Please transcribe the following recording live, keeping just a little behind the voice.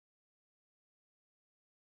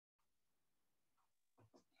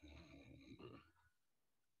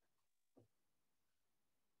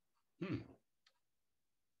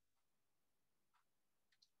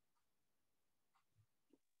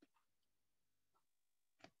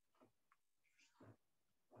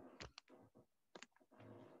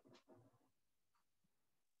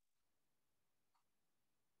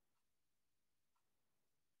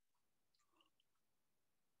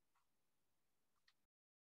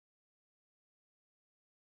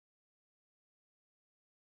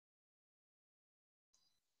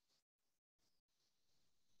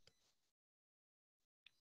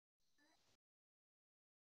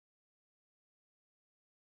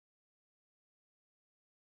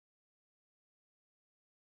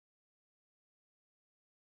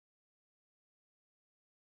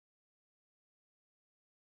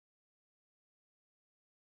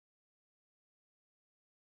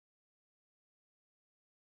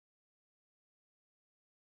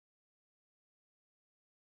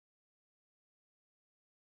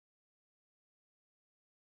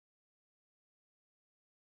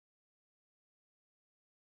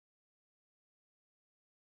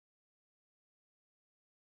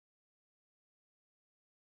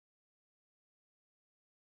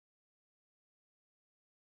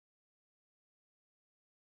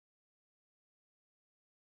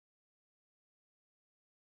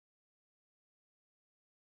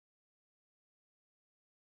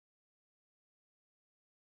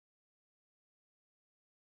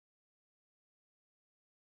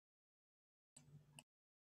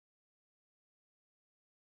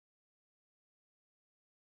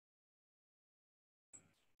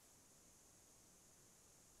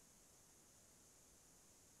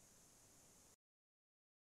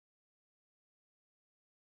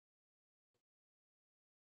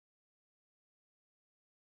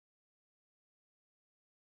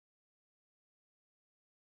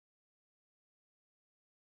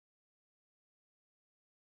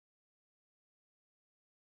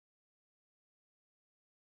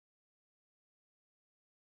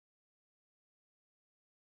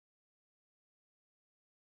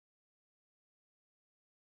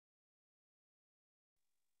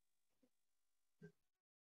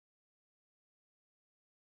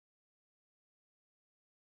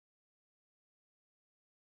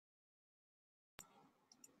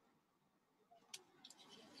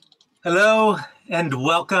Hello and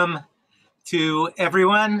welcome to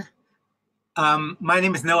everyone. My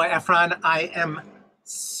name is Noah Ephron. I am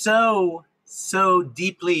so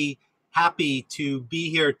deeply happy to be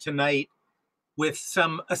here tonight with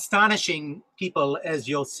some astonishing people, as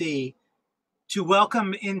you'll see, to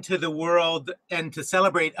welcome into the world and to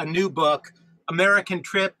celebrate a new book, American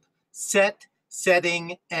Trip,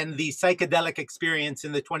 Setting, and the Psychedelic Experience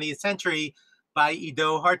in the 20th Century by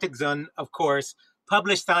Ido Hartogsohn, of course,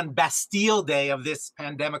 published on Bastille Day of this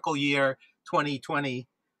pandemical year, 2020.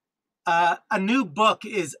 A new book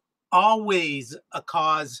is always a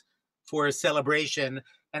cause for a celebration,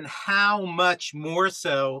 and how much more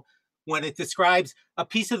so when it describes a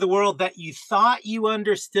piece of the world that you thought you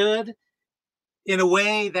understood in a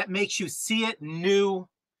way that makes you see it new,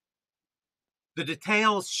 the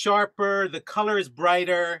details sharper, the colors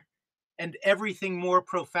brighter, and everything more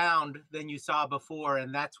profound than you saw before.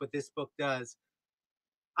 And that's what this book does.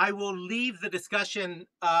 I will leave the discussion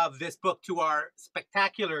of this book to our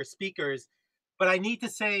spectacular speakers, but I need to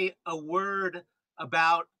say a word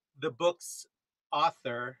about the book's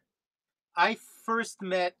author. I first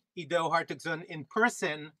met Ido Hartogsohn in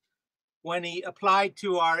person when he applied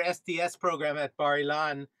to our SDS program at Bar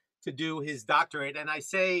Ilan to do his doctorate. And I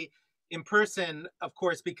say in person, of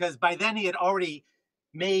course, because by then he had already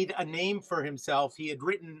made a name for himself. He had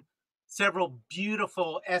written several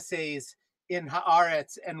beautiful essays in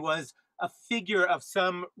Haaretz and was a figure of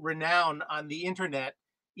some renown on the internet,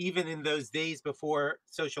 even in those days before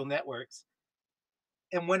social networks.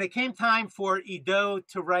 And when it came time for Ido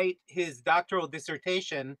to write his doctoral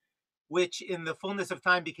dissertation, which in the fullness of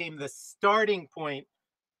time became the starting point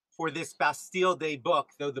for this Bastille Day book,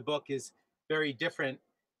 though the book is very different,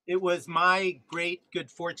 it was my great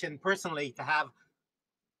good fortune personally to have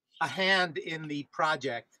a hand in the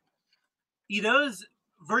project. Ido's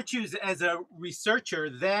virtues as a researcher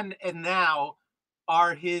then and now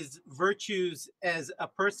are his virtues as a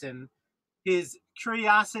person. His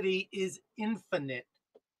curiosity is infinite,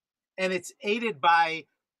 and it's aided by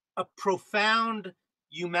a profound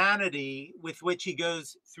humanity with which he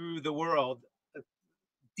goes through the world,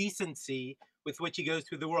 decency with which he goes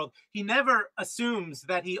through the world. He never assumes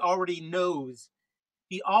that he already knows.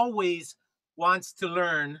 He always wants to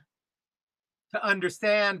learn, to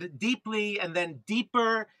understand deeply, and then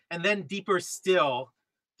deeper still.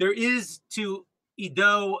 There is to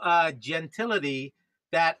Ido gentility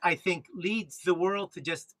that I think leads the world to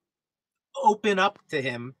just open up to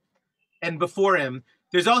him and before him.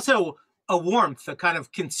 There's also a warmth, a kind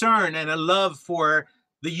of concern and a love for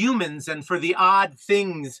the humans and for the odd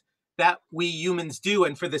things that we humans do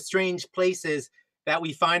and for the strange places that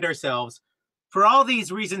we find ourselves. For all these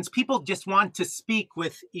reasons, people just want to speak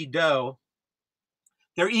with Ido.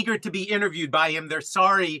 They're eager to be interviewed by him. They're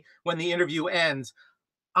sorry when the interview ends.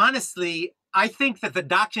 Honestly, I think that the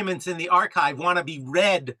documents in the archive want to be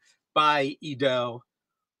read by Ido.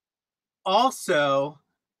 Also,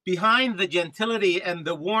 behind the gentility and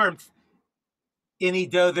the warmth in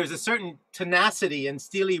Ido, there's a certain tenacity and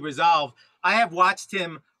steely resolve. I have watched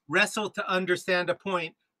him wrestle to understand a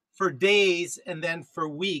point for days and then for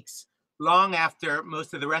weeks, long after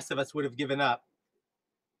most of the rest of us would have given up.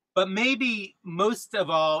 But maybe most of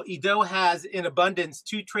all, Ido has in abundance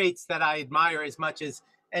two traits that I admire as much as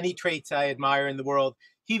any traits I admire in the world.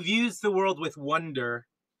 He views the world with wonder,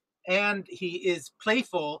 and he is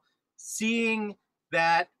playful, seeing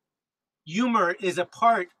that humor is a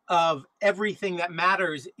part of everything that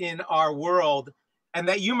matters in our world, and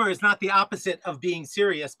that humor is not the opposite of being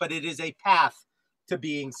serious, but it is a path to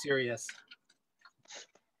being serious.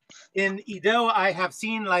 In Ido, I have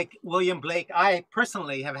seen, like William Blake, I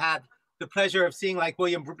personally have had the pleasure of seeing, like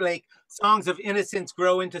William Blake, songs of innocence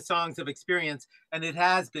grow into songs of experience, and it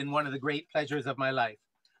has been one of the great pleasures of my life.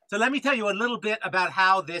 So let me tell you a little bit about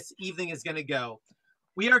how this evening is going to go.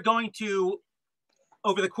 We are going to,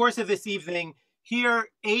 over the course of this evening, hear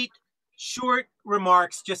 8 short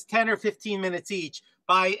remarks, just 10 or 15 minutes each,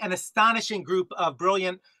 by an astonishing group of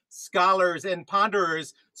brilliant scholars and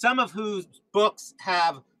ponderers, some of whose books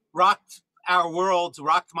have rocked our worlds,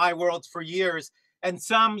 rocked my worlds for years, and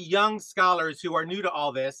some young scholars who are new to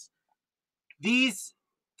all this. These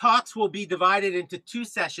talks will be divided into 2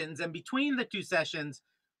 sessions, and between the 2 sessions,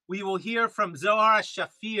 we will hear from Zohar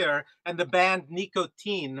Shafir and the band Nico.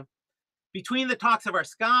 Between the talks of our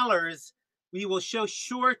scholars, we will show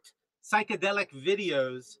short psychedelic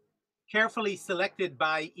videos carefully selected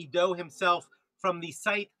by Ido himself from the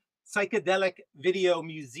site Psychedelic Video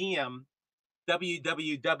Museum,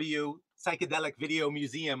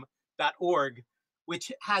 www.psychedelicvideomuseum.org,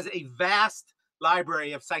 which has a vast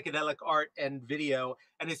library of psychedelic art and video,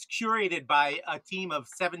 and is curated by a team of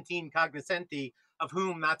 17 cognoscenti, of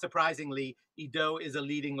whom, not surprisingly, Ido is a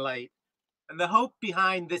leading light. And the hope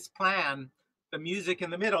behind this plan, the music in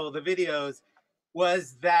the middle, the videos,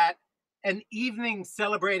 was that an evening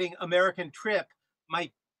celebrating American Trip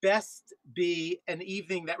might best be an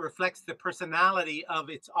evening that reflects the personality of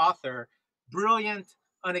its author, brilliant,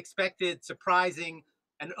 unexpected, surprising,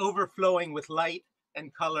 and overflowing with light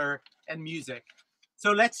and color and music.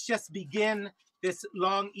 So let's just begin this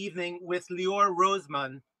long evening with Leor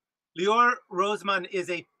Roseman. Leor Roseman is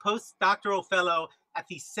a postdoctoral fellow at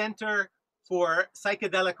the Center for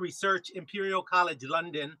Psychedelic Research, Imperial College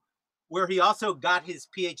London, where he also got his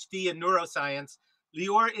PhD in neuroscience.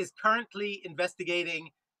 Leor is currently investigating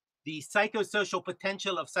the psychosocial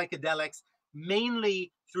potential of psychedelics,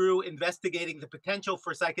 mainly through investigating the potential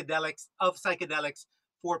for psychedelics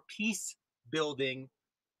for peace building.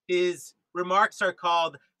 His remarks are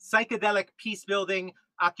called Psychedelic Peace Building,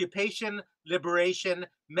 Occupation, Liberation,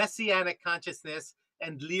 Messianic Consciousness,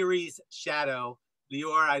 and Leary's Shadow.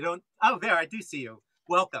 Leor, there, I do see you.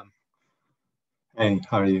 Welcome. Hey,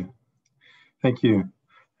 how are you? Thank you.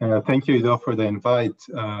 Thank you, Ido, for the invite.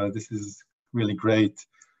 This is really great.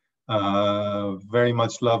 Very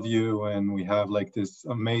much love you, and we have like this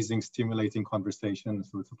amazing, stimulating conversation.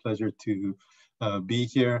 So it's a pleasure to be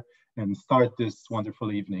here and start this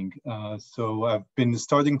wonderful evening. So I've been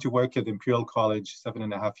starting to work at Imperial College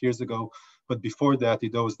 7.5 years ago. But before that,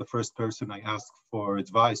 Ido was the first person I asked for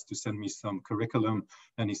advice to send me some curriculum,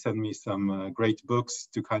 and he sent me some great books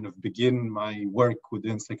to kind of begin my work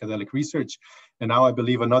within psychedelic research. And now I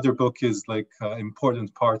believe another book is like an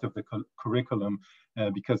important part of the curriculum,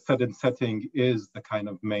 because setting is the kind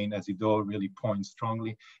of main, as Ido really points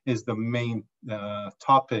strongly, is the main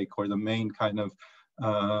topic or the main kind of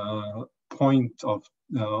point of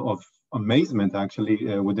amazement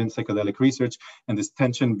actually within psychedelic research, and this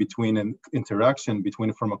tension between an interaction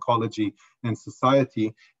between pharmacology and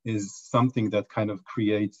society is something that kind of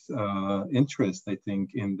creates interest, I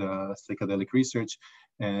think, in the psychedelic research.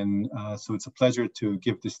 And so it's a pleasure to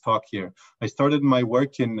give this talk here. I started my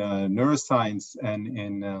work in neuroscience and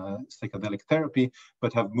in psychedelic therapy,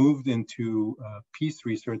 but have moved into peace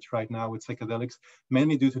research right now with psychedelics,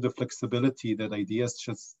 mainly due to the flexibility that ideas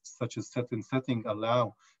such as set and setting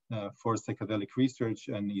allow for psychedelic research,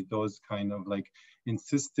 and Ido's kind of like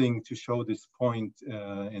insisting to show this point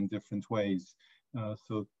in different ways.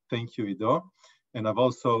 So thank you, Ido. And I've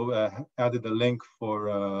also added a link for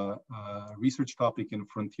a research topic in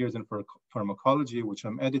Frontiers in Pharmacology, which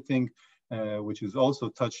I'm editing, which is also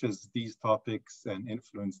touches these topics and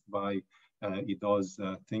influenced by Ido's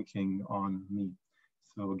thinking on me.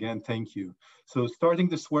 So again, thank you. So starting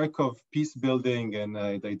this work of peace building and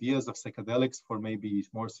the ideas of psychedelics for maybe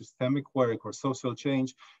more systemic work or social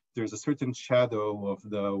change, there's a certain shadow of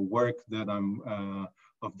the work that I'm,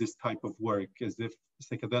 of this type of work, as if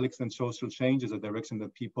psychedelics and social change is a direction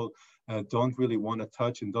that people don't really want to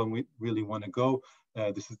touch and don't really want to go.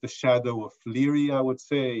 This is the shadow of Leary, I would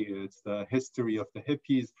say. It's the history of the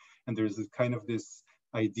hippies. And there's a kind of this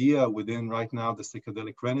idea within right now the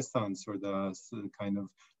psychedelic renaissance, or the kind of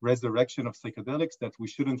resurrection of psychedelics, that we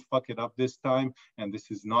shouldn't fuck it up this time. And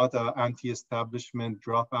this is not an anti-establishment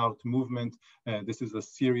dropout movement. This is a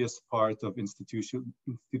serious part of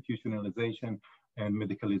institutionalization and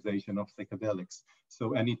medicalization of psychedelics.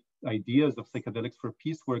 So any ideas of psychedelics for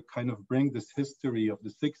peace work kind of bring this history of the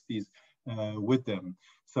 60s with them.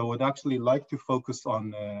 So I'd actually like to focus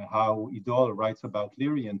on how Ido writes about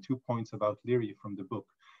Leary, and 2 points about Leary from the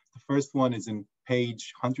book. The first one is in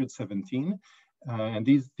page 117, and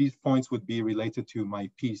these points would be related to my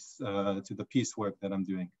piece, to the peace work that I'm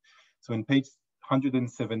doing. So in page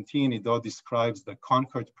 117, Ido describes the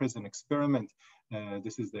Concord prison experiment.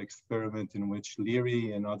 This is the experiment in which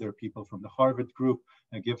Leary and other people from the Harvard group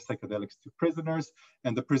give psychedelics to prisoners.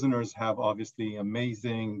 And the prisoners have obviously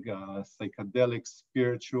amazing psychedelic,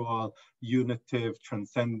 spiritual, unitive,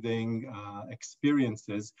 transcending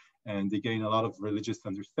experiences, and they gain a lot of religious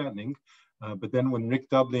understanding. But then when Rick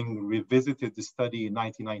Dubling revisited the study in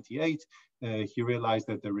 1998, he realized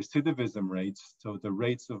that the recidivism rates, so the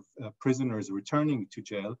rates of prisoners returning to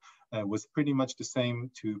jail, was pretty much the same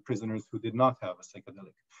to prisoners who did not have a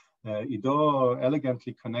psychedelic. Ido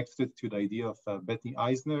elegantly connects it to the idea of Betty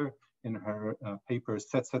Eisner in her paper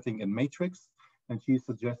Set, Setting, and Matrix. And she's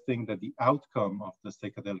suggesting that the outcome of the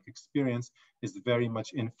psychedelic experience is very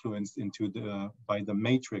much influenced by the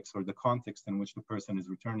matrix, or the context in which the person is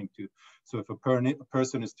returning to. So if a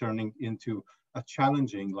person is turning into a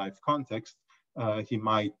challenging life context, he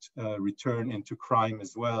might return into crime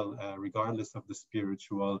as well, regardless of the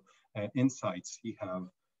spiritual insights he have.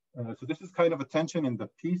 So this is kind of a tension in the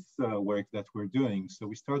peace work that we're doing. So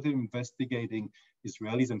we started investigating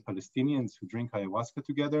Israelis and Palestinians who drink ayahuasca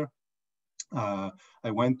together.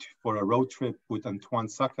 I went for a road trip with Antoine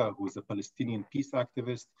Saka, who is a Palestinian peace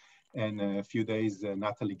activist, and a few days,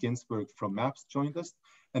 Natalie Ginsburg from MAPS joined us.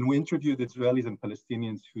 And we interviewed Israelis and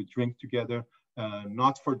Palestinians who drink together,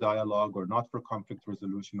 not for dialogue or not for conflict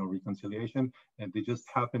resolution or reconciliation, and they just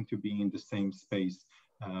happen to be in the same space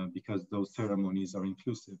because those ceremonies are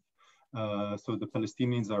inclusive. So the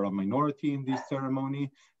Palestinians are a minority in this ceremony,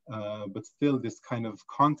 but still this kind of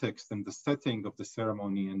context and the setting of the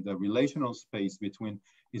ceremony and the relational space between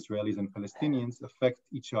Israelis and Palestinians affect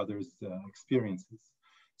each other's experiences.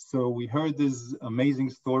 So we heard these amazing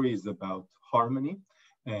stories about harmony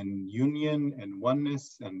and union and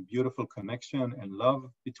oneness and beautiful connection and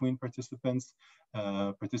love between participants.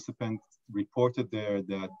 Participants reported there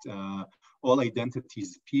that all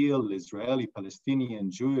identities peel, Israeli, Palestinian,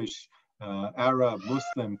 Jewish, Arab,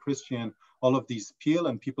 Muslim, Christian, all of these peel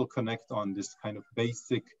and people connect on this kind of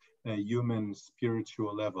basic human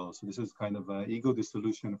spiritual level. So this is kind of an ego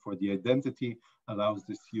dissolution for the identity, allows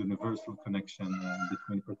this universal connection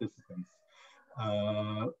between participants.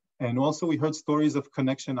 And also we heard stories of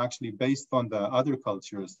connection actually based on the other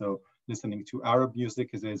cultures. So listening to Arab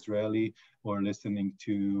music as an Israeli, or listening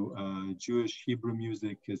to Jewish Hebrew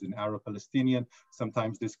music as an Arab Palestinian.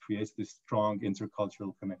 Sometimes this creates this strong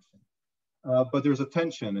intercultural connection. But there's a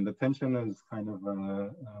tension, and the tension is kind of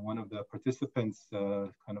one of the participants,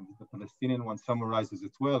 kind of the Palestinian one, summarizes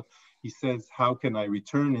it well. He says, how can I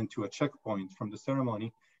return into a checkpoint from the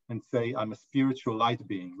ceremony and say, I'm a spiritual light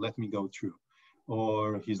being, let me go through.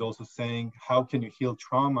 Or he's also saying, how can you heal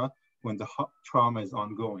trauma when the trauma is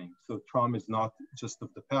ongoing? So trauma is not just of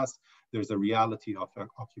the past, there's a reality of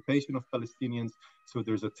occupation of Palestinians, so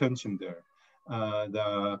there's a tension there.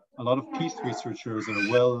 A lot of peace researchers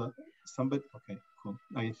are okay, cool.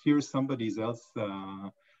 I hear somebody else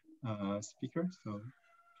speaker, so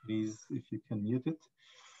please, if you can mute it.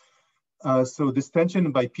 So this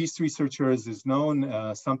tension by peace researchers is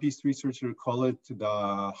known. Some peace researchers call it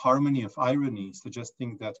the harmony of irony,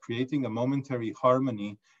 suggesting that creating a momentary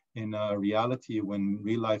harmony in a reality when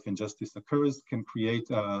real life injustice occurs can create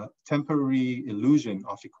a temporary illusion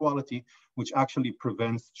of equality, which actually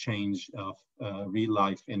prevents change of real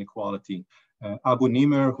life inequality. Abu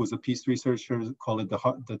Nimer, who's a peace researcher, call it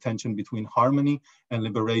the tension between harmony and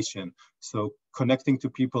liberation. So connecting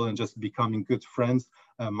to people and just becoming good friends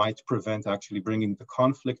might prevent actually bringing the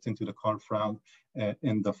conflict into the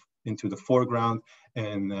into the foreground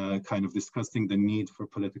and kind of discussing the need for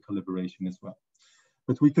political liberation as well.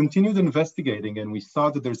 But we continued investigating and we saw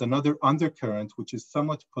that there's another undercurrent, which is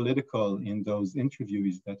somewhat political in those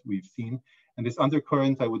interviews that we've seen. And this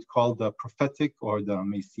undercurrent I would call the prophetic or the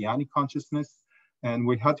messianic consciousness. And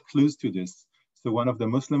we had clues to this. So one of the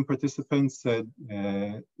Muslim participants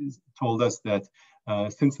told us that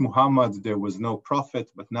since Muhammad, there was no prophet,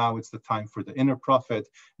 but now it's the time for the inner prophet.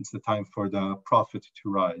 It's the time for the prophet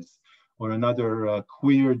to rise. Or another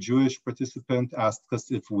queer Jewish participant asked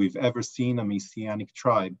us if we've ever seen a messianic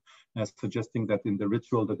tribe, suggesting that in the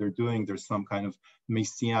ritual that they're doing, there's some kind of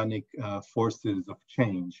messianic forces of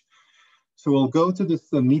change. So we'll go to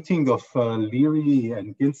this meeting of Leary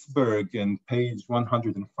and Ginsburg in page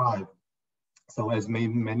 105. So as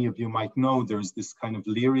many of you might know, there's this kind of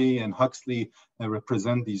Leary and Huxley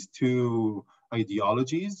represent these two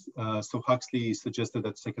ideologies. So Huxley suggested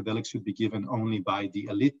that psychedelics should be given only by the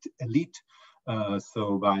elite.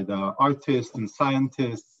 So by the artists and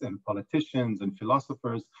scientists and politicians and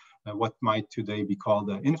philosophers, what might today be called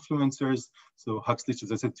the influencers. So Huxley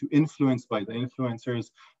suggested to influence by the influencers,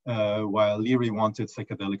 while Leary wanted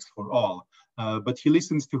psychedelics for all. But he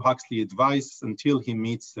listens to Huxley's advice until he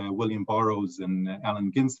meets William Burroughs and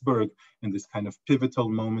Allen Ginsberg in this kind of pivotal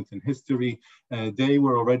moment in history. They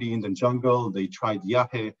were already in the jungle. They tried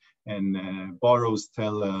Yahe, and Burroughs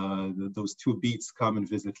tell those two beats, come and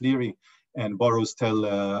visit Leary. And Burroughs tell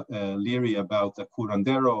Leary about the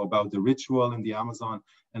curandero, about the ritual in the Amazon.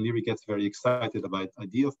 And Leary gets very excited about the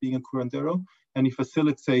idea of being a curandero. And he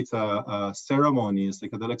facilitates a ceremony, a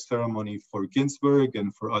psychedelic ceremony for Ginsberg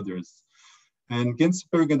and for others. And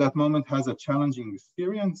Ginsberg at that moment has a challenging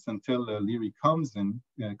experience until Leary comes and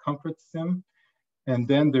comforts him. And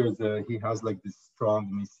then he has like this strong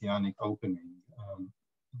messianic opening.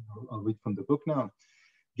 I'll read from the book now.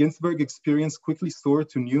 Ginsberg's experience quickly soared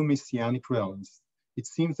to new messianic realms. It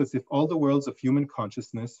seems as if all the worlds of human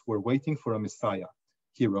consciousness were waiting for a messiah,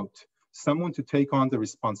 he wrote, someone to take on the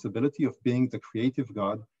responsibility of being the creative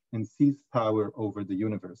God and seize power over the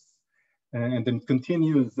universe. And then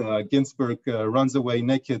continues, Ginsburg runs away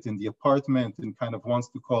naked in the apartment and kind of wants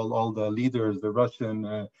to call all the leaders, the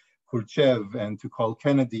Russian Khrushchev, and to call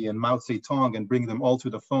Kennedy and Mao Zedong and bring them all to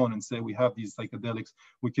the phone and say, we have these psychedelics,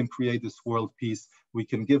 we can create this world peace, we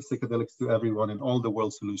can give psychedelics to everyone and all the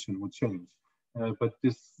world solution would change. But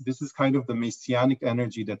this is kind of the messianic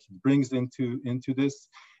energy that he brings into this.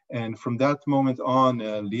 And from that moment on,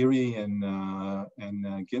 Leary and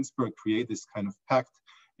Ginsburg create this kind of pact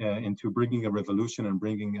into bringing a revolution and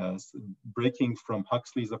breaking from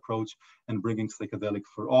Huxley's approach and bringing psychedelic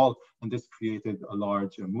for all. And this created a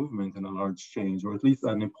large movement and a large change, or at least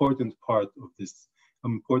an important part of this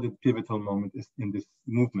important pivotal moment in this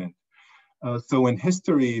movement. So in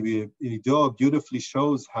history, Ido beautifully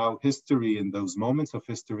shows how history and those moments of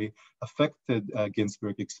history affected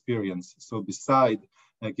Ginsburg experience. So beside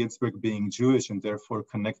Ginsburg being Jewish and therefore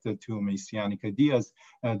connected to messianic ideas,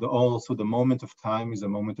 also the moment of time is a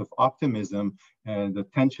moment of optimism. The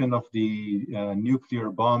tension of the nuclear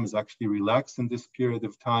bomb is actually relaxed in this period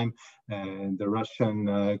of time. The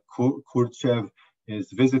Russian Khrushchev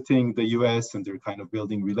is visiting the US and they're kind of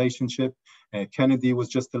building relationship. Kennedy was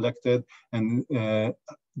just elected, and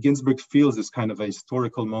Ginsburg feels this kind of a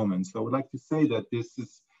historical moment. So I would like to say that this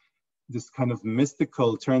kind of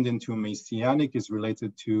mystical turned into messianic is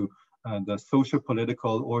related to the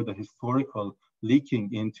socio-political or the historical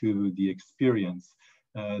leaking into the experience.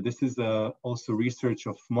 This is also research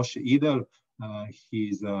of Moshe Idel.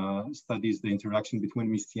 He studies the interaction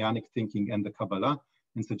between messianic thinking and the Kabbalah,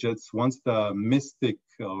 and suggests once the mystic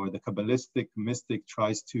or the Kabbalistic mystic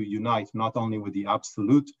tries to unite not only with the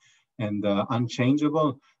absolute and the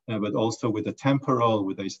unchangeable, but also with the temporal,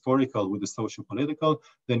 with the historical, with the socio-political,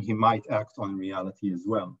 then he might act on reality as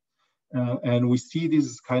well. And we see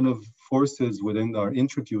these kind of forces within our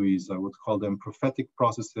interviewees. I would call them prophetic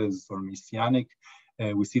processes or messianic.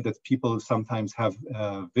 We see that people sometimes have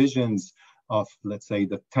visions of, let's say,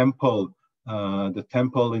 the temple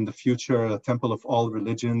in the future, a temple of all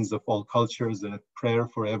religions, of all cultures, a prayer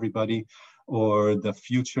for everybody, or the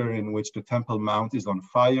future in which the Temple Mount is on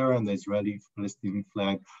fire and the Israeli-Palestinian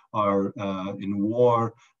flag are in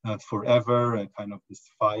war forever, and kind of this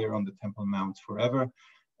fire on the Temple Mount forever.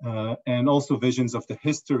 And also visions of the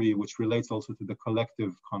history, which relates also to the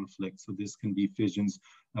collective conflict. So this can be visions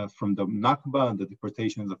from the Nakba and the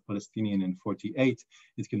deportations of Palestinians in 48.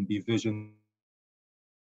 It can be visions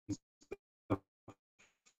of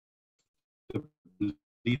the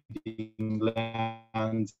bleeding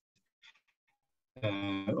land,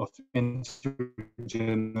 of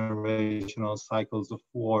intergenerational cycles of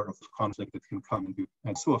war, of conflict that can come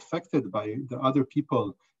and so affected by the other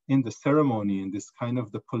people in the ceremony, and this kind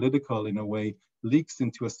of the political in a way leaks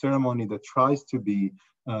into a ceremony that tries to be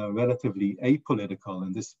relatively apolitical,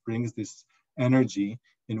 and this brings this energy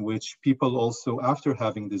in which people also, after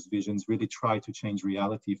having these visions, really try to change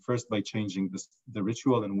reality, first by changing the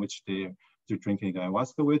ritual in which they're drinking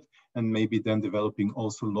ayahuasca with, and maybe then developing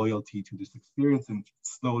also loyalty to this experience and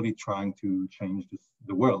slowly trying to change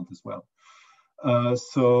the world as well.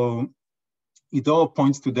 So Ido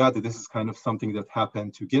points to that this is kind of something that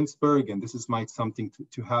happened to Ginsburg, and this is might something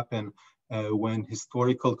to happen when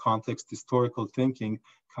historical context, historical thinking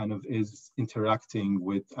kind of is interacting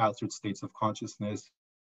with altered states of consciousness.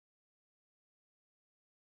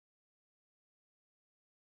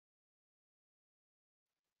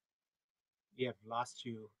 We have lost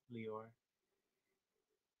you, Leor.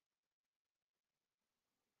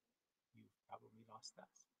 You've probably lost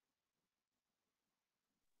us.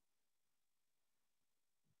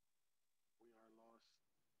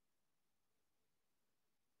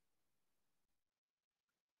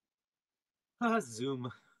 We are lost.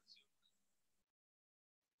 Zoom.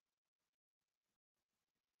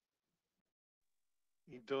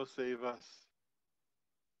 Ido, save us.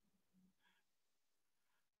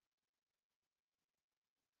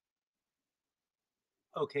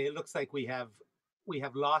 Okay, it looks like we have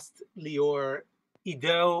lost Leor.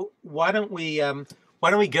 Ido, why don't we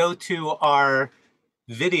go to our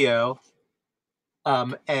video,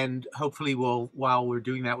 and hopefully while we're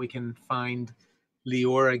doing that we can find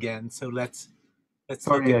Leor again. So let's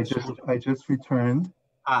Sorry, look at I just returned.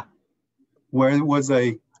 When was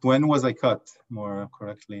I cut more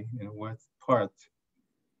correctly? In what part?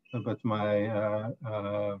 But my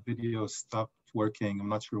video stopped working. I'm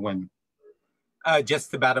not sure when.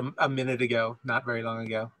 Just about a minute ago, not very long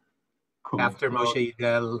ago. Cool. After Moshe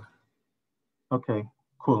Idel. Okay,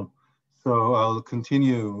 cool. So I'll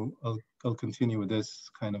continue I'll continue with this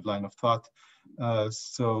kind of line of thought.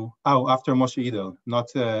 After Moshe Idel, not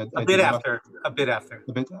a bit after, a bit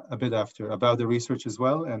after, about the research as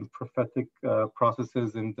well and prophetic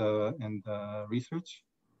processes in the research.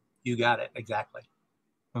 You got it, exactly.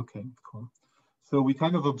 Okay, cool. So we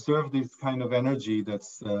kind of observe this kind of energy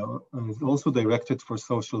that's also directed for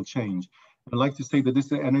social change. I'd like to say that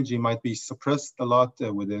this energy might be suppressed a lot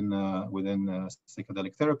within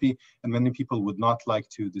psychedelic therapy, and many people would not like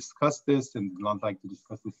to discuss this and not like to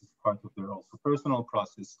discuss this as part of their also personal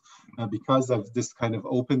process. Because of this kind of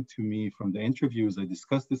open to me from the interviews, I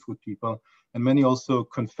discussed this with people, and many also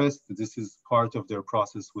confessed that this is part of their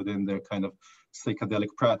process within their kind of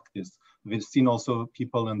psychedelic practice. We've seen also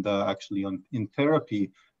people in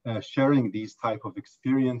therapy sharing these type of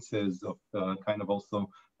experiences of kind of also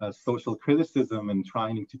social criticism and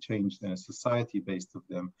trying to change the society based of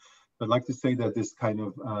them. But I'd like to say that this kind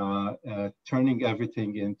of turning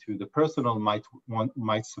everything into the personal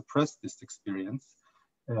might suppress this experience,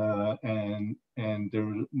 and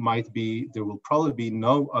there will probably be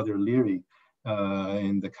no other Leary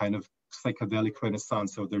in the kind of psychedelic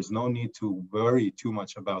renaissance. So there's no need to worry too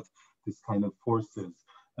much about this kind of forces.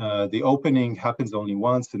 The opening happens only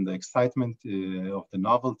once, and the excitement of the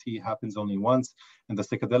novelty happens only once. And the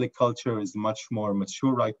psychedelic culture is much more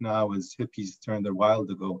mature right now, as hippies turned a while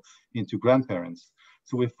ago into grandparents.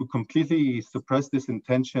 So if we completely suppress this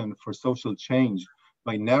intention for social change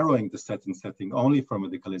by narrowing the setting only for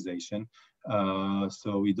medicalization,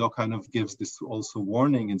 so Ido kind of gives this also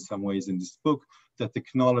warning in some ways in this book that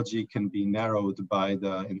technology can be narrowed by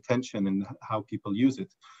the intention and how people use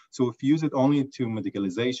it. So if you use it only to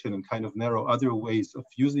medicalization and kind of narrow other ways of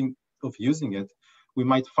using it, we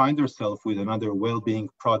might find ourselves with another well-being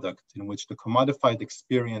product in which the commodified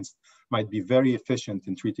experience might be very efficient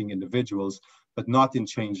in treating individuals, but not in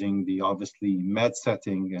changing the obviously med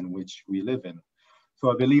setting in which we live in.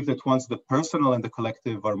 So I believe that once the personal and the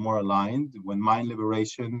collective are more aligned, when mind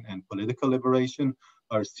liberation and political liberation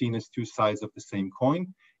are seen as two sides of the same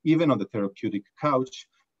coin, even on the therapeutic couch,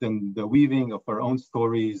 then the weaving of our own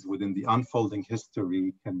stories within the unfolding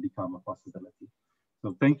history can become a possibility.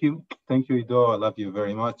 So thank you, Ido. I love you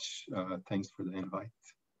very much. Thanks for the invite.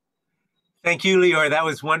 Thank you, Leor. That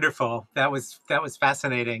was wonderful. That was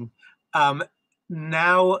fascinating.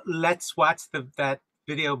 Now let's watch that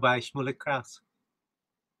video by Shmulik Kraus.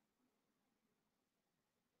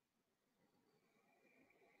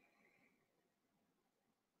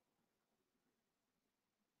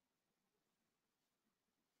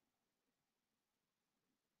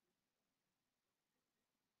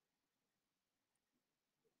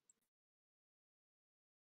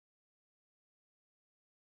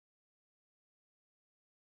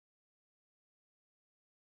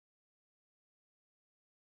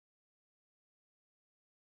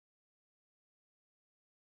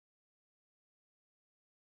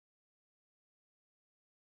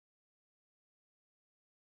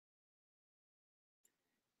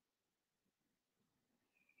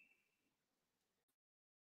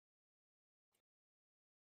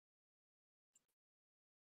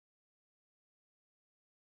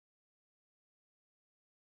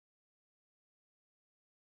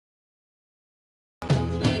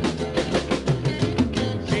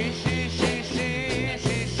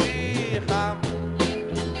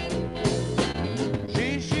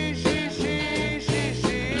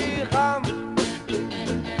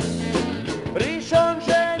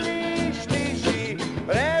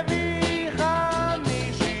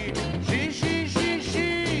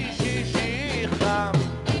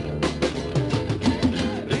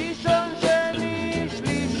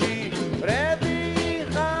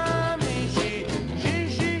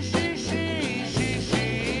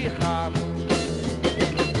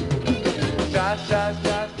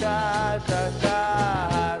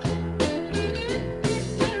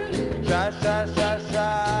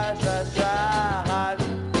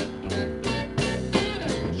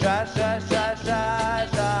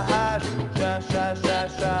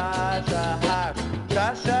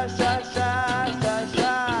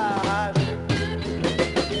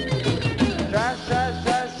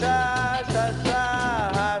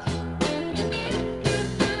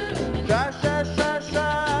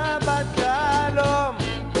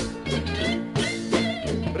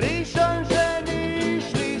 ראשון, שני,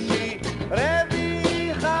 שלישי, רביעי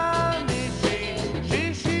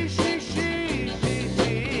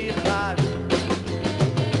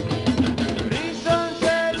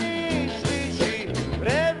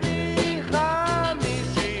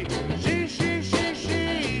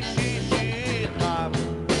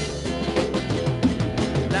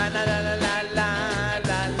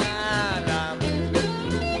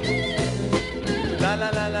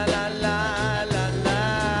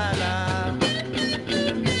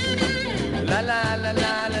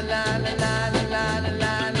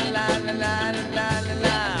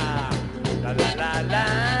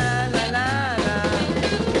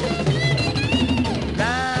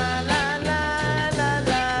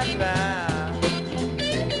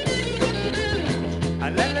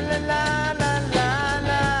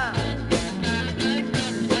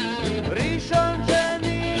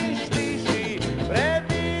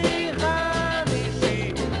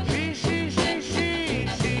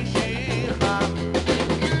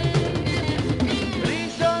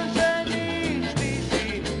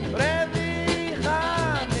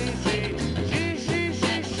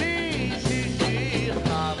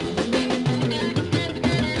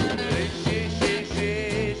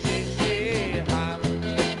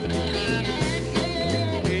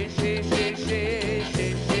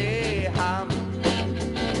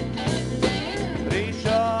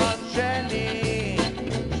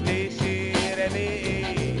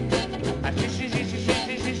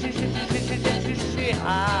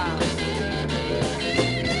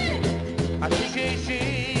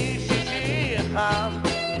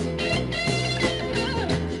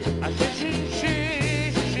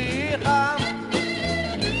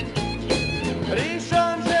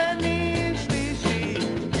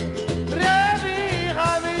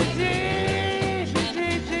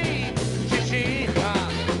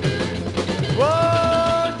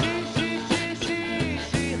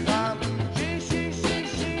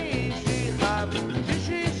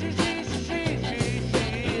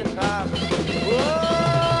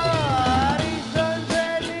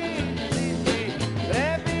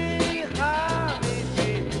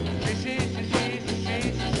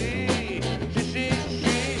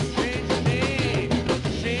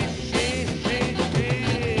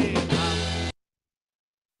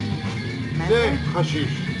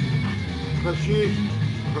Hashish. Hashish.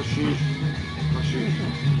 Hashish.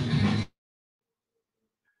 Hashish.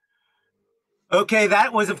 Okay,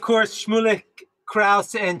 that was, of course, Shmulik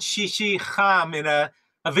Kraus and Shishi Cham in a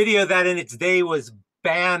video that in its day was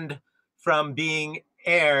banned from being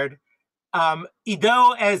aired.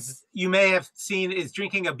 Ido, as you may have seen, is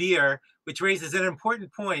drinking a beer, which raises an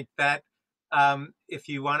important point that if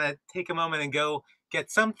you want to take a moment and go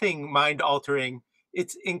get something mind-altering,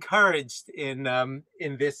 it's encouraged in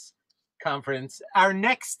this conference. Our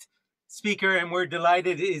next speaker, and we're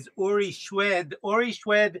delighted, is Uri Shwed. Uri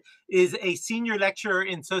Shwed is a senior lecturer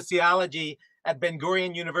in sociology at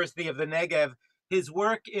Ben-Gurion University of the Negev. His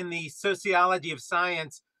work in the sociology of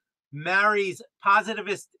science marries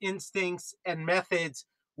positivist instincts and methods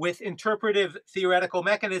with interpretive theoretical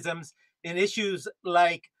mechanisms in issues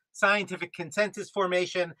like scientific consensus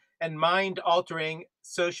formation and mind-altering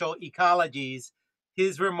social ecologies.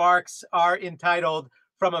 His remarks are entitled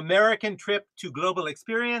From American Trip to Global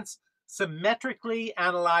Experience, Symmetrically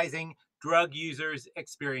Analyzing Drug Users'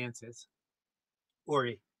 Experiences.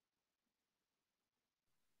 Uri.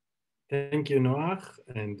 Thank you, Noach,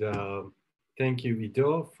 and thank you,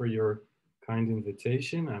 Ido, for your kind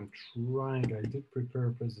invitation. I did prepare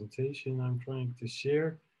a presentation I'm trying to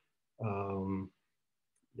share.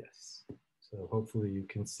 Yes, so hopefully you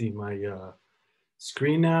can see my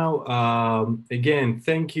screen now. Again,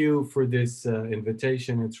 thank you for this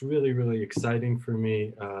invitation. It's really, really exciting for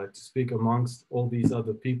me to speak amongst all these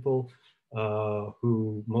other people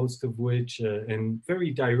who most of which, and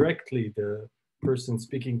very directly, the person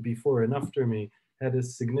speaking before and after me had a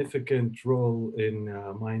significant role in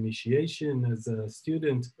my initiation as a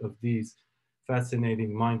student of these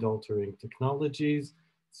fascinating mind-altering technologies.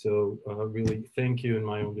 So really, thank you. And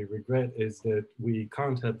my only regret is that we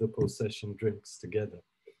can't have the post-session drinks together.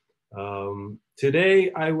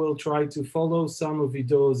 Today, I will try to follow some of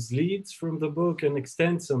Ido's leads from the book and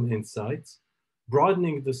extend some insights,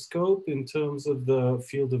 broadening the scope in terms of the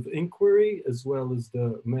field of inquiry as well as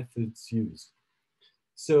the methods used.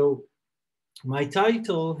 So my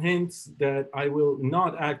title hints that I will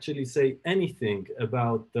not actually say anything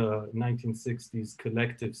about the 1960s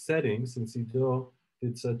collective setting, since Ido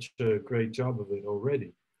did such a great job of it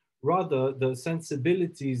already. Rather, the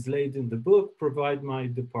sensibilities laid in the book provide my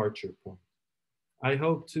departure point. I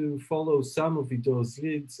hope to follow some of Ido's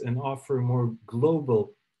leads and offer more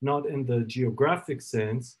global, not in the geographic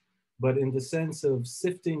sense, but in the sense of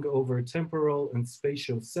sifting over temporal and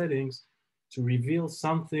spatial settings to reveal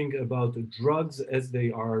something about the drugs as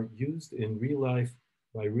they are used in real life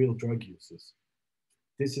by real drug users.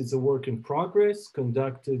 This is a work in progress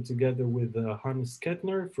conducted together with Hannes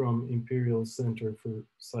Kettner from Imperial Center for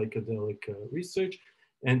Psychedelic Research.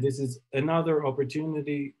 And this is another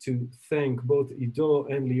opportunity to thank both Ido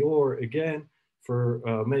and Leor again for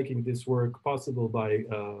making this work possible by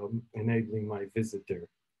enabling my visit there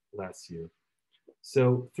last year.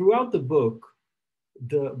 So throughout the book,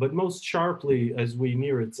 but most sharply as we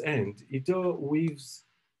near its end, Ido weaves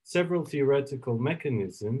several theoretical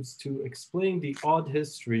mechanisms to explain the odd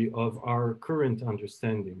history of our current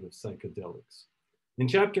understanding of psychedelics. In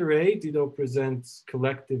chapter 8, Ido presents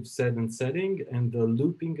collective set and setting and the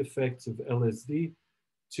looping effects of LSD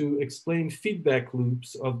to explain feedback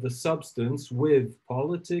loops of the substance with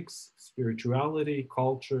politics, spirituality,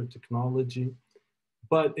 culture, technology.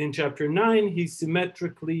 But in chapter 9, he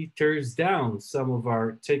symmetrically tears down some of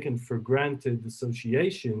our taken for granted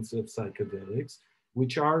associations of psychedelics,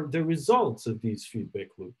 which are the results of these feedback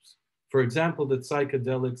loops. For example, that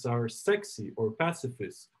psychedelics are sexy or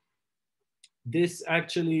pacifist. This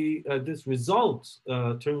actually, this result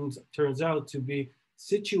turns out to be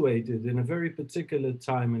situated in a very particular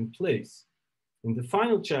time and place. In the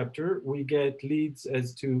final chapter, we get leads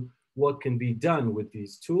as to what can be done with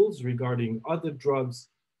these tools regarding other drugs,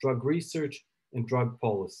 drug research, and drug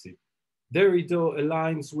policy. There, Ido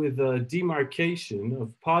aligns with a demarcation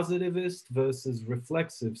of positivist versus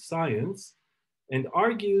reflexive science and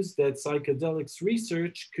argues that psychedelics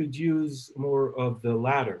research could use more of the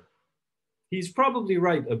latter. He's probably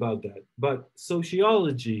right about that, but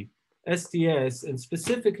sociology, STS, and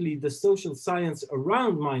specifically the social science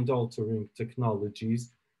around mind-altering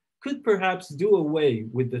technologies could perhaps do away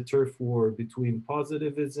with the turf war between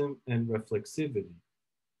positivism and reflexivity.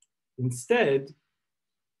 Instead,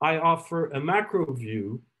 I offer a macro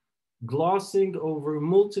view glossing over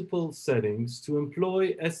multiple settings to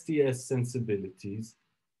employ STS sensibilities,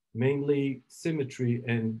 mainly symmetry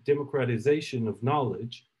and democratization of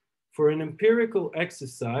knowledge, for an empirical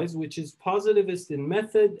exercise which is positivist in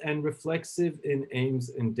method and reflexive in aims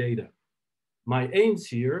and data. My aims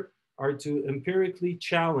here are to empirically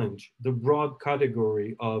challenge the broad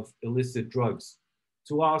category of illicit drugs,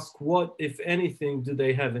 to ask what, if anything, do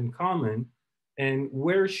they have in common, and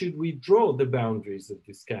where should we draw the boundaries of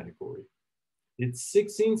this category? It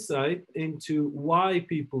seeks insight into why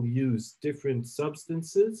people use different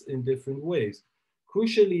substances in different ways.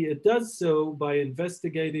 Crucially, it does so by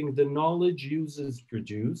investigating the knowledge users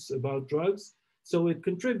produce about drugs, so it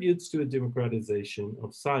contributes to a democratization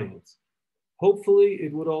of science. Hopefully,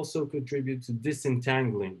 it would also contribute to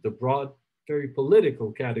disentangling the broad, very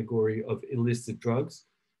political category of illicit drugs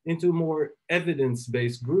into more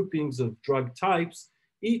evidence-based groupings of drug types,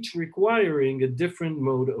 each requiring a different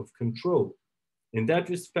mode of control. In that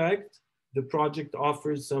respect, the project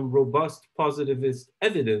offers some robust positivist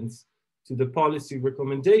evidence to the policy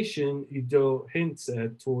recommendation Ido hints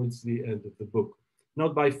at towards the end of the book,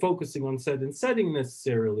 not by focusing on set and setting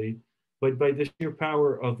necessarily, but by the sheer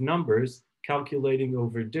power of numbers calculating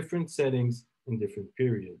over different settings and different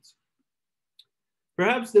periods.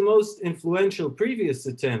 Perhaps the most influential previous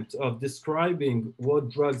attempt of describing what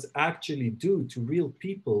drugs actually do to real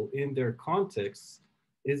people in their contexts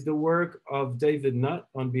is the work of David Nutt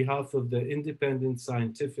on behalf of the Independent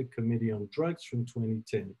Scientific Committee on Drugs from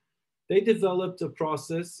 2010. They developed a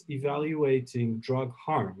process evaluating drug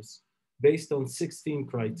harms based on 16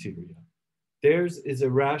 criteria. Theirs is a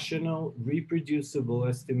rational, reproducible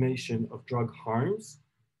estimation of drug harms,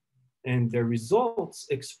 and their results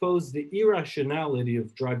expose the irrationality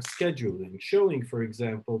of drug scheduling, showing, for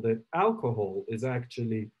example, that alcohol is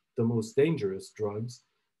actually the most dangerous drugs,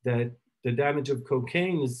 that the damage of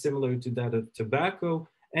cocaine is similar to that of tobacco,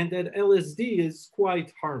 and that LSD is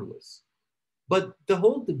quite harmless. But the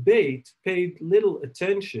whole debate paid little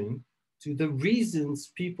attention to the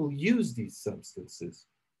reasons people use these substances.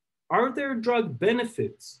 Are there drug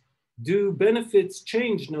benefits? Do benefits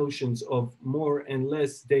change notions of more and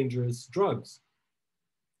less dangerous drugs?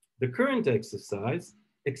 The current exercise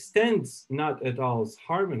extends Nutt et al.'s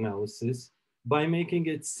harm analysis by making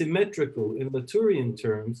it symmetrical in Latourian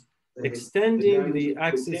terms, extending the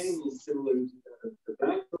axis.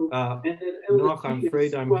 Noach, I'm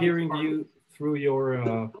afraid I'm hearing you through your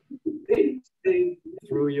room.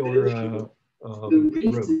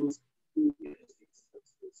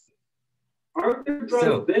 Are there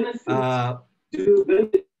drug benefits?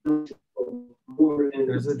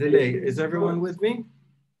 There's a delay. Is everyone with me?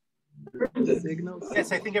 Signals?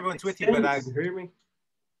 Yes, I think everyone's with you, but hear me?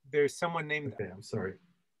 There's someone named. Okay, I'm sorry.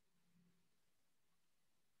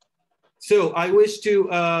 So I wish to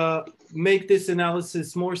make this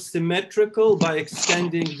analysis more symmetrical by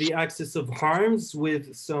extending the axis of harms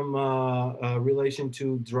with some relation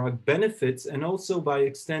to drug benefits, and also by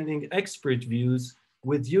extending expert views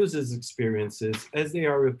with users' experiences as they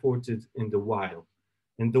are reported in the wild.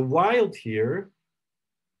 And the wild here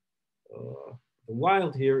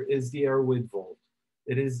is the Erowid Vault.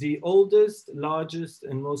 It is the oldest, largest,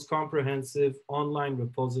 and most comprehensive online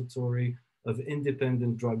repository of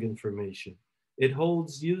independent drug information. It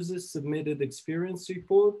holds users submitted experience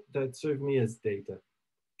report that serve me as data.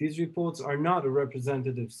 These reports are not a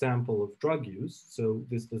representative sample of drug use, so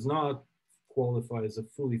this does not qualify as a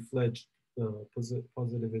fully fledged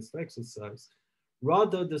positivist exercise.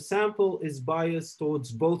 Rather, the sample is biased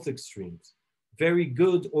towards both extremes. Very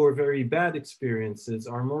good or very bad experiences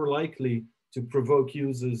are more likely to provoke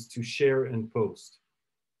users to share and post.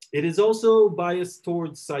 It is also biased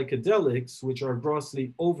towards psychedelics, which are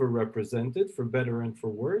grossly overrepresented for better and for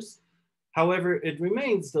worse. However, it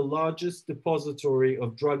remains the largest depository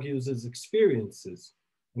of drug users' experiences.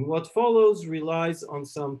 And what follows relies on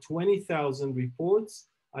some 20,000 reports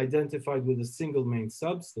identified with a single main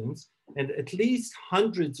substance, and at least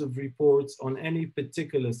hundreds of reports on any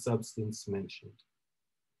particular substance mentioned.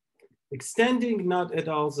 Extending Nutt et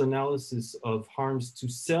al.'s analysis of harms to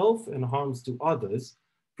self and harms to others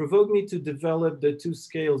provoked me to develop the two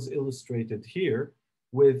scales illustrated here,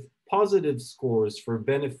 with positive scores for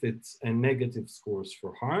benefits and negative scores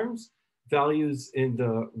for harms, values in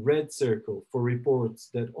the red circle for reports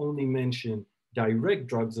that only mention direct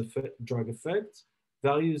drug effects,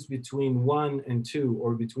 values between 1 and 2,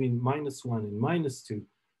 or between -1 and -2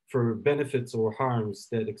 for benefits or harms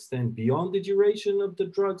that extend beyond the duration of the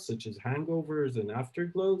drug, such as hangovers and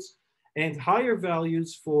afterglows, and higher values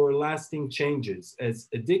for lasting changes as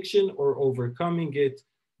addiction or overcoming it,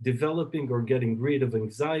 developing or getting rid of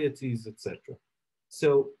anxieties, etc. So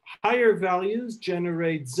higher values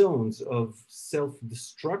generate zones of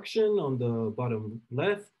self-destruction on the bottom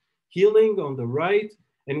left, healing on the right,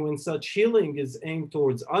 and when such healing is aimed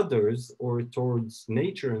towards others or towards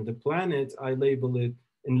nature and the planet, I label it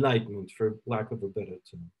enlightenment, for lack of a better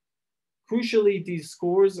term. Crucially, these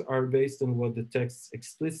scores are based on what the texts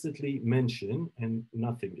explicitly mention and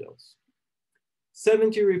nothing else.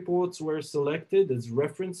 70 reports were selected as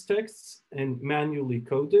reference texts and manually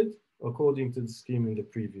coded according to the scheme in the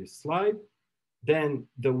previous slide. Then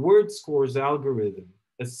the word scores algorithm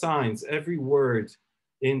assigns every word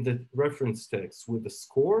in the reference text with a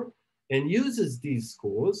score and uses these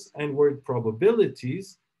scores and word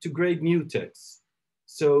probabilities to grade new texts,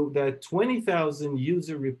 so that 20,000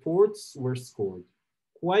 user reports were scored.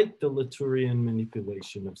 Quite the Latourian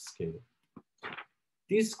manipulation of scale.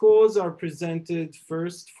 These scores are presented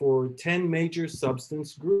first for 10 major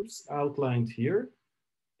substance groups outlined here,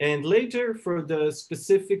 and later for the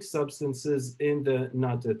specific substances in the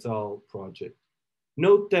Nutt et al. Project.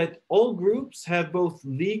 Note that all groups have both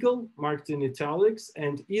legal, marked in italics,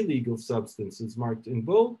 and illegal substances marked in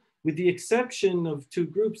bold, with the exception of two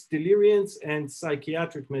groups, deliriants and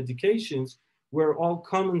psychiatric medications, where all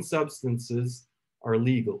common substances are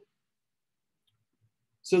legal.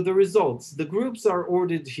 So the results, the groups are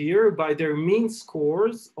ordered here by their mean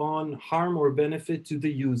scores on harm or benefit to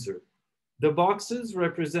the user. The boxes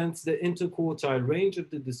represents the interquartile range of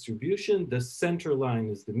the distribution. The center line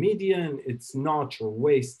is the median. Its notch or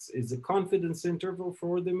wastes is a confidence interval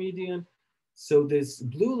for the median. So this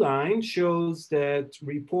blue line shows that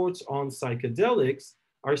reports on psychedelics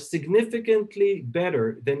are significantly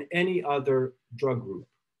better than any other drug group.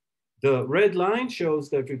 The red line shows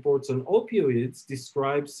that reports on opioids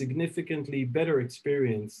describe significantly better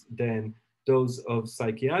experience than those of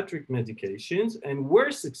psychiatric medications and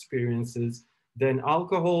worse experiences than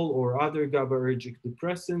alcohol or other GABAergic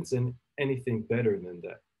depressants and anything better than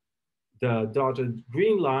that. The dotted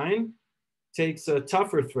green line takes a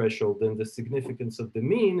tougher threshold than the significance of the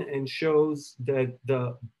mean and shows that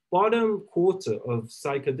the bottom quarter of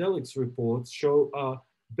psychedelics reports show a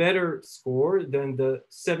better score than the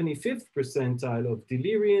 75th percentile of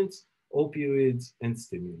deliriants, opioids, and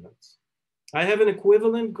stimulants. I have an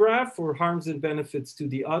equivalent graph for harms and benefits to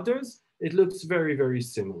the others. It looks very, very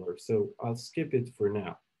similar, so I'll skip it for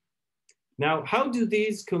now. Now, how do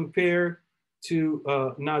these compare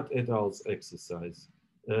to Nutt et al.'s exercise?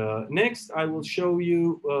 Next, I will show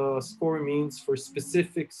you score means for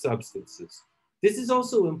specific substances. This is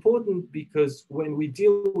also important because when we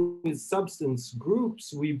deal with substance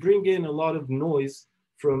groups, we bring in a lot of noise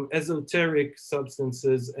from esoteric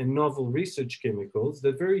substances and novel research chemicals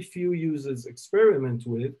that very few users experiment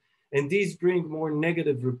with, and these bring more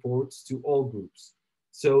negative reports to all groups.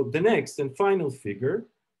 So the next and final figure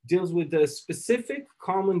deals with the specific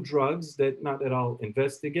common drugs that Nutt et al.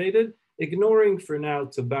 Investigated, ignoring for now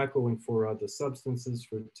tobacco and 4 other substances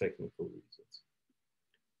for technical reasons.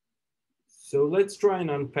 So let's try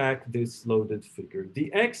and unpack this loaded figure.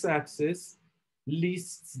 The x-axis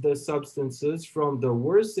lists the substances from the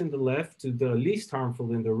worst in the left to the least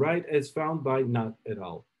harmful in the right, as found by Nutt et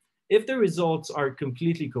al. If the results are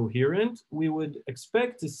completely coherent, we would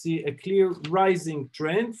expect to see a clear rising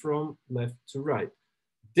trend from left to right.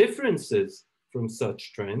 Differences from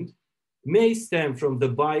such trend may stem from the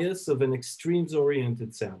bias of an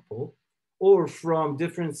extremes-oriented sample, or from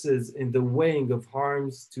differences in the weighing of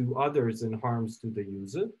harms to others and harms to the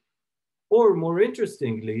user, or more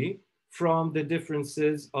interestingly, from the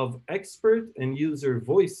differences of expert and user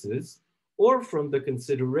voices, or from the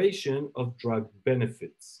consideration of drug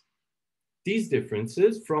benefits. These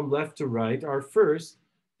differences from left to right are first,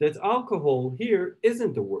 that alcohol here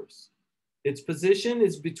isn't the worst. Its position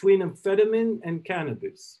is between amphetamine and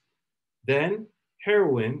cannabis. Then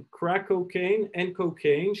heroin, crack cocaine, and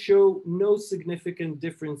cocaine show no significant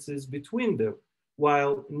differences between them,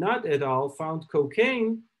 while Nutt et al. Found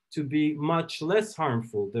cocaine to be much less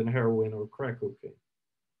harmful than heroin or crack cocaine.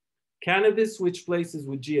 Cannabis switch places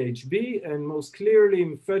with GHB, and most clearly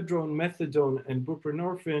ephedrone, methadone, and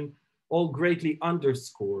buprenorphine all greatly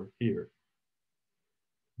underscore here.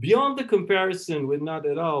 Beyond the comparison with Nutt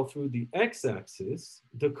et al. Through the x-axis,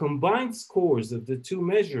 the combined scores of the two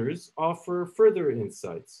measures offer further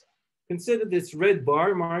insights. Consider this red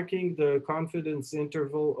bar marking the confidence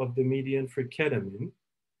interval of the median for ketamine,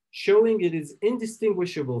 showing it is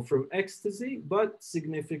indistinguishable from ecstasy, but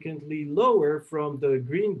significantly lower from the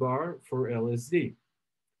green bar for LSD.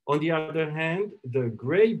 On the other hand, the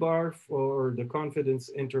gray bar for the confidence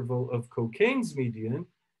interval of cocaine's median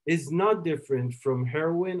is not different from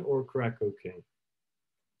heroin or crack cocaine.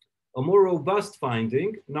 A more robust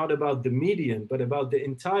finding, not about the median, but about the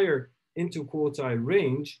entire interquartile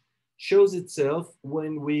range, shows itself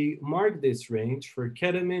when we mark this range for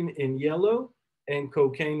ketamine in yellow and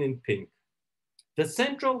cocaine in pink. The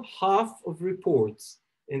central half of reports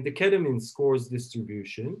in the ketamine scores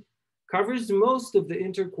distribution covers most of the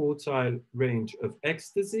interquartile range of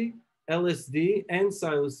ecstasy, LSD, and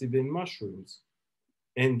psilocybin mushrooms.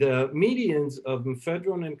 And the medians of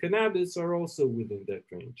ephedrine and cannabis are also within that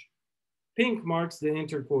range. Pink marks the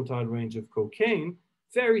interquartile range of cocaine,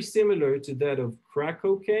 very similar to that of crack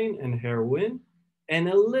cocaine and heroin, and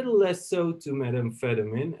a little less so to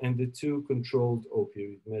methamphetamine and the two controlled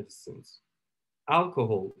opioid medicines.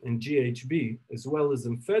 Alcohol and GHB, as well as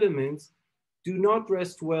amphetamines, do not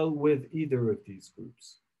rest well with either of these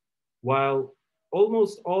groups. While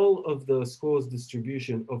almost all of the scores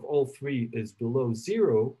distribution of all three is below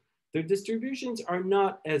zero, their distributions are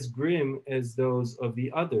not as grim as those of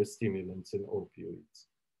the other stimulants and opioids.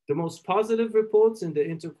 The most positive reports in the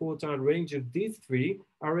interquartile range of these three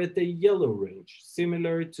are at the yellow range,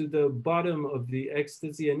 similar to the bottom of the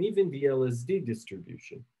ecstasy and even the LSD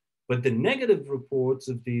distribution. But the negative reports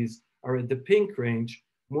of these are at the pink range,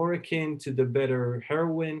 more akin to the better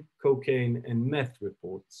heroin, cocaine, and meth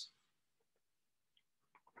reports.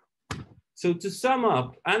 So to sum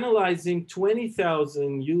up, analyzing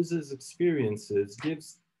 20,000 users' experiences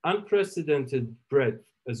gives unprecedented breadth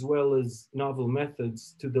as well as novel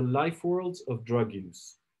methods to the life worlds of drug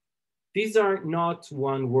use. These are not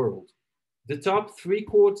one world. The top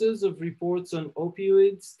 3/4 of reports on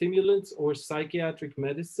opioids, stimulants, or psychiatric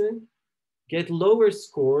medicine get lower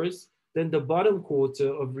scores than the bottom quarter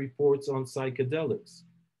of reports on psychedelics.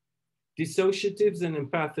 Dissociatives and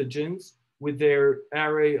empathogens, with their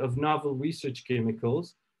array of novel research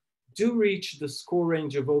chemicals, do reach the score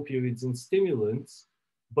range of opioids and stimulants,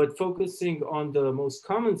 but focusing on the most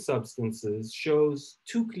common substances shows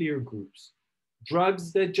two clear groups: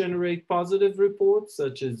 drugs that generate positive reports,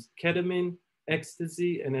 such as ketamine,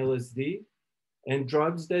 ecstasy, and LSD, and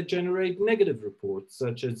drugs that generate negative reports,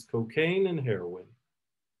 such as cocaine and heroin.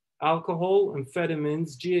 Alcohol,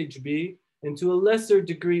 amphetamines, GHB, and to a lesser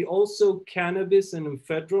degree also cannabis and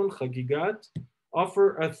ephedrine, chagigat,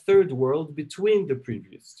 offer a third world between the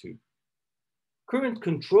previous two. Current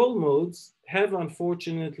control modes have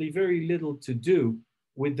unfortunately very little to do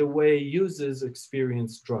with the way users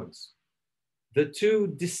experience drugs. The two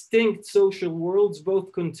distinct social worlds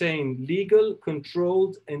both contain legal,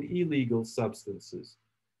 controlled, and illegal substances.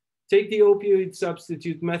 Take the opioid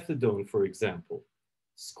substitute methadone, for example,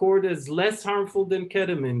 scored as less harmful than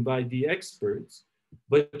ketamine by the experts,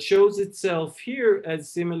 but shows itself here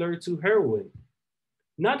as similar to heroin.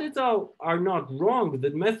 Not at all are not wrong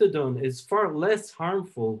that methadone is far less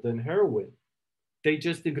harmful than heroin. They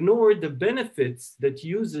just ignore the benefits that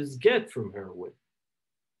users get from heroin.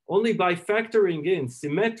 Only by factoring in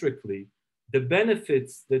symmetrically the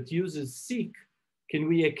benefits that users seek can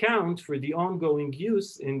we account for the ongoing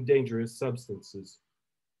use in dangerous substances.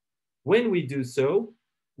 When we do so,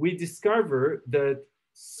 we discover that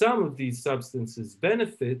some of these substances'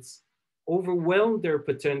 benefits overwhelm their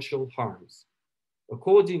potential harms.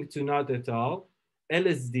 According to Not et al.,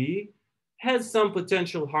 LSD has some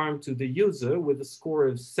potential harm to the user with a score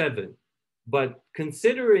of 7. But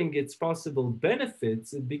considering its possible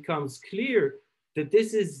benefits, it becomes clear that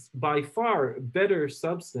this is by far a better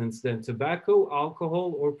substance than tobacco,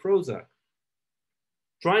 alcohol, or Prozac.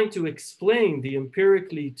 Trying to explain the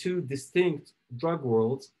empirically two distinct drug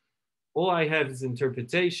worlds, all I have is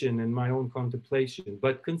interpretation and my own contemplation.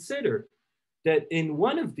 But consider that in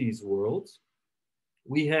one of these worlds,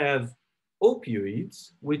 we have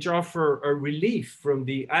opioids, which offer a relief from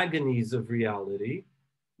the agonies of reality.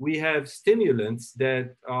 We have stimulants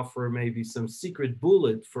that offer maybe some secret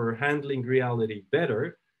bullet for handling reality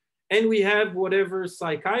better. And we have whatever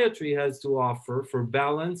psychiatry has to offer for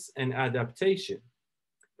balance and adaptation.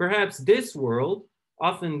 Perhaps this world,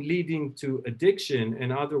 often leading to addiction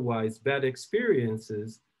and otherwise bad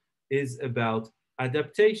experiences, is about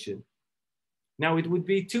adaptation. Now, it would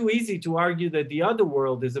be too easy to argue that the other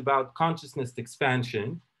world is about consciousness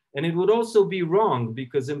expansion, and it would also be wrong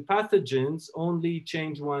because empathogens only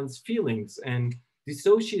change one's feelings and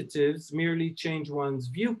dissociatives merely change one's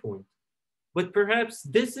viewpoint. But perhaps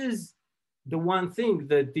this is the one thing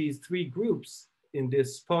that these three groups in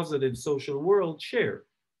this positive social world share: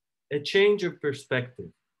 a change of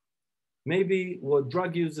perspective. Maybe what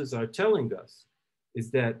drug users are telling us is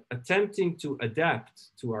that attempting to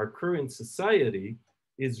adapt to our current society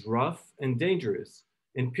is rough and dangerous,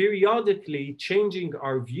 and periodically changing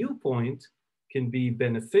our viewpoint can be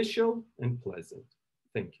beneficial and pleasant.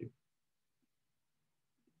 Thank you.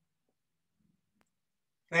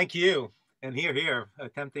 Thank you. And here,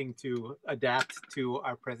 attempting to adapt to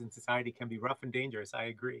our present society can be rough and dangerous. I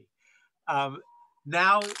agree.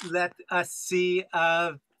 Now let us see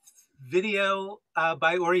a video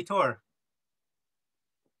by Uri Tor.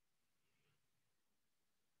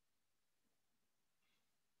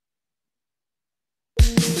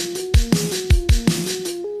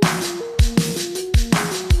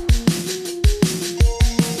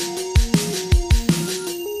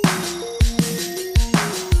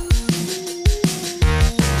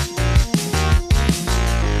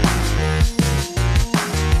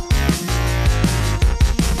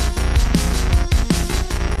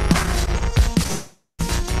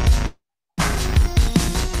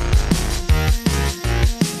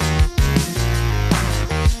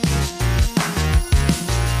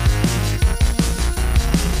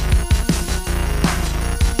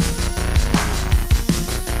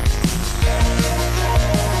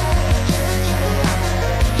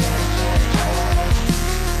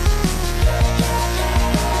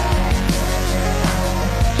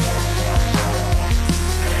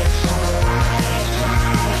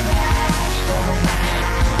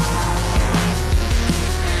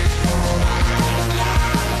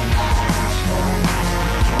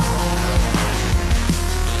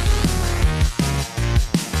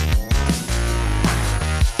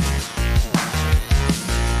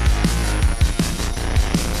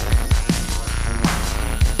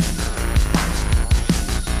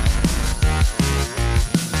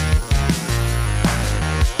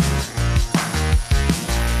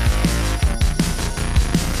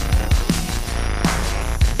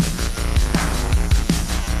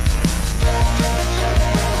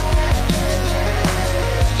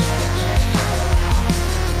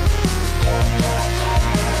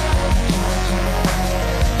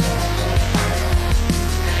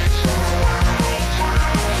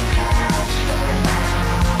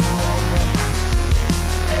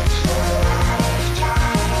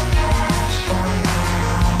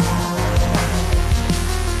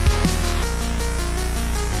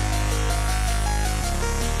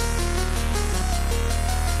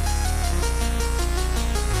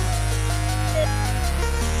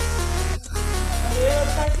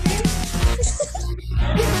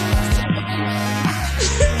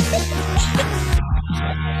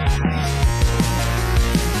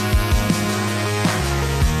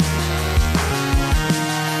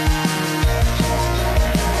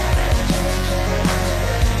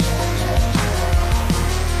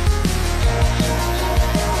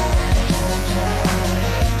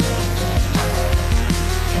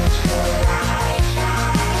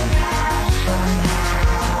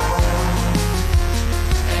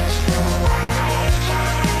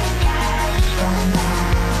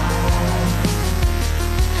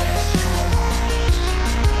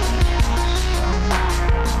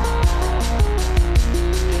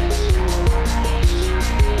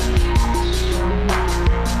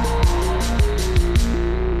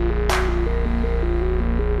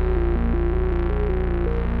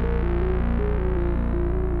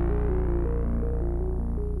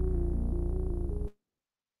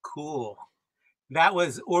 Cool. That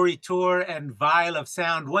was Uri Tour and Vial of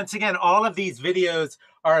Sound. Once again, all of these videos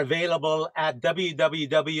are available at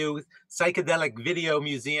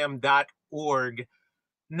www.psychedelicvideomuseum.org.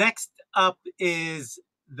 Next up is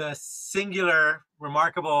the singular,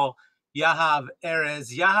 remarkable Yahav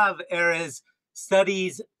Erez. Yahav Erez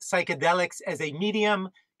studies psychedelics as a medium,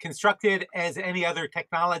 constructed as any other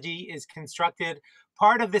technology is constructed.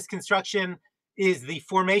 Part of this construction is the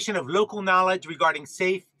formation of local knowledge regarding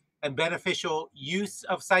safe and beneficial use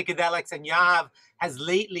of psychedelics, and Yahav has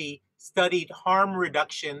lately studied harm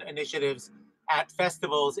reduction initiatives at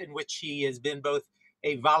festivals in which he has been both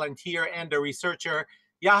a volunteer and a researcher.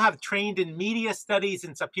 Yahav trained in media studies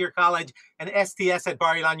in Sapir College and STS at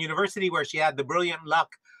Bar-Ilan University, where she had the brilliant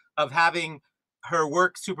luck of having her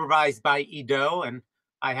work supervised by Ido, and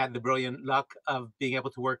I had the brilliant luck of being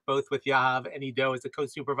able to work both with Yahav and Ido as a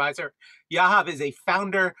co-supervisor. Yahav is a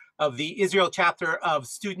founder of the Israel chapter of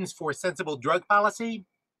Students for Sensible Drug Policy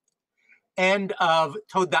and of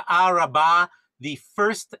Toda'ah Rabbah, the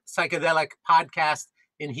first psychedelic podcast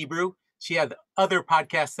in Hebrew. She has other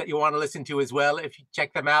podcasts that you want to listen to as well if you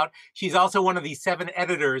check them out. She's also one of the 7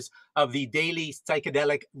 editors of the daily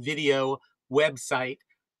psychedelic video website.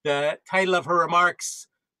 The title of her remarks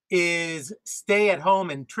is Stay at Home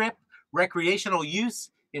and Trip, Recreational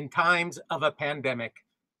Use in Times of a Pandemic.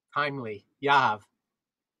 Timely. Yahav.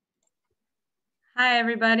 Hi,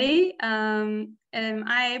 everybody. Am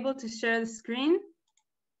I able to share the screen?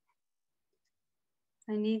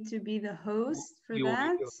 I need to be the host for you that.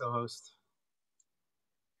 You will be the host.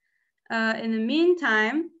 In the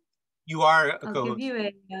meantime, you are a I'll co-host. give you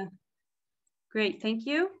a great, thank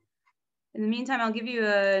you. In the meantime, I'll give you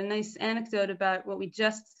a nice anecdote about what we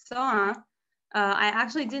just saw. I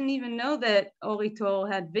actually didn't even know that Uri Tour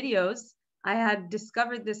had videos. I had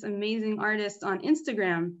discovered this amazing artist on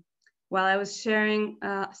Instagram while I was sharing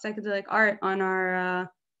psychedelic art on our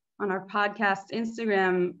podcast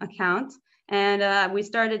Instagram account. And we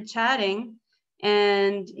started chatting,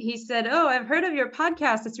 and he said, "Oh, I've heard of your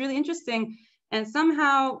podcast. It's really interesting." And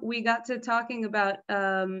somehow we got to talking about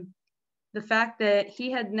the fact that he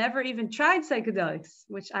had never even tried psychedelics,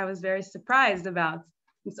 which I was very surprised about.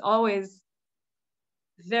 It's always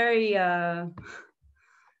very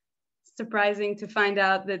surprising to find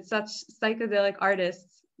out that such psychedelic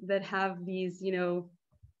artists that have these,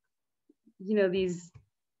 these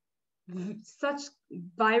such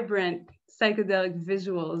vibrant psychedelic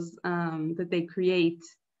visuals that they create.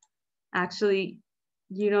 Actually,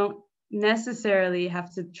 you don't necessarily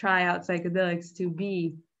have to try out psychedelics to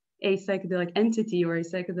be a psychedelic entity or a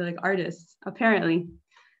psychedelic artist, apparently.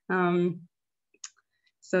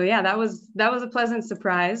 So yeah, that was a pleasant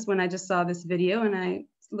surprise when I just saw this video and I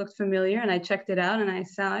looked familiar and I checked it out and I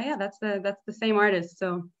saw, yeah, that's the same artist.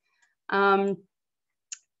 So I'll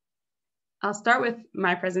start with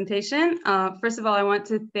my presentation. First of all, I want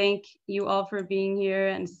to thank you all for being here,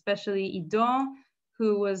 and especially Ido,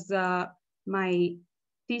 who was my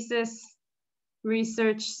thesis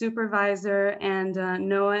research supervisor, and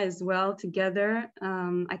Noah as well together.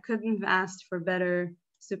 I couldn't have asked for better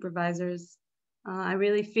supervisors. I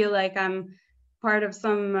really feel like I'm part of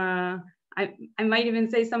some, I might even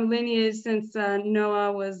say some lineage, since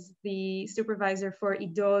Noah was the supervisor for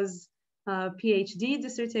Ido's PhD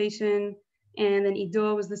dissertation, and then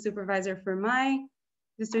Ido was the supervisor for my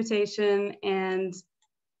dissertation. And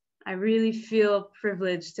I really feel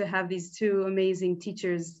privileged to have these 2 amazing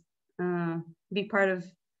teachers be part of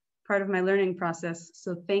my learning process.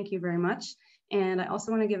 So thank you very much. And I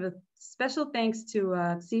also want to give a special thanks to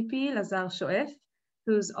Tzipi Lazar-Shoef,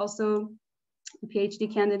 who's also a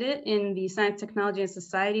PhD candidate in the Science, Technology, and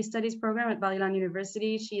Society Studies program at Bar-Ilan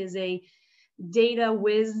University. She is a data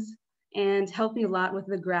whiz and helped me a lot with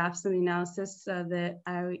the graphs and the analysis that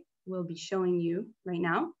I will be showing you right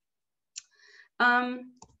now.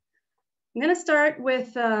 I'm going to start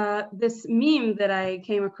with this meme that I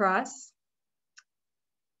came across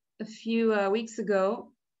a few weeks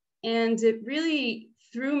ago, and it really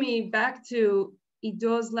threw me back to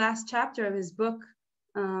Ido's last chapter of his book,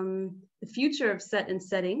 The Future of Set and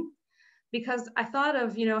Setting, because I thought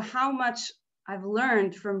of, how much I've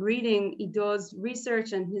learned from reading Ido's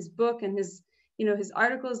research and his book and his, his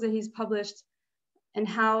articles that he's published, and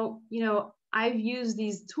how, I've used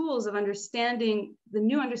these tools of understanding, the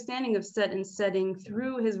new understanding of set and setting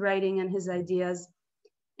through his writing and his ideas,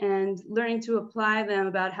 and learning to apply them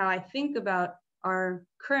about how I think about our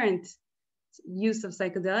current use of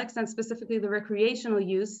psychedelics, and specifically the recreational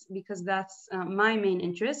use, because that's my main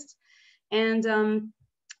interest. And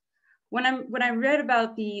when I read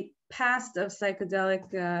about the past of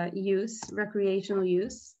psychedelic use, recreational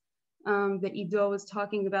use, that Ido was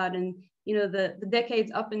talking about, and the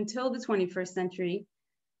decades up until the 21st century,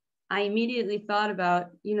 I immediately thought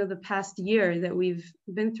about the past year that we've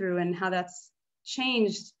been through and how that's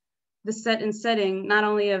changed the set and setting, not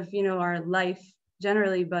only of our life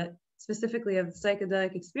generally, but specifically of the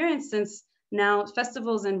psychedelic experience, since now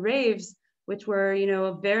festivals and raves, which were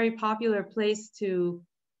a very popular place to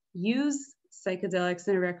use psychedelics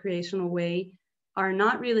in a recreational way, are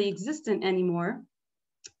not really existent anymore.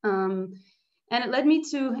 And it led me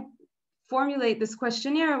to formulate this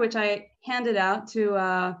questionnaire, which I handed out to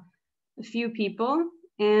a few people.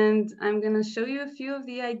 And I'm going to show you a few of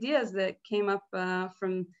the ideas that came up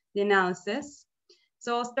from the analysis.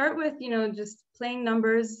 So I'll start with, just plain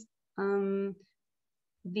numbers.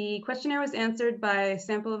 The questionnaire was answered by a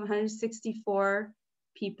sample of 164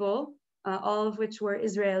 people, all of which were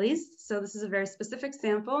Israelis. So this is a very specific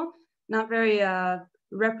sample, not very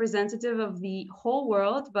representative of the whole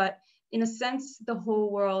world, but in a sense, the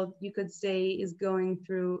whole world, you could say, is going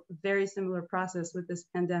through a very similar process with this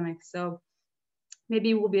pandemic. So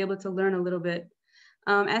maybe we'll be able to learn a little bit.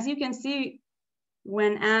 As you can see,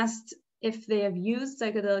 when asked if they have used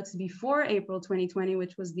psychedelics before April 2020,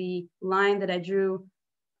 which was the line that I drew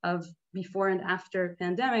of before and after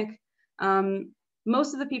pandemic,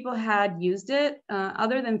 most of the people had used it.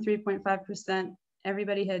 Other than 3.5%,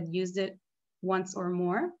 everybody had used it once or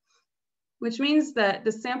more, which means that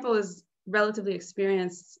the sample is relatively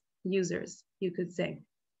experienced users, you could say.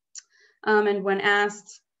 And when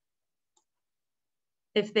asked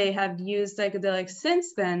if they have used psychedelics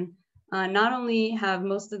since then, not only have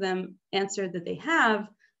most of them answered that they have,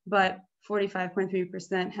 but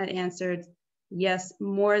 45.3% had answered yes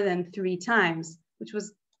more than 3 times, which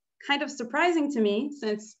was kind of surprising to me,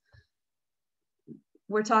 since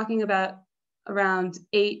we're talking about around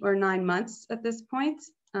 8 or 9 months at this point,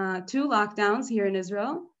 2 lockdowns here in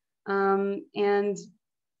Israel. And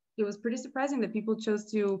it was pretty surprising that people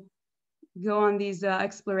chose to go on these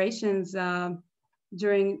explorations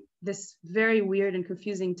during this very weird and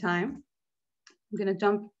confusing time. I'm going to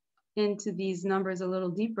jump into these numbers a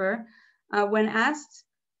little deeper. When asked,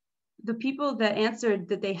 the people that answered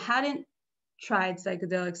that they hadn't tried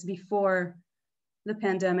psychedelics before the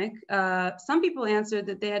pandemic, some people answered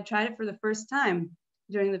that they had tried it for the first time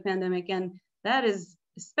during the pandemic. And that is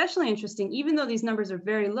especially interesting. Even though these numbers are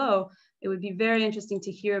very low, it would be very interesting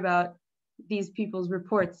to hear about these people's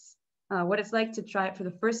reports, what it's like to try it for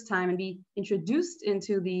the first time and be introduced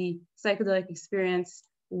into the psychedelic experience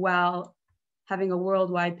while having a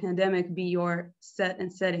worldwide pandemic be your set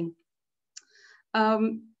and setting.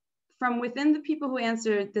 From within the people who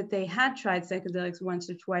answered that they had tried psychedelics once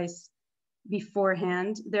or twice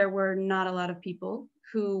beforehand, there were not a lot of people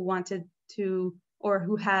who wanted to or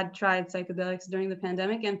who had tried psychedelics during the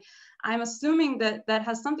pandemic. And I'm assuming that that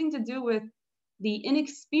has something to do with the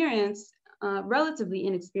inexperience, relatively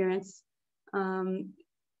inexperience,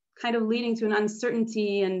 kind of leading to an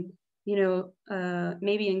uncertainty and,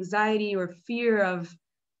 maybe anxiety or fear of,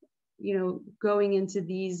 going into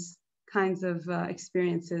these kinds of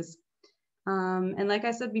experiences. And like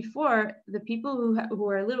I said before, the people who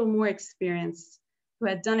are a little more experienced, who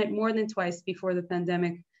had done it more than twice before the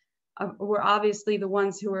pandemic, were obviously the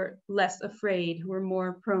ones who were less afraid, who were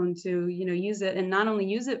more prone to, use it, and not only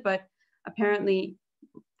use it, but apparently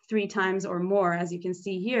 3 times or more, as you can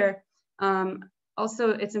see here. Also,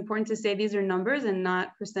 it's important to say these are numbers and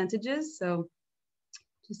not percentages. So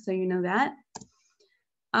just so you know that.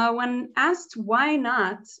 When asked why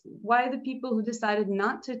the people who decided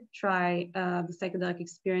not to try the psychedelic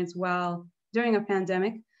experience during a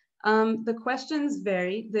pandemic, the questions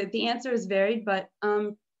varied, the answers varied, but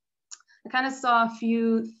I kind of saw a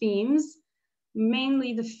few themes,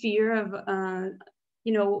 mainly the fear of,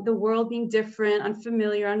 the world being different,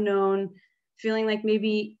 unfamiliar, unknown, feeling like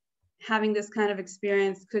maybe having this kind of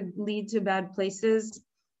experience could lead to bad places,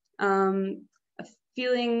 a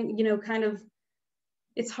feeling, kind of,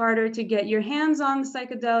 it's harder to get your hands on the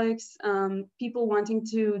psychedelics, people wanting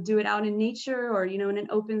to do it out in nature or, in an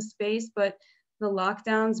open space, but the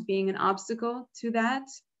lockdowns being an obstacle to that,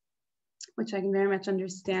 which I can very much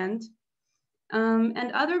understand.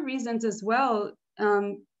 And other reasons as well,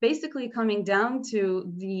 basically coming down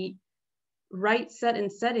to the right set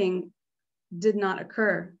and setting did not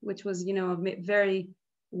occur, which was, a very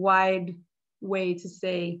wide way to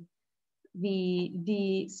say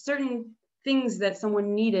the certain things that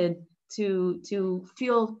someone needed to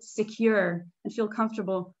feel secure and feel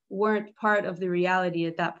comfortable weren't part of the reality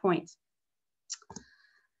at that point.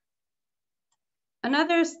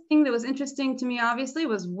 Another thing that was interesting to me, obviously,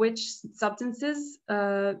 was which substances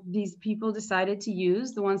these people decided to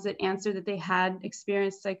use, the ones that answered that they had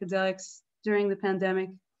experienced psychedelics during the pandemic.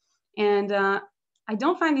 And I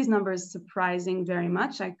don't find these numbers surprising very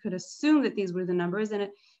much. I could assume that these were the numbers, and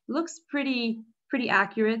it looks pretty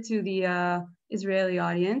accurate to the Israeli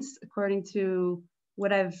audience, according to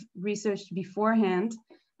what I've researched beforehand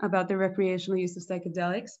about the recreational use of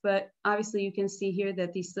psychedelics. But obviously you can see here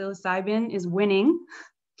that the psilocybin is winning.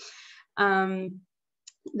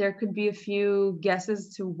 There could be a few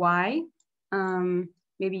guesses to why.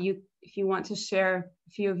 Maybe if you want to share a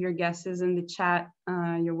few of your guesses in the chat,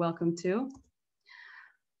 you're welcome to.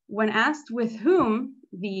 When asked with whom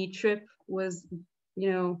the trip was,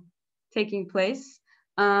 taking place,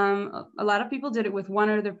 a lot of people did it with one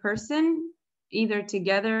other person, either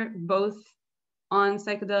together, both on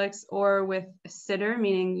psychedelics, or with a sitter,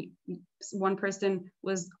 meaning one person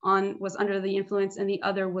was under the influence and the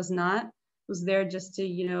other was not, was there just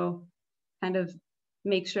to, kind of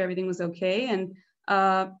make sure everything was okay. And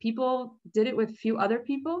people did it with a few other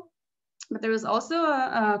people, but there was also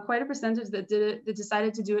quite a percentage that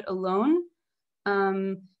decided to do it alone,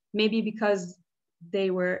 maybe because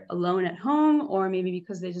they were alone at home, or maybe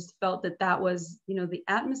because they just felt that that was, the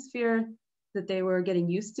atmosphere that they were getting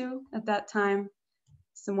used to at that time.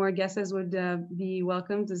 Some more guesses would be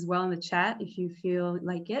welcomed as well in the chat if you feel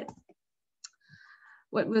like it.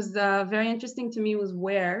 What was very interesting to me was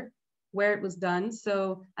where it was done.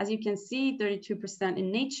 So as you can see, 32%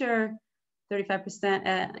 in nature,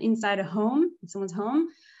 35% inside a home, in someone's home.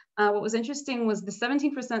 What was interesting was the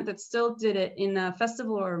 17% that still did it in a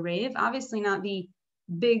festival or a rave. Obviously not the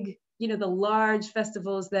big, the large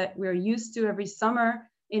festivals that we're used to every summer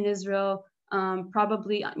in Israel.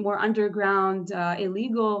 Probably more underground,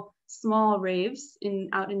 illegal, small raves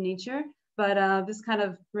out in nature. But this kind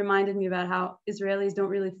of reminded me about how Israelis don't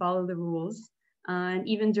really follow the rules. And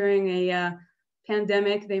even during a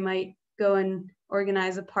pandemic, they might go and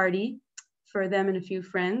organize a party for them and a few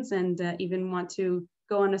friends, and even want to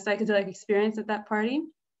go on a psychedelic experience at that party.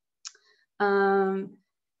 And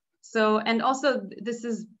also this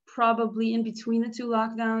is probably in between the two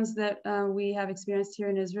lockdowns that we have experienced here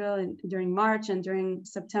in Israel during March and during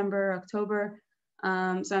September, October.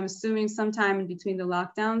 So I'm assuming sometime in between the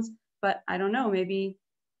lockdowns, but I don't know, maybe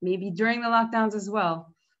during the lockdowns as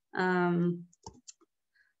well.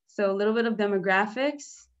 So a little bit of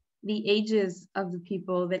demographics. The ages of the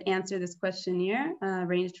people that answer this questionnaire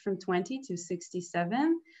ranged from 20 to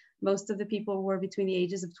 67. Most of the people were between the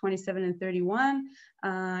ages of 27 and 31.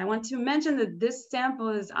 I want to mention that this sample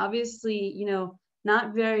is obviously,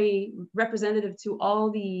 not very representative to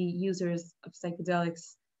all the users of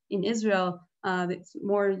psychedelics in Israel. It's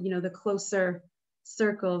more, the closer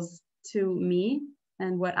circles to me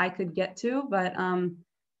and what I could get to, but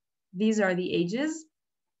these are the ages.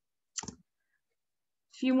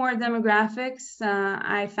 Few more demographics.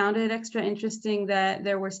 I found it extra interesting that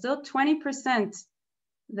there were still 20%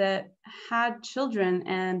 that had children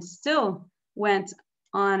and still went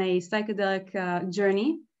on a psychedelic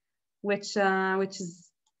journey, which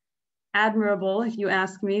is admirable if you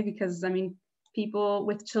ask me, because I mean, people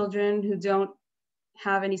with children who don't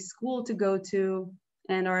have any school to go to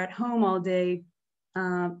and are at home all day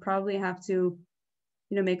probably have to,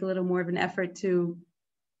 make a little more of an effort to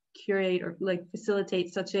curate or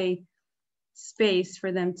facilitate such a space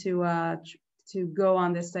for them to go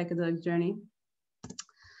on this psychedelic journey.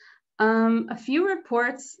 A few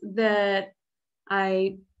reports that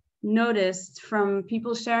I noticed from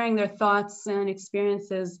people sharing their thoughts and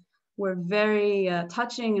experiences were very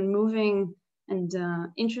touching and moving and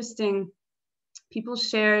interesting. People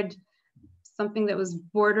shared something that was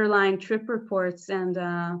borderline trip reports, and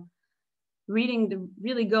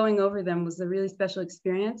really going over them was a really special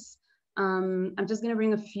experience. I'm just going to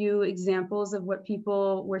bring a few examples of what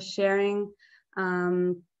people were sharing.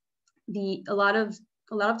 A lot of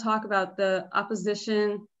talk about the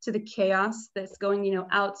opposition to the chaos that's going,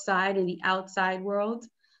 outside in the outside world,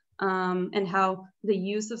 and how the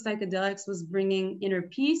use of psychedelics was bringing inner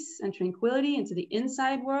peace and tranquility into the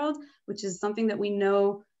inside world, which is something that we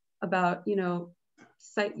know about,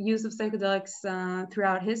 use of psychedelics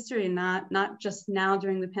throughout history, and not just now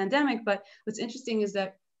during the pandemic. But what's interesting is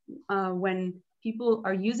that when people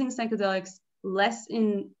are using psychedelics less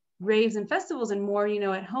in raves and festivals and more,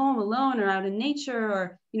 at home alone or out in nature,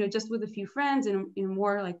 or, just with a few friends in a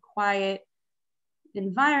more like quiet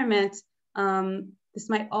environment, this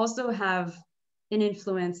might also have an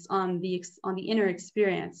influence on the inner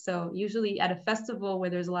experience. So usually at a festival where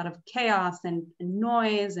there's a lot of chaos and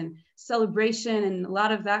noise and celebration and a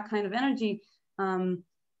lot of that kind of energy,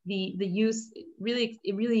 the use,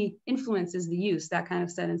 it really influences the use, that kind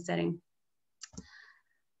of set and setting.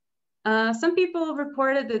 Some people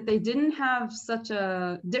reported that they didn't have such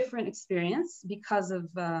a different experience because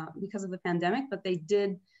of the pandemic, but they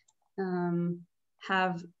did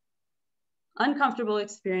have uncomfortable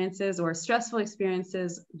experiences or stressful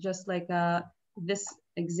experiences, just like this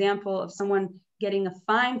example of someone getting a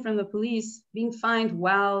fine from the police, being fined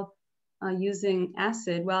while using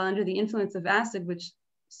acid, while under the influence of acid, which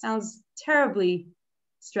sounds terribly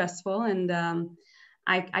stressful. And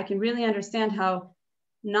I can really understand how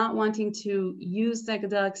not wanting to use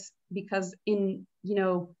psychedelics, because in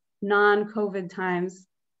non-COVID times,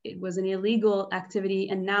 it was an illegal activity,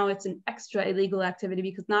 and now it's an extra illegal activity,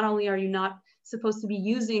 because not only are you not supposed to be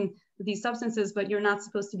using these substances, but you're not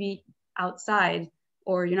supposed to be outside,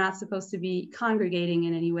 or you're not supposed to be congregating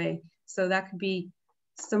in any way. So that could be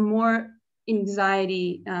some more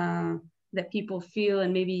anxiety that people feel,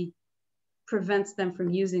 and maybe prevents them from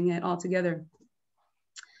using it altogether.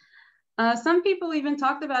 Some people even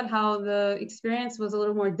talked about how the experience was a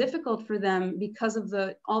little more difficult for them because of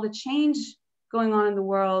all the change going on in the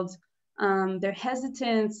world, their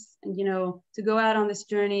hesitance, to go out on this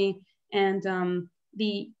journey, and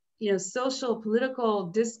the social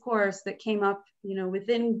political discourse that came up,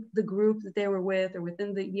 within the group that they were with, or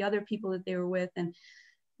within the other people that they were with, and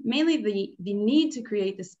mainly the need to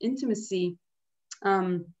create this intimacy,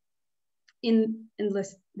 in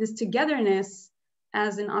this togetherness,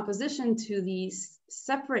 as in opposition to the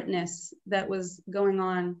separateness that was going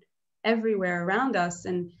on everywhere around us,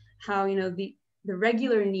 and how the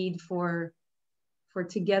regular need for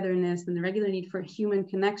togetherness and the regular need for human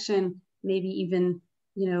connection maybe even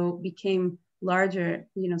became larger,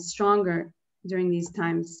 stronger during these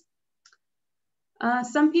times.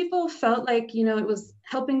 Some people felt like it was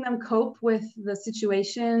helping them cope with the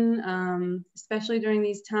situation, especially during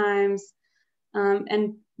these times.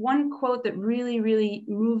 And one quote that really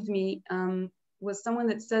moved me was someone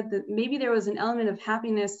that said that maybe there was an element of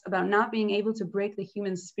happiness about not being able to break the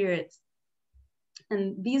human spirit.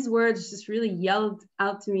 And these words just really yelled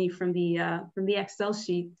out to me from the Excel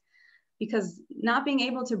sheet, because not being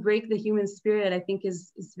able to break the human spirit, I think,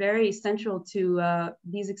 is very central to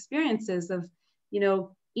these experiences of,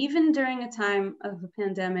 even during a time of a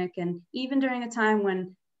pandemic, and even during a time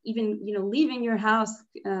when even leaving your house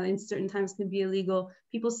in certain times can be illegal,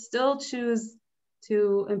 people still choose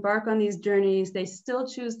to embark on these journeys. They still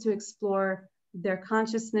choose to explore their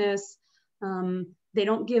consciousness. They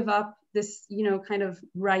don't give up this kind of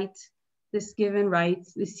right, this given right,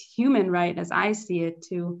 this human right, as I see it,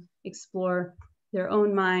 to explore their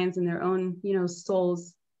own minds and their own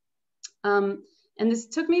souls. And this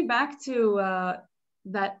took me back to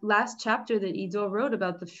that last chapter that Ido wrote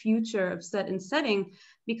about the future of set and setting,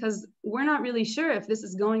 because we're not really sure if this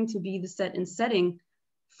is going to be the set and setting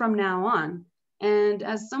from now on. And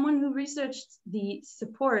as someone who researched the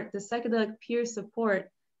support, the psychedelic peer support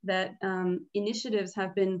that initiatives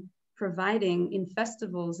have been providing in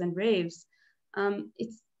festivals and raves, I'm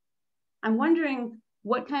wondering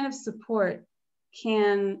what kind of support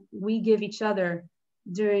can we give each other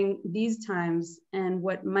during these times, and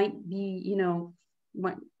what might be,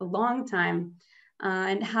 a long time,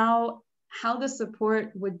 and how the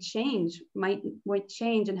support would change, might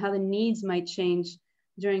change, and how the needs might change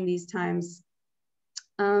during these times.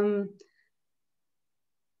 And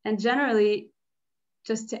generally,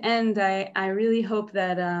 just to end, I really hope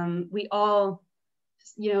that we all,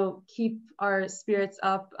 keep our spirits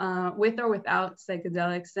up with or without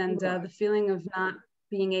psychedelics, and the feeling of not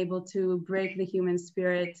being able to break the human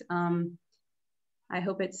spirit. I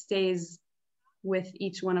hope it stays with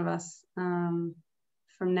each one of us from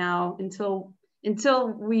now until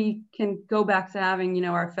we can go back to having,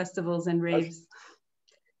 our festivals and raves.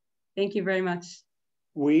 Thank you very much.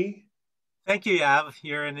 Thank you, Yahav.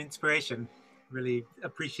 You're an inspiration. Really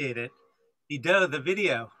appreciate it. Ido, the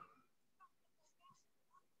video.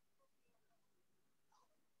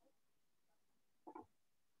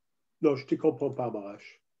 Non, je te comprends pas,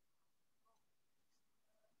 Barash.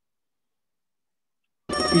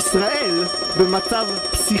 ישראל במצב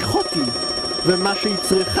פסיכוטי, ומה שהיא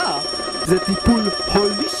צריכה זה טיפול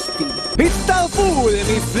הוליסטי. הצטרפו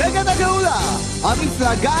למפלגת הגאולה,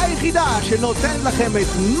 המפלגה היחידה שנותנת לכם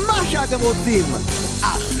את מה שאתם רוצים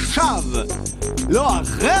עכשיו, לא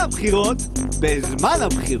אחרי הבחירות, בזמן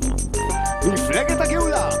הבחירות. מפלגת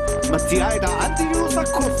הגאולה מציעה את האנטי-וירוס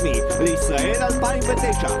הקוסמי לישראל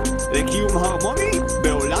 2009, לקיום הרמוני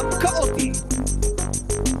בעולם כאוטי.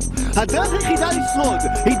 הדרך היחידה לשרוד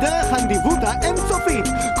היא דרך הנדיבות האינסופית,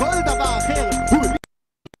 כל דבר אחר הוא...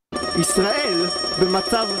 ישראל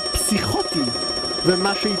במצב פסיכוטי,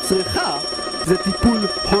 ומה שהיא צריכה זה טיפול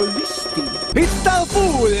הוליסטי.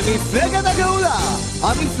 הצטרפו למפלגת הגאולה,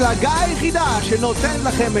 המפלגה היחידה שנותנת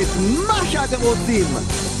לכם את מה שאתם רוצים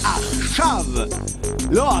עכשיו,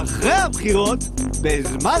 לא אחרי הבחירות,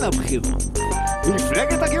 בזמן הבחירות.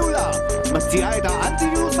 מפלגת הגאולה מציעה את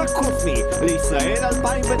האנטיווירוס הקוסמי לישראל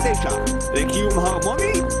 2009 לקיום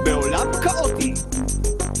הרמוני בעולם כאוטי.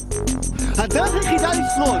 הדרך היחידה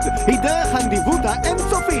לשרוד היא דרך הנדיבות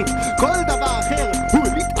האינסופית, כל דבר אחר הוא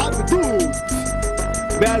התאבדות.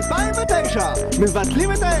 ב-2009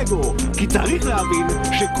 מבטלים את האגו, כי צריך להבין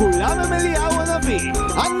שכולם הם אליהו הנביא.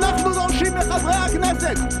 אנחנו דורשים לחברי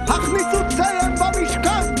הכנסת, הכניסו צלם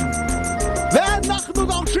במשכן. ואנחנו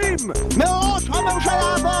דורשים מראש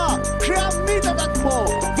הממשלה הבא שיעמיד את עצמו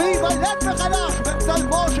ויוולד מחדש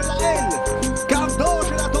בצלמו של האל, כעבדו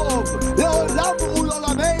של הטוב, לעולם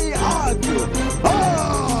ולעולמי עד.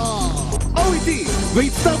 איתי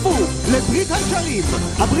והצטרפו לברית הישרים,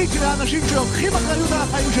 הברית של האנשים שלוקחים אחריות על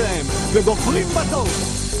החיים שלהם ובוחרים בטוב.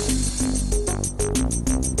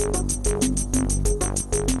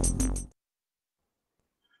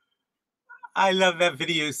 I love that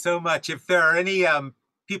video so much. If there are any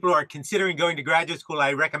people who are considering going to graduate school,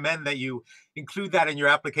 I recommend that you include that in your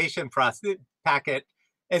application process packet,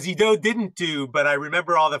 as Ido didn't do, but I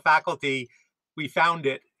remember all the faculty, we found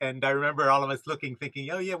it, and I remember all of us looking, thinking,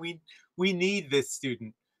 oh yeah, we need this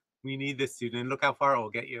student. We need this student. Look how far it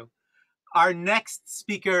will get you. Our next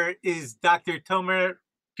speaker is Dr. Tomer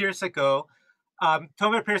Persico.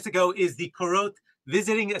 Tomer Persico is the Korot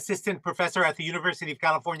Visiting Assistant Professor at the University of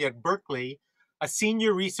California at Berkeley, a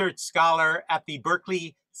senior research scholar at the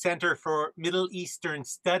Berkeley Center for Middle Eastern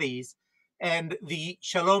Studies, and the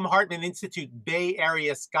Shalom Hartman Institute Bay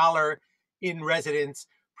Area Scholar in Residence.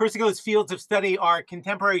 Persico's fields of study are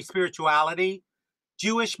contemporary spirituality,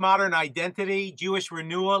 Jewish modern identity, Jewish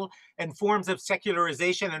renewal, and forms of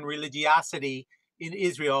secularization and religiosity in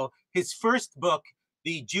Israel. His first book,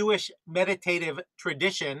 The Jewish Meditative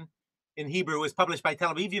Tradition, in Hebrew, was published by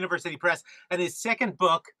Tel Aviv University Press, and his second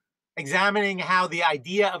book, examining how the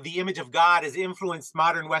idea of the image of God has influenced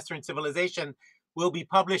modern Western civilization, will be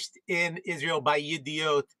published in Israel by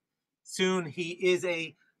Yediot soon. He is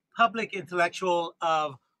a public intellectual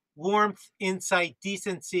of warmth, insight,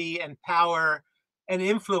 decency, and power, and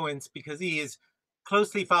influence, because he is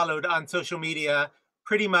closely followed on social media,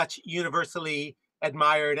 pretty much universally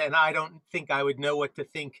admired, and I don't think I would know what to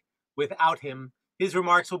think without him. His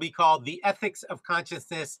remarks will be called The Ethics of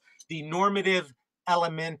Consciousness, the Normative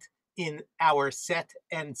Element in Our Set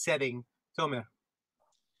and Setting. Tomer.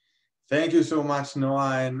 Thank you so much,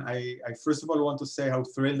 Noah. And I first of all want to say how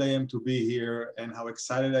thrilled I am to be here and how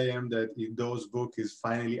excited I am that Ido's book is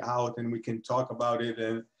finally out and we can talk about it.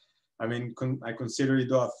 And I mean, I consider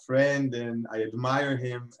Ido a friend and I admire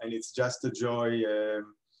him, and it's just a joy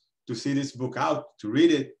to see this book out, to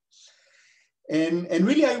read it. And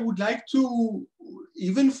really, I would like to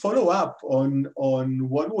even follow up on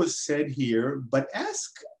what was said here, but ask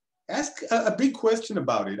a big question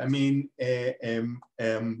about it. I mean,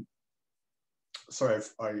 sorry,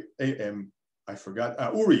 I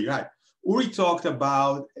forgot. Uri, right? Uri talked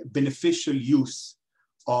about beneficial use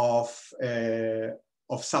of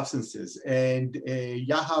substances, and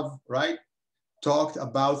Yahav, right, talked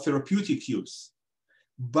about therapeutic use.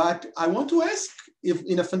 But I want to ask, if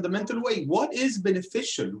in a fundamental way, what is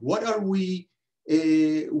beneficial? What are we?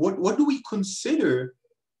 What do we consider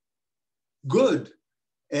good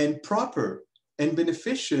and proper and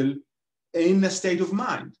beneficial in a state of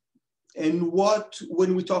mind? And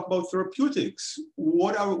when we talk about therapeutics,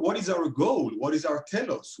 what is our goal? What is our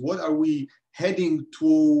telos? What are we heading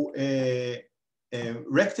to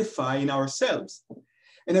rectify in ourselves?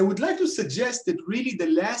 And I would like to suggest that really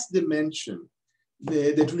the last dimension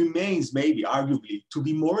that remains, maybe arguably, to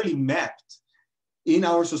be morally mapped in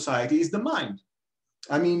our society is the mind.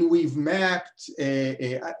 I mean, we've mapped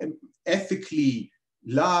ethically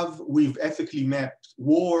love, we've ethically mapped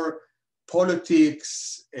war,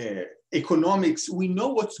 politics, economics. We know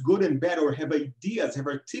what's good and bad, or have ideas, have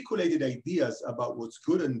articulated ideas about what's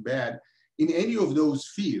good and bad in any of those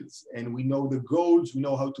fields. And we know the goals, we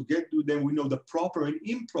know how to get to them, we know the proper and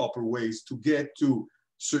improper ways to get to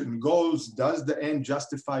certain goals. Does the end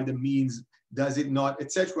justify the means? Does it not,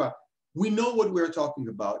 etc.? We know what we're talking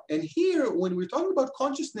about. And here, when we're talking about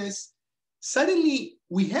consciousness, suddenly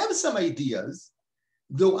we have some ideas,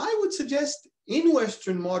 though I would suggest in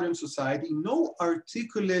Western modern society, no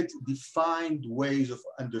articulate, defined ways of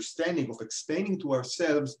understanding, of explaining to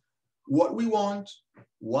ourselves what we want,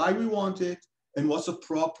 why we want it, and what's a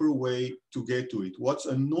proper way to get to it. What's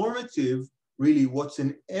a normative, really, what's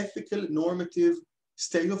an ethical normative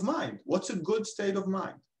state of mind. What's a good state of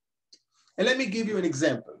mind? And let me give you an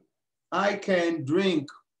example. I can drink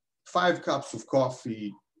 5 cups of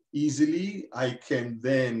coffee easily. I can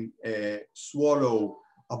then swallow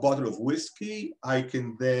a bottle of whiskey. I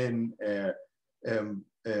can then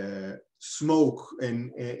smoke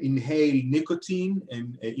and inhale nicotine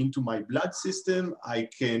into my blood system. I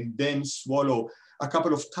can then swallow a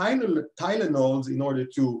couple of Tylenols in order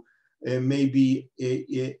to maybe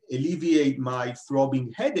alleviate my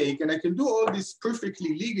throbbing headache. And I can do all this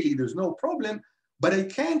perfectly legally, there's no problem, but I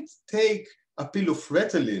can't take a pill of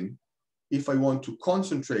Ritalin if I want to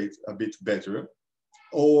concentrate a bit better,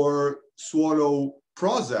 or swallow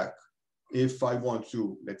Prozac if I want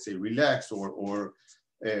to, let's say, relax or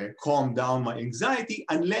calm down my anxiety,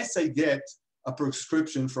 unless I get a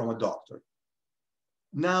prescription from a doctor.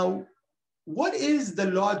 Now, what is the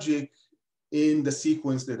logic in the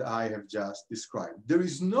sequence that I have just described? There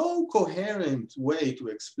is no coherent way to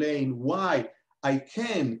explain why I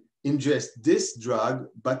can ingest this drug,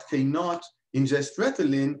 but cannot ingest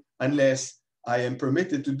Ritalin unless I am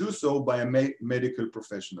permitted to do so by a medical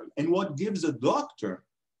professional. And what gives a doctor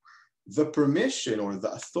the permission or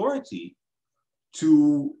the authority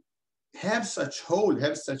to have such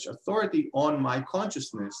authority on my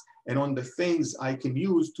consciousness and on the things I can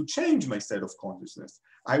use to change my state of consciousness?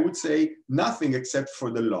 I would say nothing except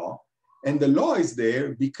for the law. And the law is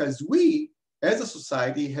there because we, as a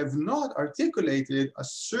society, have not articulated a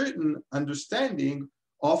certain understanding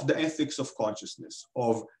of the ethics of consciousness,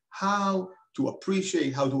 of how to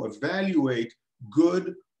appreciate, how to evaluate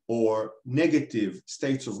good or negative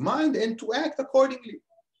states of mind and to act accordingly.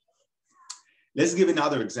 Let's give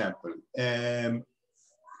another example.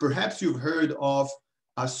 Perhaps you've heard of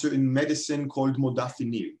a certain medicine called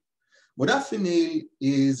modafinil. Modafinil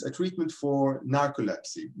is a treatment for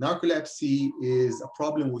narcolepsy. Narcolepsy is a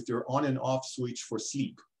problem with your on and off switch for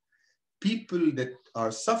sleep. People that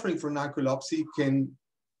are suffering from narcolepsy can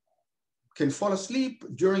fall asleep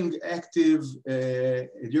during active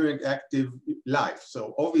life.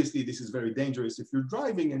 So obviously this is very dangerous if you're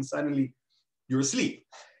driving and suddenly you're asleep.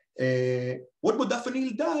 What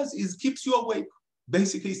modafinil does is keeps you awake.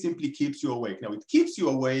 Basically, simply keeps you awake. Now, it keeps you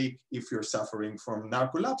awake if you're suffering from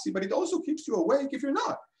narcolepsy, but it also keeps you awake if you're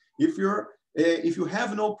not. If you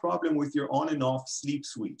have no problem with your on and off sleep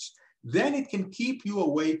switch, then it can keep you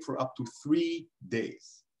awake for up to 3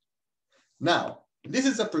 days. Now, this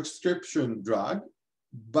is a prescription drug,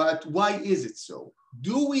 but why is it so?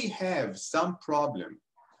 Do we have some problem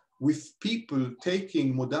with people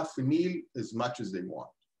taking modafinil as much as they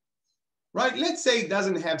want? Right? Let's say it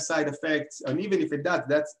doesn't have side effects, and even if it does,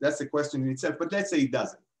 that's a question in itself, but let's say it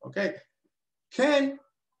doesn't, okay? Can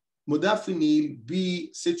modafinil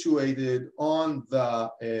be situated on the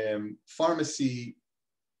pharmacy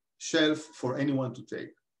shelf for anyone to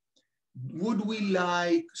take? Would we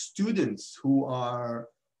like students who are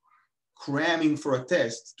cramming for a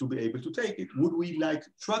test to be able to take it? Would we like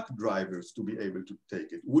truck drivers to be able to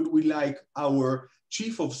take it? Would we like our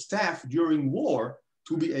chief of staff during war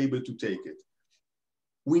to be able to take it?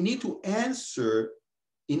 We need to answer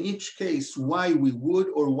in each case why we would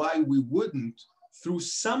or why we wouldn't through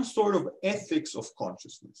some sort of ethics of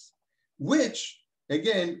consciousness, which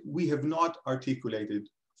again, we have not articulated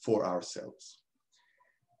for ourselves.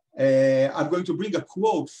 I'm going to bring a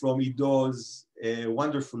quote from Ido's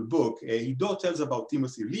wonderful book. Ido tells about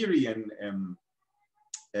Timothy Leary and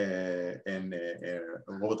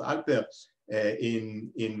Robert Alper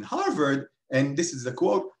in Harvard. And this is a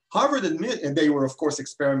quote: Harvard and they were of course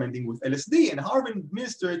experimenting with LSD, and Harvard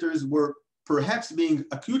administrators were perhaps being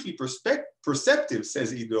acutely perceptive,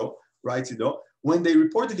 says Ido, writes Ido, when they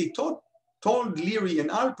reportedly told Leary and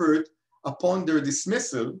Alpert upon their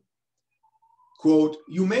dismissal, quote,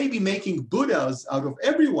 "You may be making Buddhas out of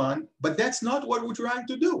everyone, but that's not what we're trying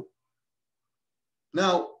to do."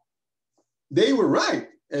 Now, they were right.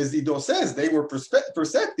 As Ido says, they were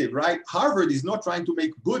perceptive, right? Harvard is not trying to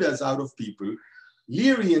make Buddhas out of people.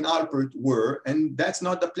 Leary and Alpert were, and that's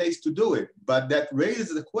not the place to do it. But that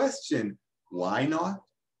raises the question, why not?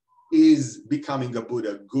 Is becoming a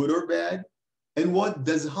Buddha good or bad? And what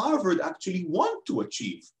does Harvard actually want to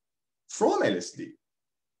achieve from LSD?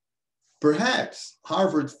 Perhaps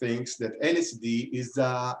Harvard thinks that LSD is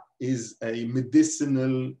a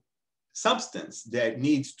medicinal substance that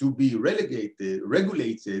needs to be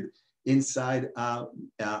regulated inside a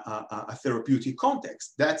therapeutic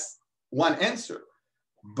context. That's one answer.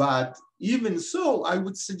 But even so, I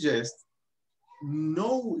would suggest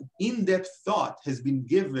no in-depth thought has been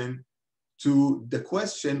given to the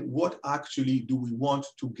question, what actually do we want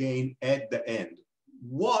to gain at the end?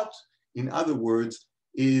 What, in other words,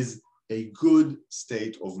 is a good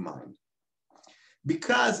state of mind.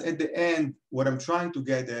 Because at the end, what I'm trying to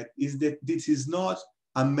get at is that this is not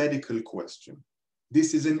a medical question.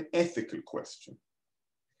 This is an ethical question.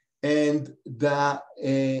 And the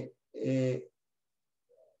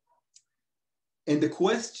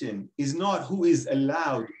question is not who is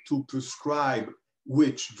allowed to prescribe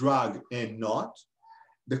which drug and not.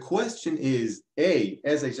 The question is, A,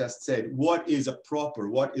 as I just said, what is a proper,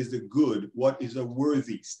 what is a good, what is a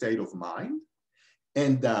worthy state of mind?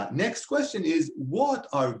 And the next question is, what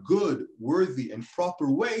are good, worthy, and proper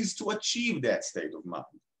ways to achieve that state of mind?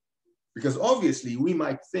 Because obviously we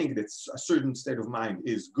might think that a certain state of mind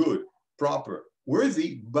is good, proper,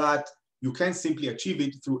 worthy, but you can't simply achieve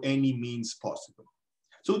it through any means possible.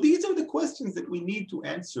 So these are the questions that we need to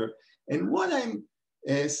answer. And what I'm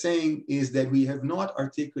saying is that we have not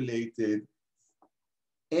articulated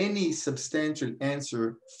any substantial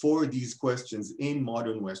answer for these questions in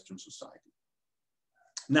modern Western society.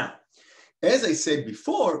 Now, as I said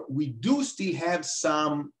before, we do still have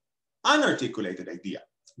some unarticulated idea.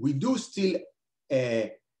 We do still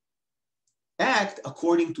act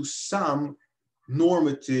according to some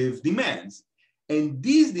normative demands. And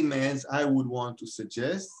these demands, I would want to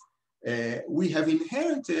suggest, we have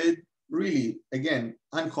inherited really, again,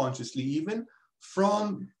 unconsciously even,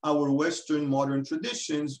 from our Western modern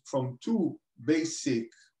traditions, from two basic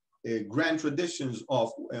grand traditions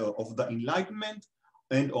of the Enlightenment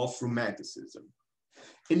and of Romanticism.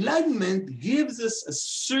 Enlightenment gives us a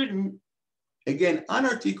certain, again,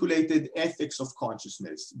 unarticulated ethics of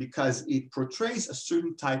consciousness because it portrays a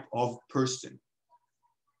certain type of person.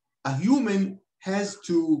 A human has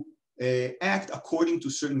to act according to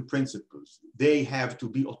certain principles. They have to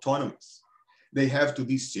be autonomous. They have to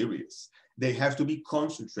be serious. They have to be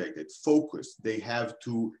concentrated, focused. They have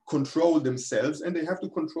to control themselves and they have to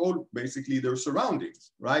control basically their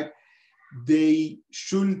surroundings, right? They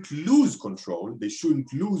shouldn't lose control. They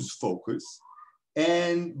shouldn't lose focus.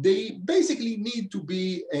 And they basically need to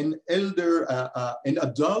be an elder, an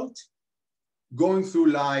adult going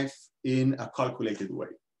through life in a calculated way.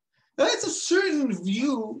 Now, that's a certain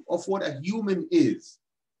view of what a human is.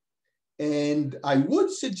 And I would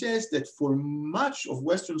suggest that for much of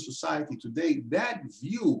Western society today, that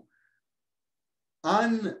view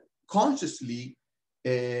unconsciously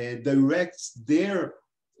directs their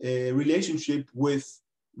relationship with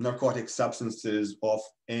narcotic substances of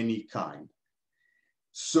any kind.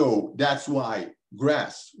 So that's why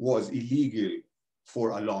grass was illegal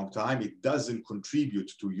for a long time. It doesn't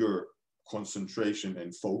contribute to your concentration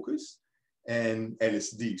and focus. And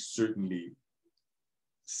LSD certainly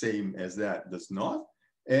same as that does not.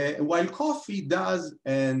 While coffee does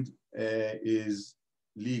and is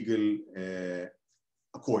legal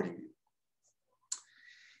accordingly.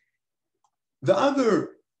 The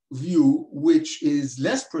other view, which is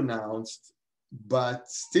less pronounced, but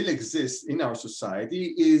still exists in our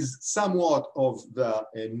society, is somewhat of the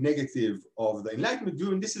negative of the Enlightenment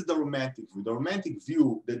view, and this is the Romantic view. The Romantic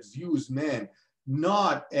view that views man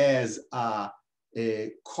not as a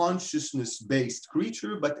consciousness-based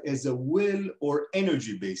creature, but as a will or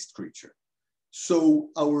energy-based creature. So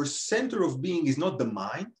our center of being is not the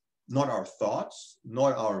mind, not our thoughts,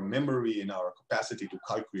 not our memory and our capacity to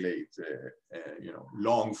calculate,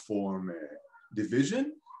 long-form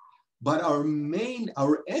division, but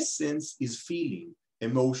our essence is feeling,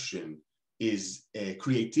 emotion, is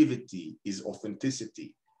creativity, is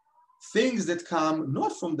authenticity. Things that come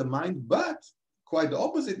not from the mind, but quite the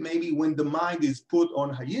opposite, maybe when the mind is put on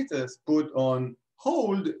hiatus, put on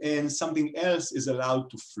hold, and something else is allowed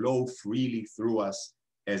to flow freely through us,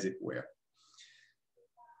 as it were.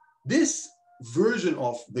 This version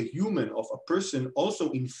of the human, of a person,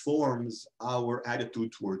 also informs our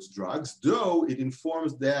attitude towards drugs, though it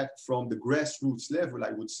informs that from the grassroots level,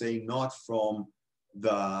 I would say, not from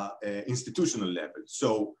the institutional level.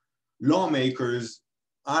 So lawmakers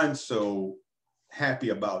aren't so happy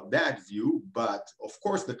about that view, but of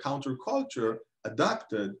course the counterculture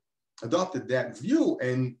adopted that view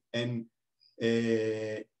and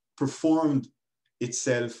performed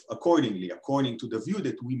itself accordingly, according to the view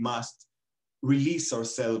that we must release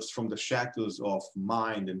ourselves from the shackles of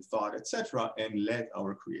mind and thought, etc., and let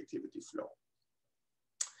our creativity flow.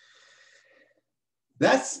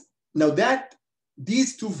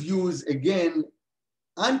 These two views, again,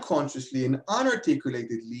 unconsciously and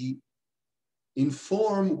unarticulatedly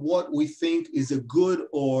inform what we think is a good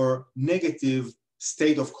or negative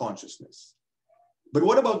state of consciousness. But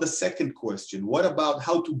what about the second question? What about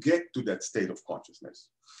how to get to that state of consciousness?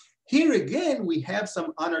 Here again, we have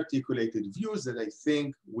some unarticulated views that I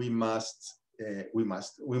think we must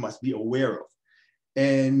be aware of.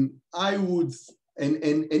 And I would, and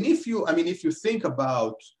if you, I mean, if you think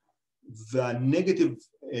about the negative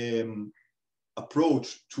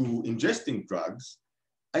approach to ingesting drugs,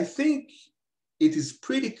 I think it is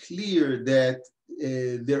pretty clear that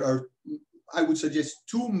there are, I would suggest,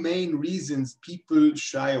 two main reasons people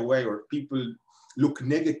shy away or people look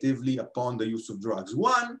negatively upon the use of drugs.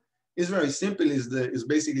 One is very simple, is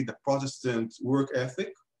basically the Protestant work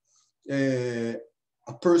ethic. A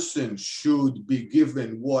person should be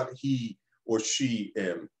given what he or she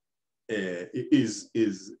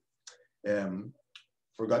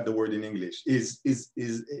forgot the word in English,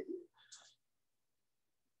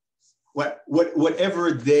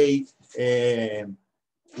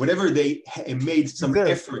 whatever they made some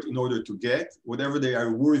effort in order to get, whatever they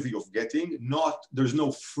are worthy of getting. There's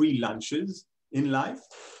no free lunches in life.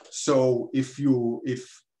 So the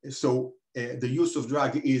use of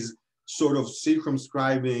drug is sort of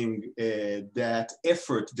circumscribing that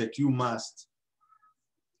effort that you must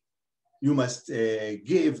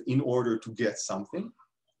give in order to get something.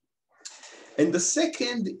 And the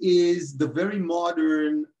second is the very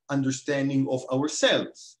modern understanding of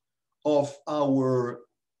ourselves, of our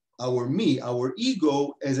me, our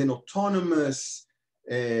ego as an autonomous,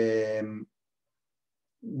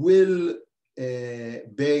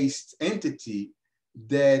 will-based entity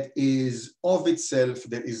that is of itself,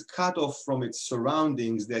 that is cut off from its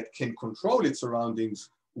surroundings, that can control its surroundings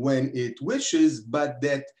when it wishes, but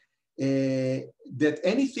that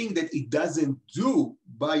anything that it doesn't do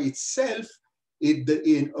by itself,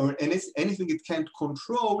 anything it can't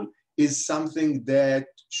control is something that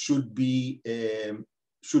should be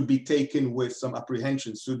taken with some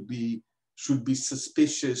apprehension, should be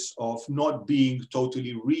suspicious of not being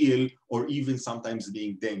totally real or even sometimes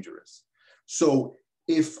being dangerous. So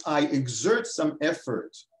if I exert some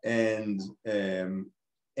effort and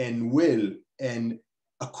will and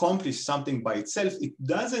accomplish something by itself, it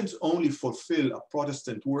doesn't only fulfill a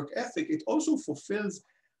Protestant work ethic, it also fulfills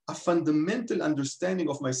a fundamental understanding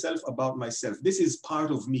of myself about myself. This is part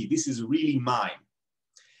of me, this is really mine.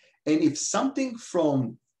 And if something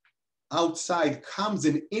from outside comes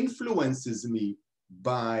and influences me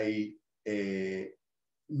by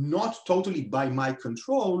not totally by my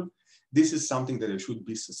control, this is something that I should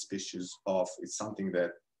be suspicious of. It's something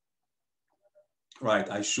that, right,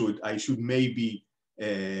 I should maybe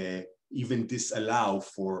even disallow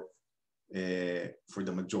for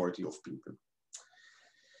the majority of people.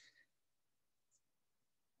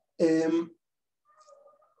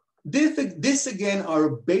 This again are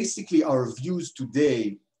basically our views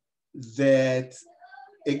today that,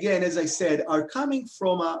 again, as I said, are coming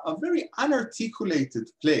from a very unarticulated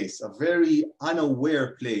place, a very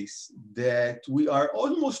unaware place that we are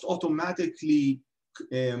almost automatically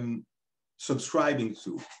subscribing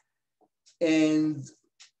to. And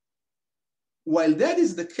while that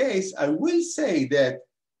is the case, I will say that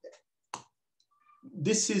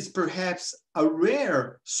this is perhaps a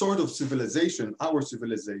rare sort of civilization, our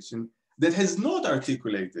civilization, that has not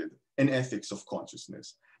articulated an ethics of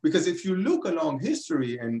consciousness. Because if you look along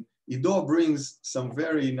history, and Ido brings some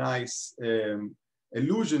very nice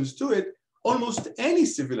allusions to it, almost any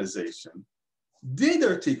civilization did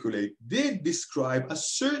articulate, did describe a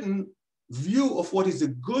certain view of what is a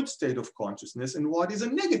good state of consciousness and what is a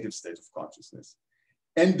negative state of consciousness.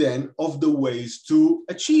 And then of the ways to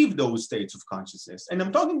achieve those states of consciousness. And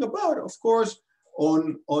I'm talking about, of course,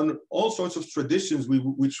 on all sorts of traditions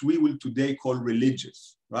which we will today call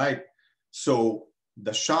religious, right? So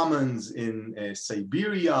the shamans in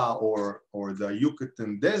Siberia or the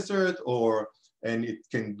Yucatan desert, and it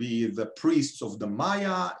can be the priests of the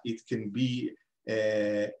Maya, it can be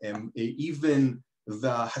even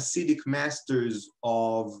the Hasidic masters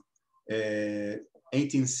of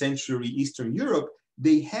 18th century Eastern Europe.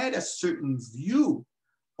 They had a certain view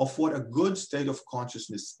of what a good state of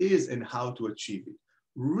consciousness is and how to achieve it.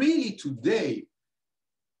 Really today,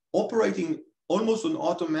 operating almost on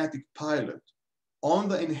automatic pilot on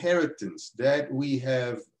the inheritance that we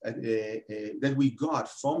have, that we got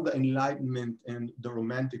from the Enlightenment and the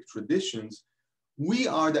Romantic traditions, we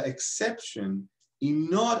are the exception in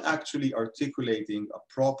not actually articulating a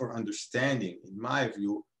proper understanding, in my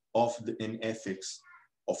view, of an ethics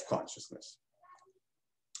of consciousness.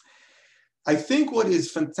 I think what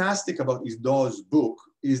is fantastic about Ido's book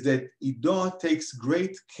is that Ido takes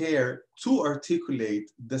great care to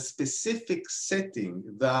articulate the specific setting,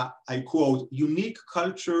 the, I quote, unique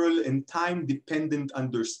cultural and time-dependent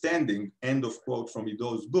understanding, end of quote from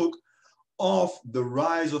Ido's book, of the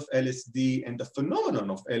rise of LSD and the phenomenon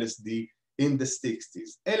of LSD in the 60s.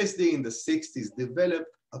 LSD in the 60s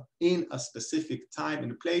developed in a specific time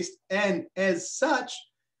and place, and as such,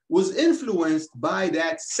 was influenced by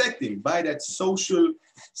that setting, by that social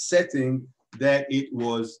setting that it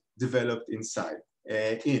was developed inside,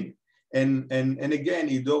 in. And again,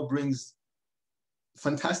 Ido brings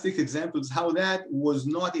fantastic examples how that was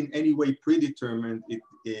not in any way predetermined.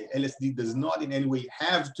 LSD does not in any way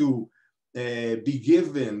have to be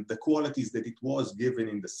given the qualities that it was given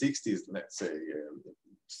in the 60s, let's say,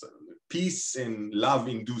 peace and love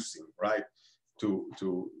inducing, right? To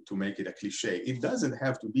make it a cliche. It doesn't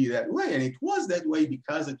have to be that way, and it was that way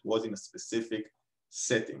because it was in a specific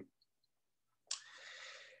setting.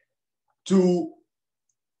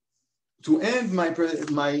 To end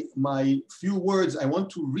my few words, I want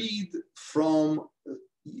to read from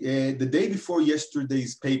the day before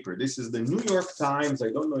yesterday's paper. This is the New York Times.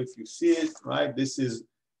 I don't know if you see it, right? This is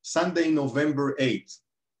Sunday, November 8th.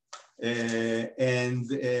 And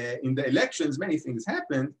in the elections, many things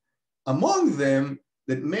happened. Among them,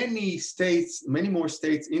 that many more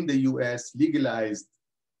states in the US legalized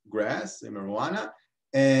grass and marijuana,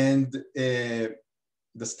 and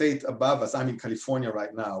the state above us, I'm in California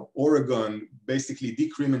right now, Oregon basically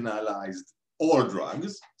decriminalized all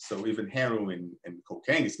drugs. So even heroin and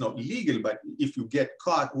cocaine, it's not legal, but if you get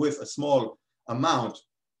caught with a small amount,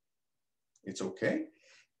 it's okay.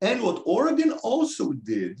 And what Oregon also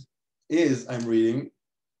did is, I'm reading,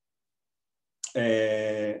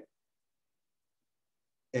 I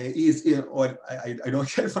don't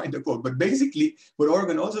can't find the quote, but basically what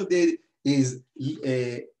Oregon also did is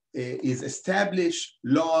establish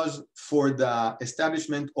laws for the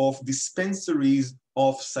establishment of dispensaries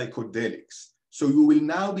of psychedelics. So you will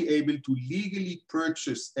now be able to legally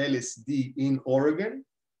purchase LSD in Oregon,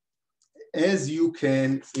 as you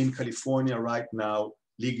can in California right now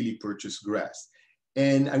legally purchase grass.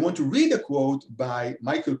 And I want to read a quote by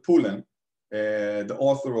Michael Pollan, the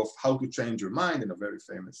author of How to Change Your Mind, and a very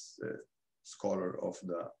famous scholar of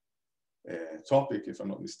the topic, if I'm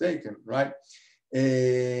not mistaken, right?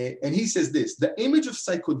 And he says this: the image of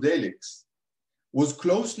psychedelics was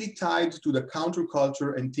closely tied to the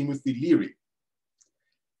counterculture and Timothy Leary.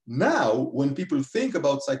 Now, when people think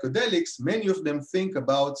about psychedelics, many of them think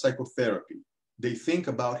about psychotherapy. They think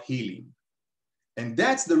about healing. And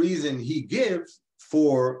that's the reason he gives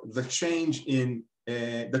for the change in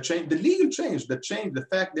the legal change, the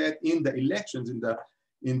fact that in the elections,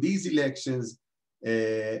 in these elections,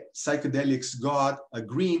 psychedelics got a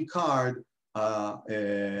green card,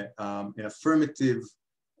 an affirmative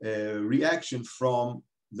reaction from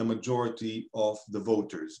the majority of the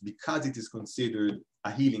voters because it is considered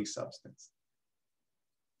a healing substance.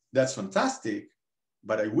 That's fantastic,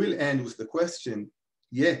 but I will end with the question,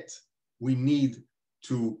 yet we need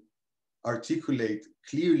to articulate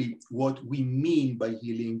clearly what we mean by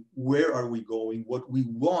healing, where are we going, what we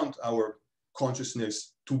want our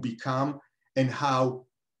consciousness to become, and how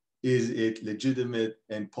is it legitimate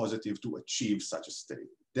and positive to achieve such a state.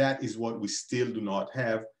 That is what we still do not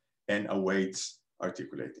have and awaits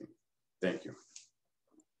articulating. Thank you.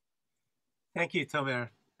 Thank you, Tomer.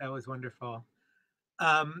 That was wonderful.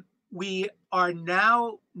 We are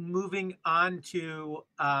now moving on to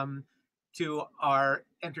our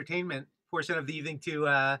entertainment portion of the evening,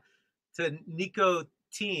 to Nico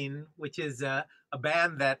Teen, which is a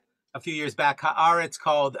band that a few years back, Haaretz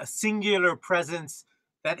called a singular presence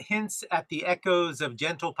that hints at the echoes of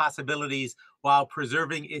gentle possibilities while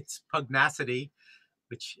preserving its pugnacity,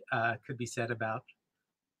 which could be said about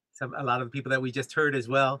a lot of the people that we just heard as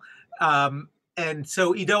well. And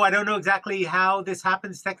so, Ido, I don't know exactly how this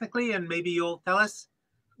happens technically, and maybe you'll tell us.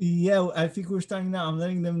 Yeah, I think we're starting now. I'm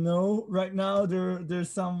letting them know right now. There's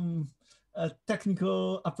some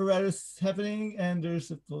technical apparatus happening, and they're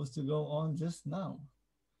supposed to go on just now.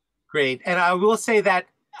 Great, and I will say that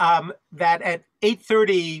that at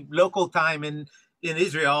 8:30 local time in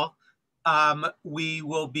Israel, we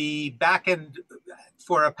will be back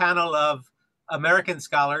for a panel of American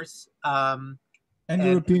scholars and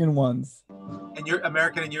European ones, and your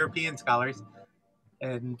American and European scholars,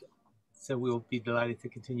 and so we will be delighted to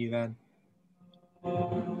continue then.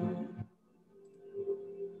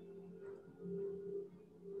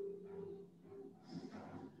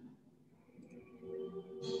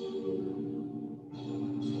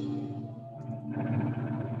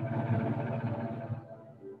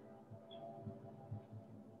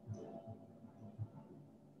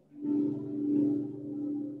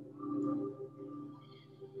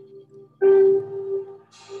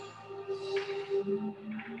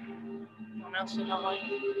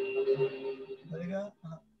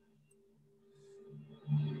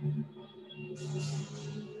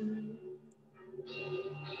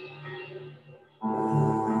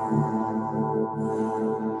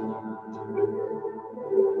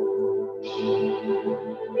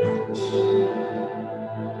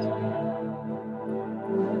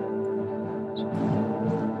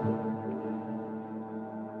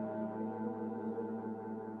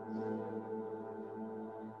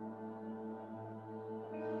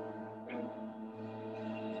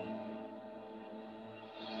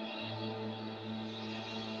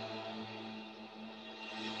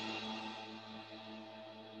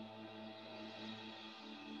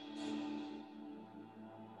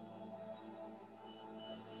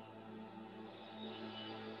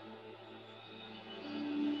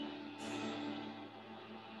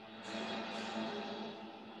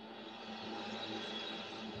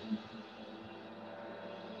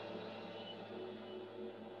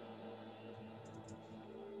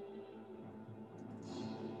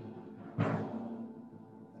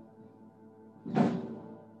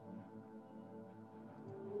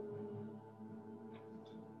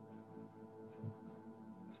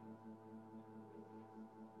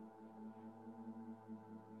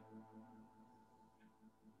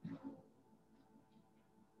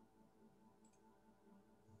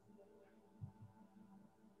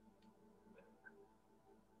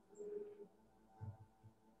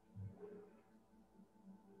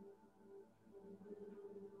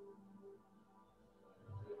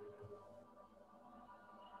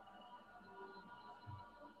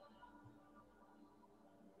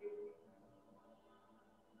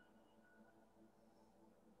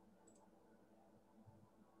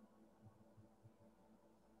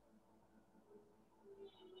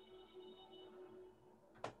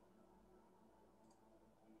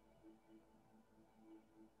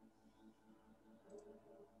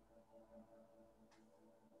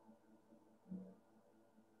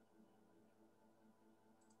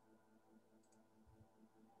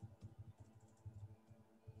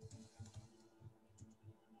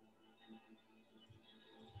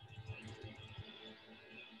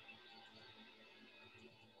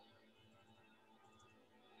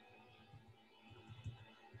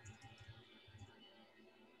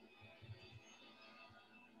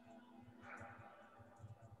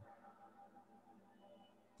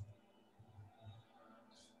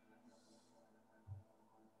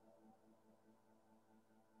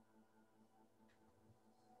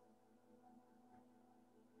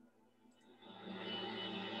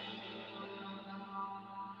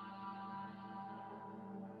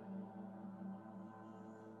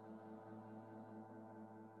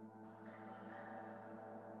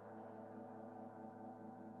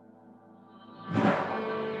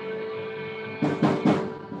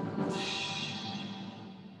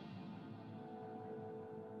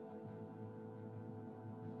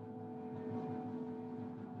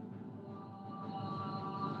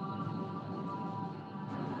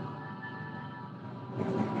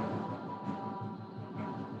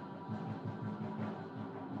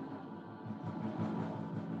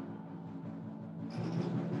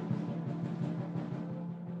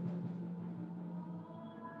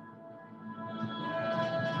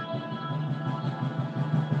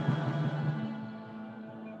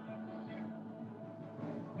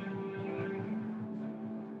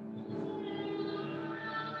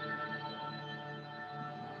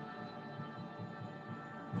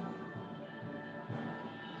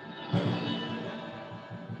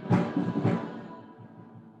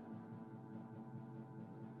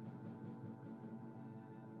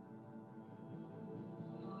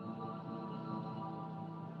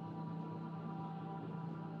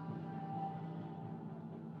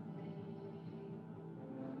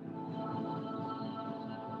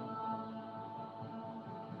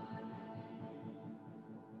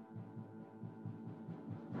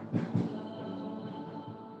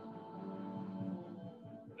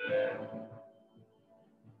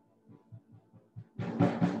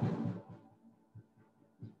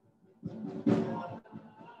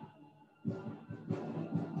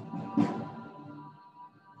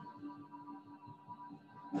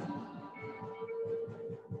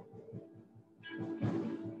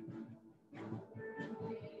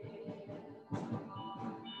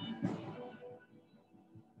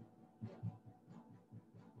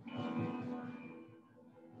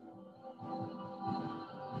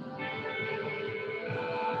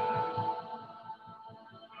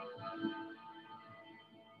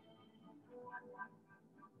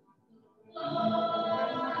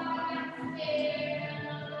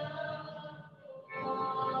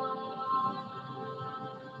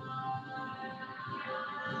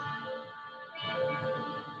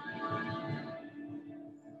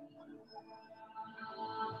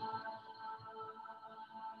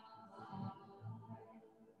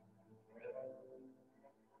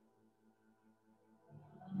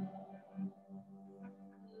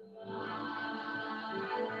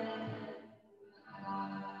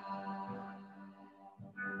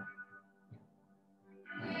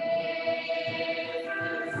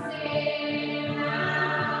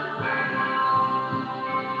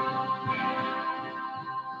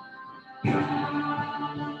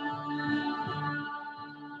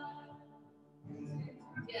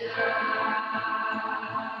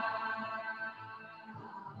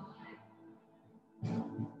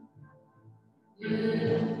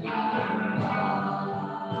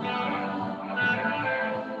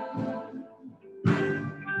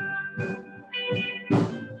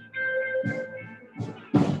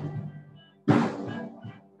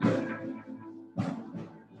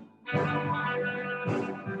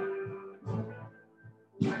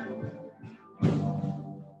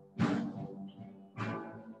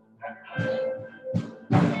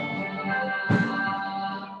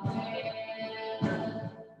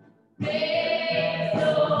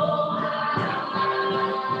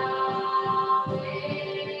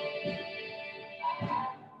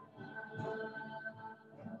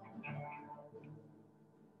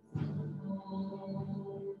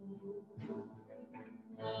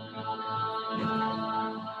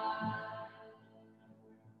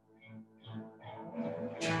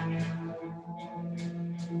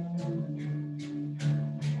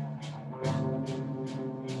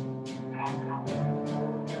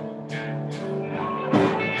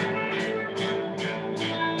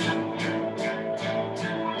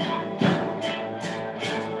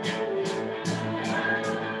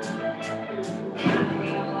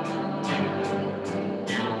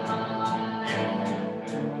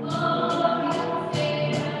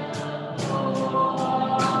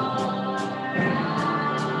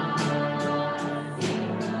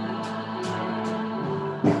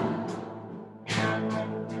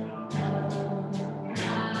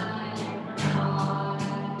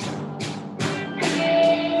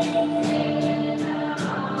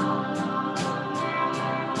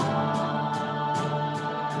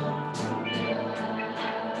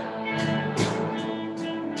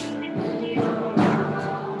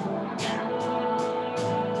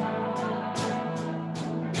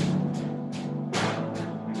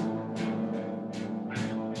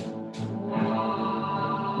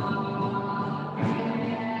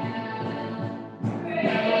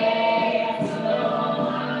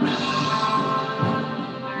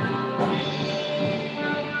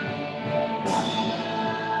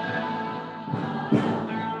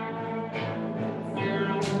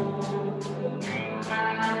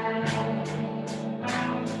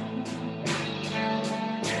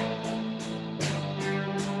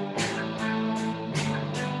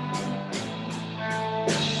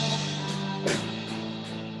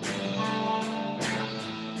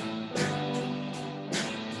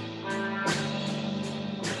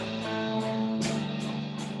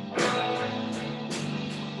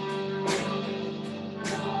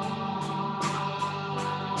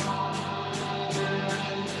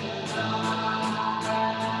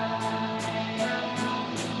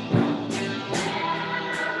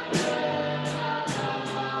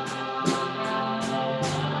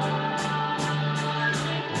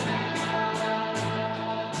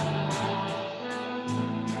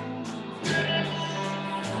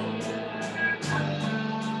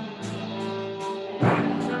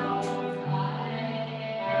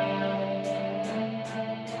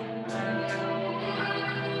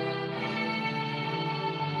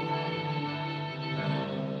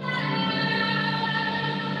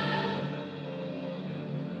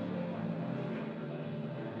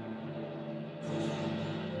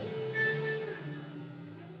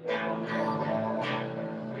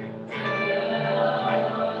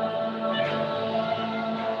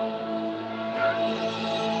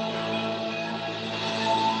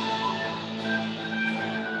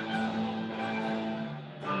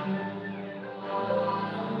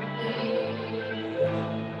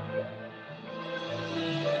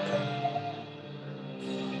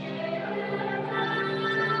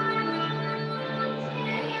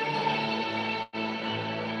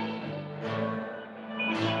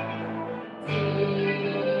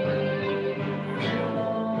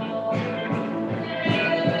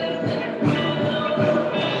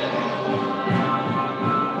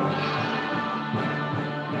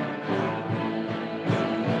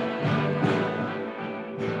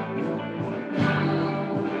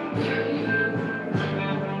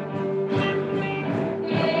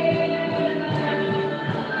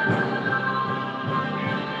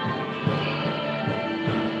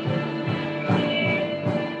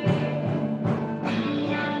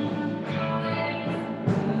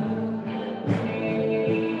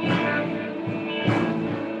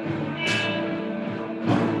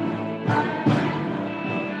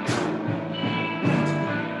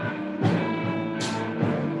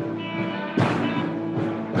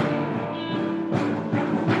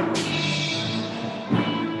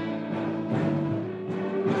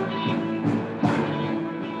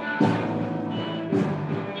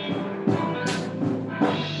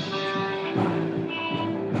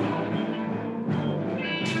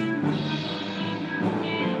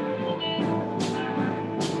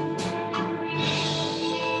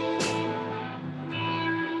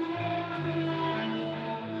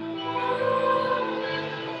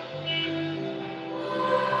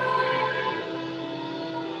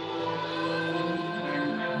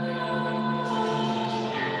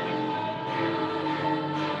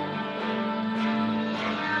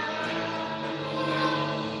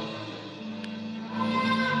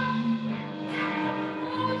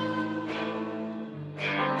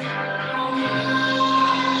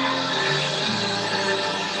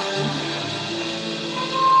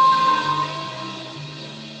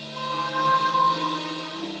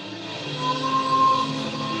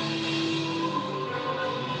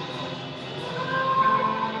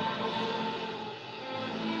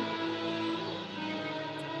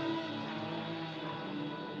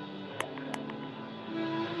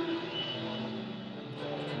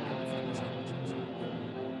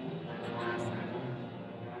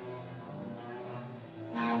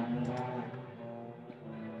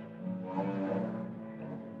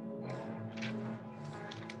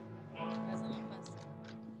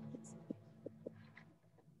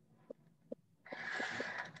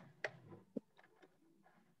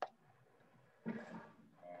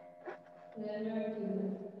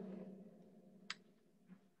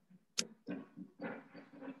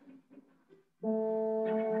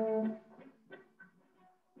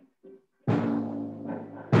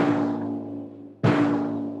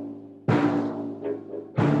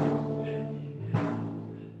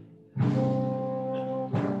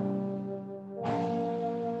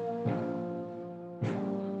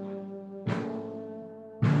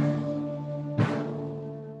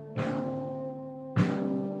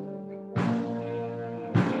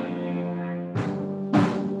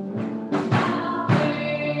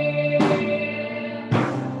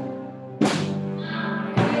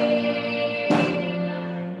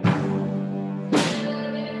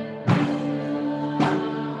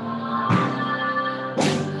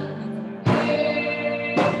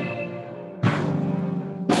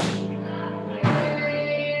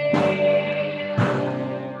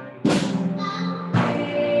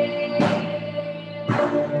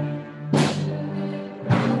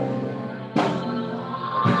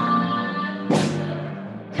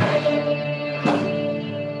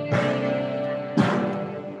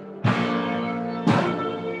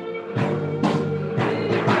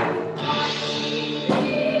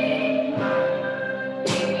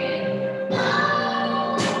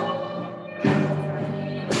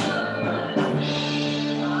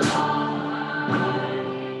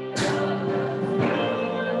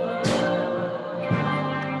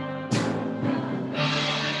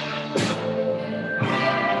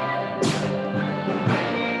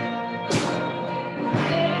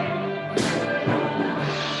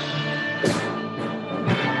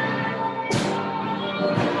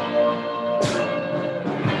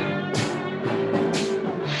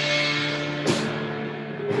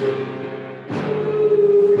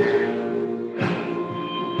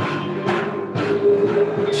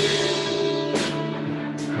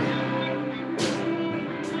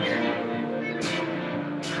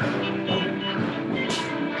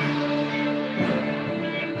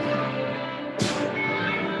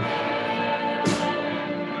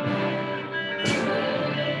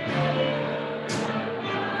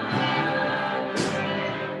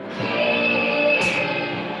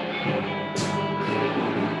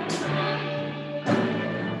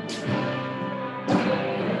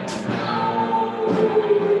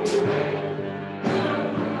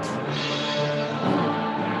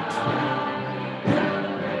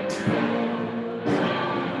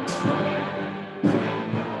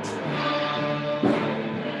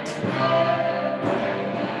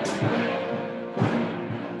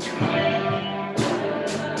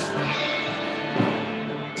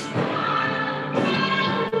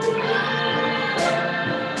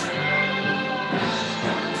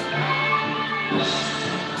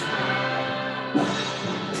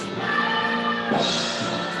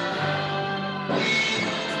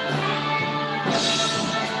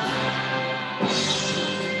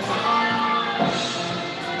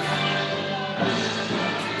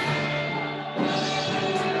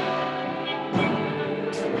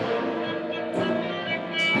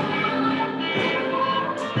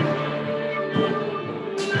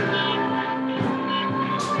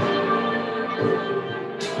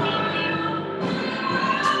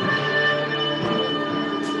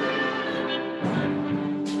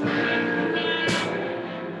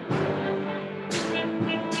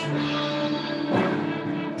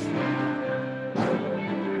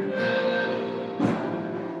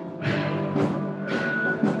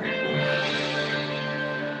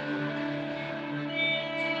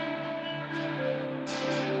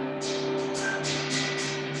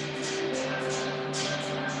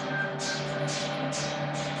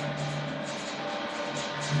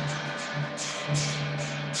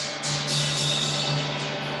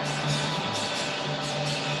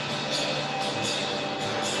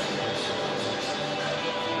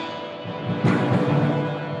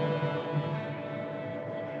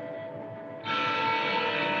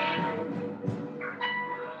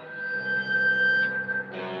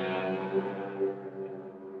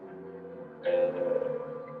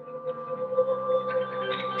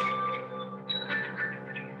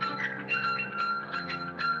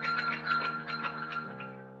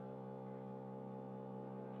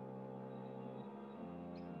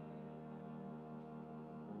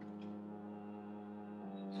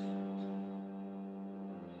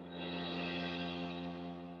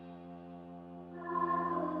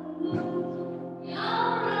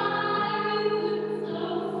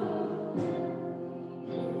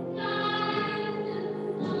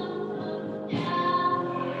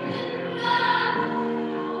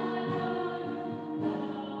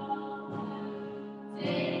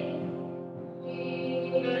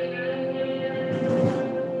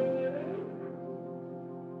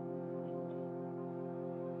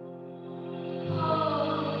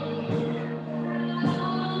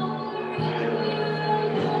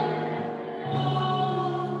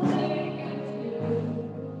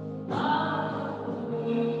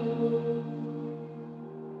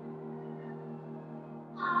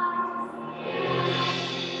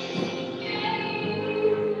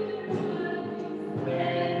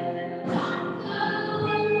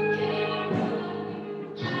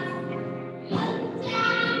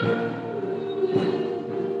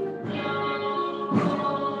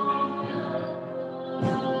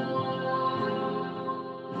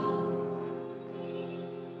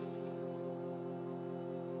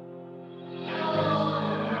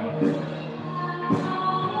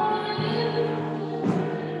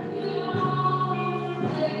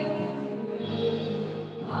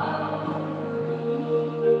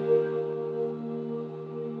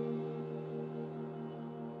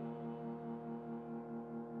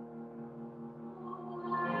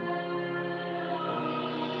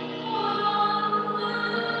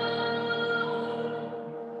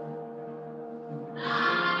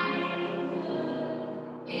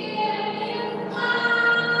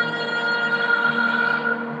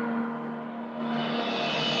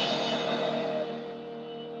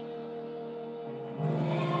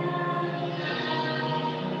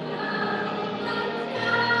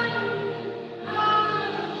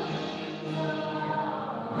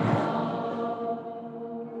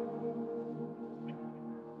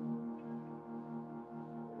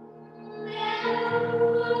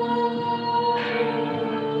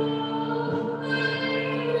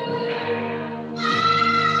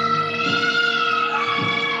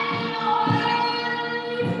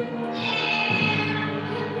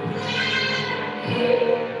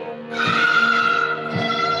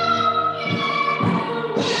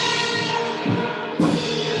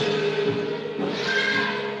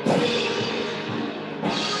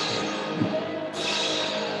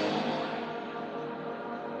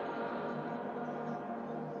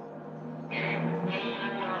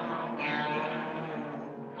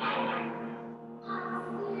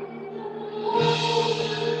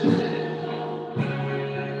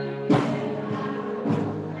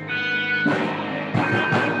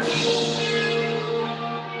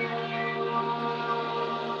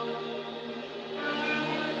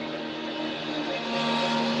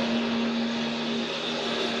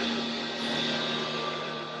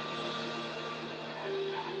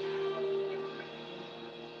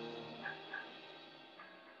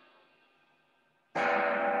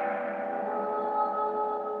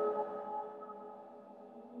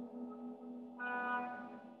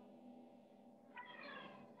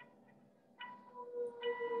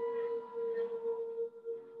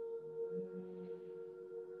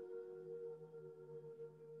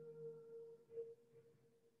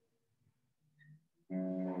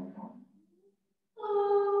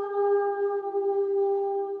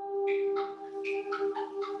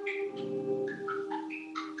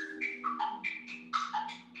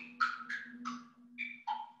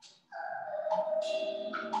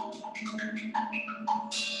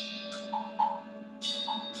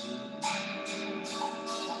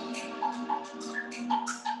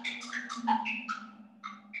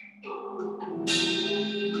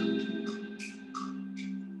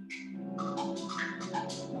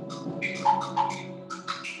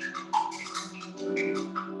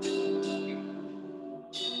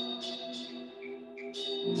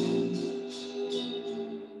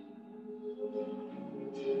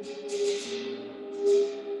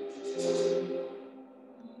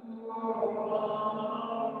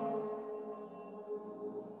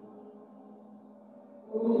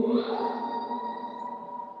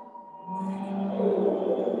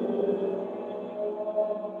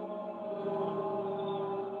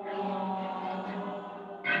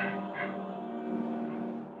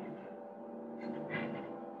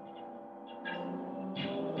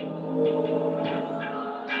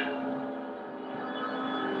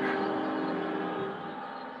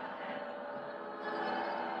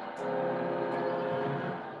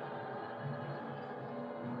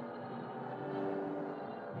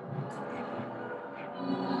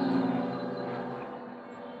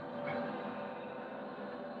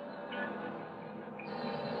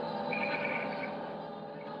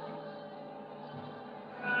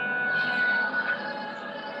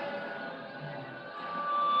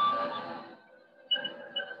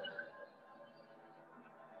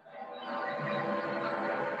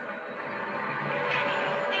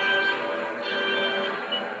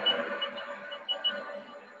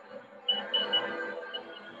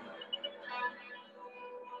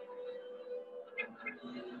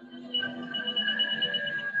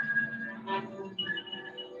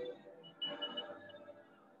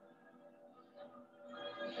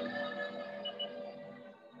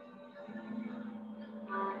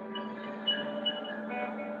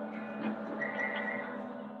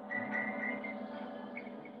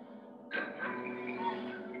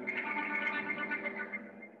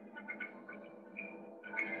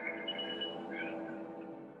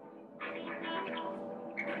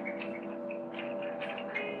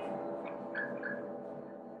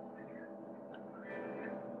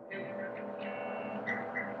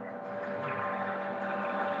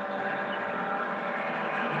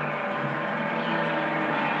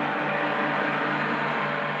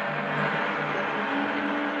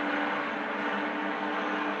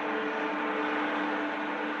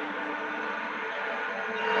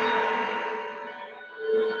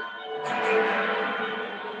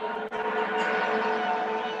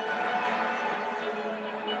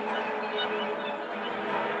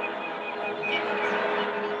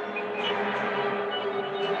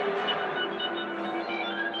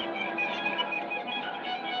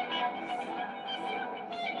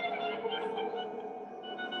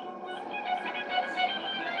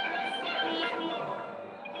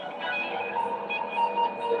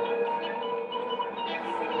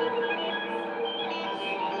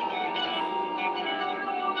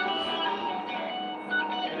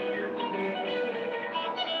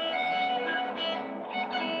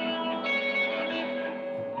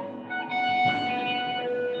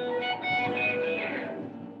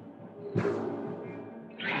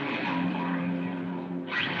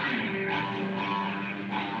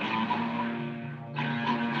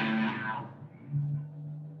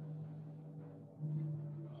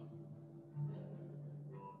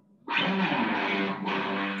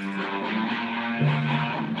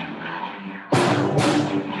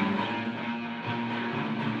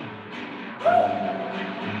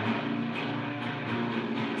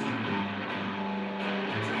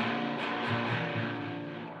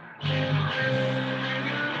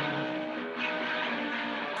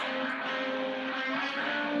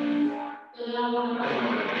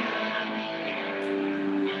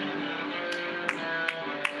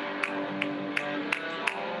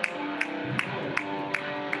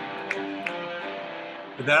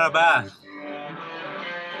 תודה רבה.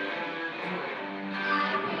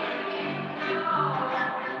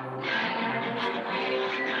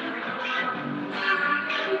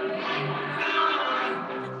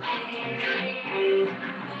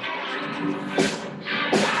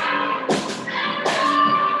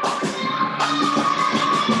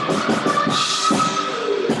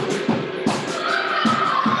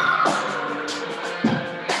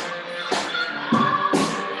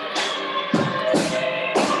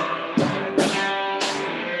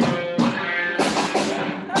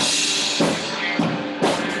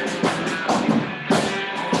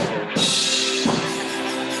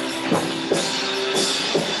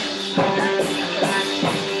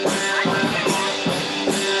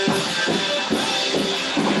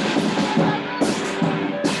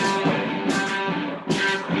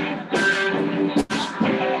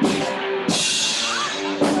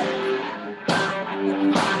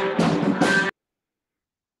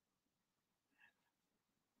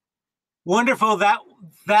 Wonderful.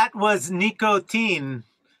 That was Nico Teen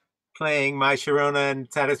playing My Sharona and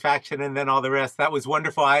Satisfaction and then all the rest. That was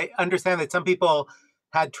wonderful. I understand that some people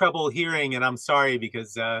had trouble hearing, and I'm sorry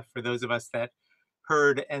because for those of us that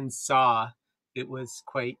heard and saw, it was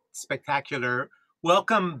quite spectacular.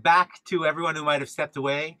 Welcome back to everyone who might have stepped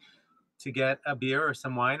away to get a beer or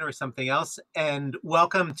some wine or something else. And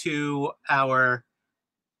welcome to our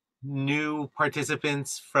new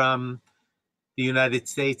participants from the United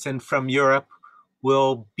States and from Europe.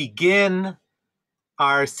 We'll begin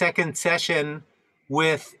our second session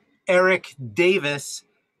with Erik Davis.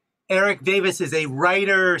 Erik Davis is a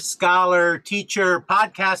writer, scholar, teacher,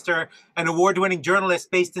 podcaster, and award-winning journalist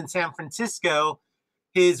based in San Francisco.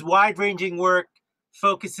 His wide-ranging work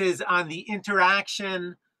focuses on the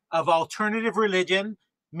interaction of alternative religion,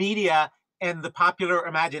 media, and the popular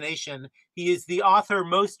imagination. He is the author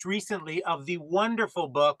most recently of the wonderful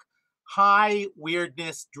book, High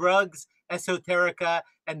Weirdness, Drugs, Esoterica,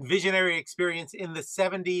 and Visionary Experience in the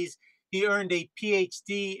 70s. He earned a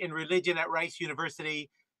PhD in religion at Rice University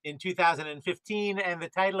in 2015, and the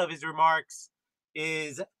title of his remarks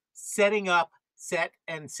is Setting Up, Set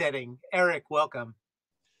and Setting. Erik, welcome.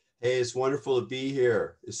 Hey, it's wonderful to be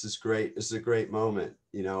here. This is great. This is a great moment.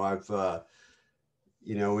 You know, I've,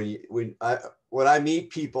 you know, when I meet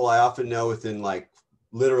people, I often know within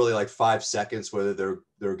literally 5 seconds whether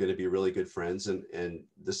they're going to be really good friends, and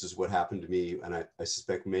this is what happened to me, and I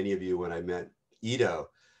suspect many of you when I met Ido,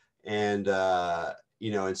 and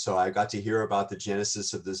you know, and so I got to hear about the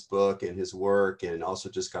genesis of this book and his work, and also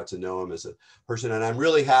just got to know him as a person, and I'm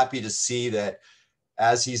really happy to see that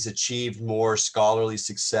as he's achieved more scholarly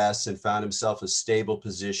success and found himself a stable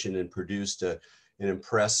position and produced an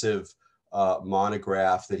impressive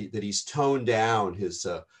monograph, that he's toned down his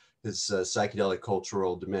psychedelic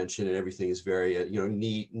cultural dimension, and everything is very you know,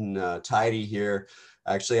 neat and tidy here.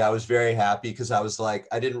 Actually, I was very happy because I was like,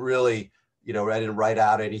 I didn't really, you know, I didn't write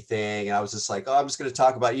out anything, and I was just like, oh, I'm just going to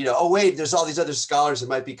talk about, you know, oh wait, there's all these other scholars. It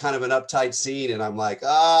might be kind of an uptight scene, and I'm like,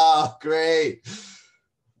 oh, great.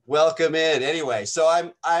 Welcome in. Anyway, so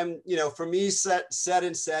I'm, you know, for me, set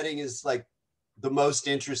and setting is like the most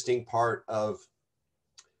interesting part of,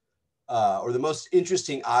 or the most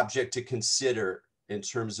interesting object to consider in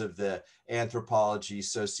terms of the anthropology,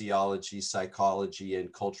 sociology, psychology,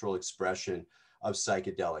 and cultural expression of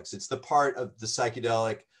psychedelics. It's the part of the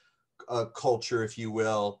psychedelic culture, if you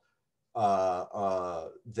will,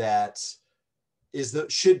 that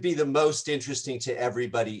should be the most interesting to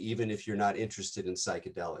everybody, even if you're not interested in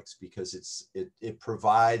psychedelics, because it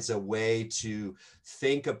provides a way to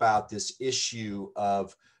think about this issue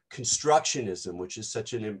of constructionism, which is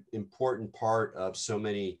such an important part of so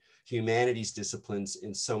many humanities disciplines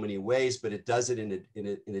in so many ways, but it does it in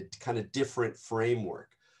a kind of different framework,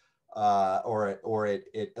 or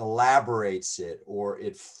it elaborates it, or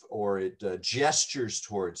it gestures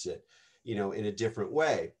towards it, you know, in a different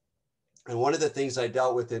way. And one of the things I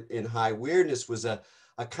dealt with in High Weirdness was a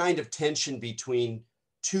kind of tension between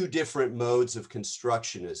two different modes of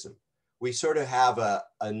constructionism. We sort of have a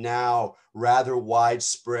now rather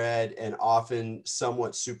widespread and often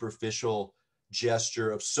somewhat superficial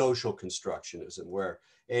gesture of social constructionism, where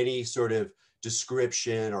any sort of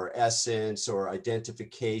description or essence or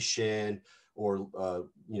identification or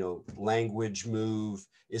you know, language move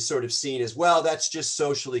is sort of seen as, well, that's just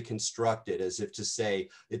socially constructed, as if to say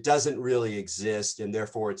it doesn't really exist, and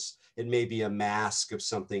therefore it may be a mask of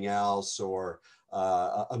something else, or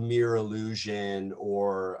a mere illusion,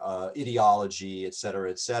 or ideology, et cetera,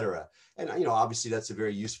 et cetera. And you know, obviously that's a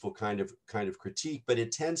very useful kind of critique, but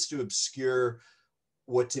it tends to obscure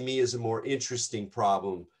what to me is a more interesting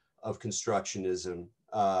problem of constructionism,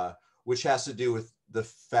 which has to do with the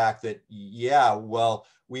fact that, yeah, well,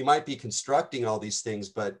 we might be constructing all these things,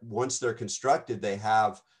 but once they're constructed, they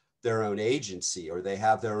have their own agency, or they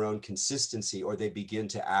have their own consistency, or they begin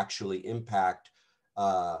to actually impact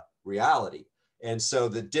reality. And so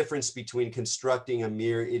the difference between constructing a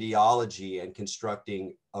mere ideology and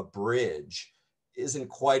constructing a bridge isn't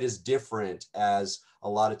quite as different as a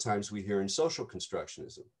lot of times we hear in social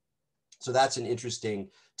constructionism. So that's an interesting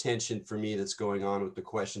tension for me that's going on with the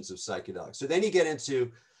questions of psychedelics. So then you get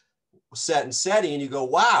into set and setting, and you go,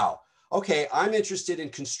 wow, okay, I'm interested in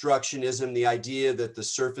constructionism, the idea that the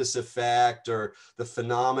surface effect or the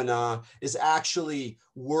phenomena is actually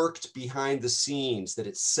worked behind the scenes, that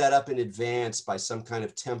it's set up in advance by some kind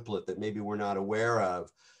of template that maybe we're not aware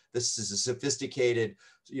of. This is a sophisticated,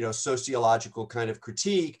 you know, sociological kind of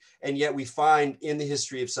critique, and yet we find in the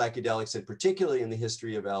history of psychedelics, and particularly in the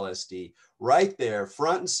history of LSD, right there,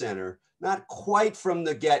 front and center, not quite from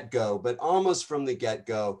the get-go, but almost from the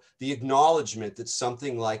get-go, the acknowledgement that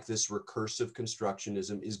something like this recursive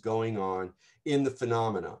constructionism is going on in the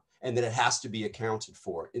phenomena, and that it has to be accounted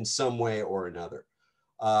for in some way or another.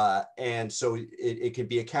 And so it can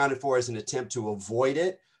be accounted for as an attempt to avoid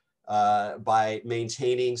it, by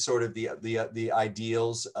maintaining sort of the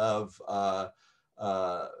ideals of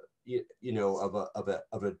you know,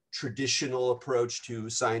 of a traditional approach to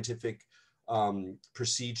scientific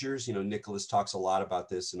procedures. You know, Nicolas talks a lot about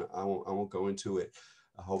this, and I won't go into it.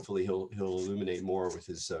 Hopefully he'll illuminate more with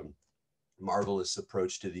his marvelous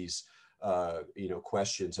approach to these you know,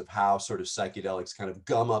 questions of how sort of psychedelics kind of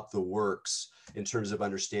gum up the works in terms of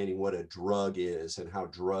understanding what a drug is and how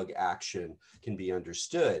drug action can be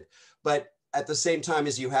understood. But at the same time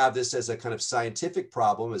as you have this as a kind of scientific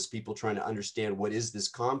problem, as people trying to understand what is this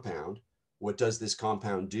compound, what does this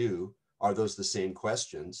compound do, are those the same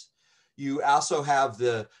questions? You also have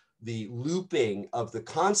the looping of the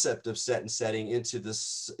concept of set and setting into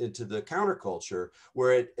the counterculture,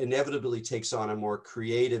 where it inevitably takes on a more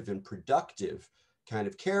creative and productive kind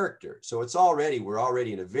of character. So we're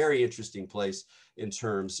already in a very interesting place in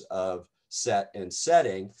terms of set and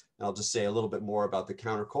setting. And I'll just say a little bit more about the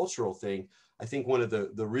countercultural thing. I think one of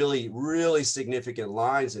the really, really significant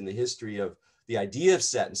lines in the history of the idea of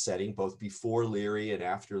set and setting, both before Leary and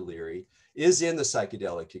after Leary, is in the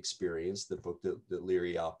Psychedelic Experience, the book that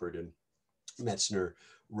Leary authored and Metzner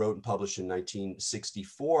wrote and published in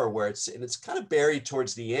 1964, where it's kind of buried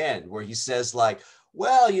towards the end, where he says, like,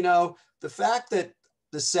 well, you know, the fact that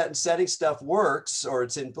the set and setting stuff works, or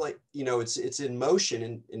it's in play, you know, it's in motion,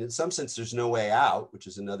 and in some sense there's no way out, which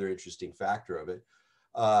is another interesting factor of it,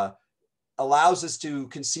 allows us to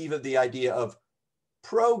conceive of the idea of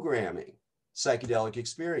programming psychedelic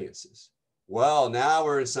experiences. Well, now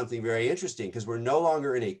we're in something very interesting, because we're no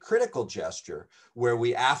longer in a critical gesture where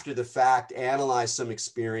we, after the fact, analyze some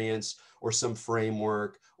experience or some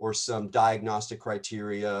framework or some diagnostic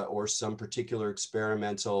criteria or some particular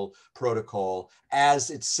experimental protocol as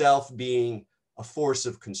itself being a force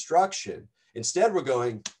of construction. Instead, we're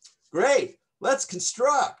going, great, let's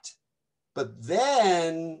construct. But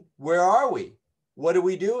then where are we? What are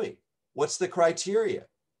we doing? What's the criteria?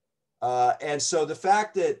 And so the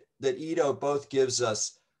fact that Ido both gives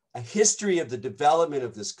us a history of the development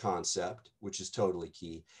of this concept, which is totally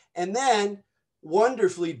key, and then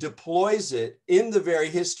wonderfully deploys it in the very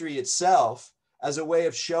history itself as a way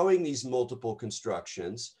of showing these multiple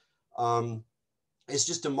constructions, it's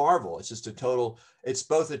just a marvel. It's just a total, it's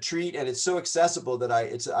both a treat, and it's so accessible that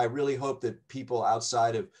I really hope that people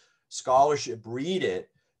outside of scholarship read it,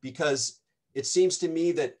 because it seems to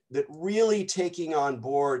me that really taking on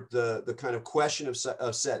board the kind of question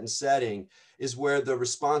of set and setting is where the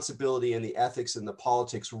responsibility and the ethics and the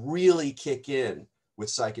politics really kick in with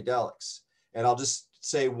psychedelics. And I'll just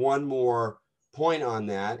say one more point on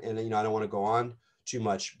that, and I don't want to go on too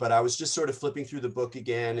much, but I was just sort of flipping through the book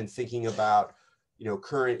again and thinking about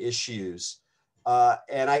current issues,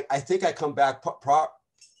 and I think I come back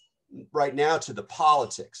right now to the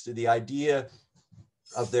politics, to the idea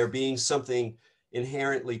of there being something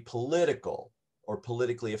inherently political or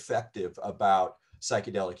politically effective about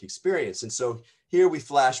psychedelic experience. And so here we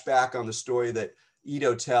flash back on the story that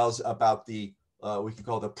Ido tells about the, we could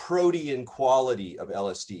call the protean quality of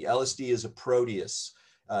LSD. LSD is a proteus,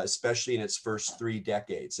 especially in its first 3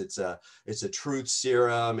 decades. It's a truth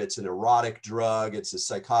serum, it's an erotic drug, it's a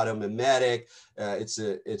psychotomimetic,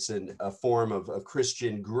 it's a form of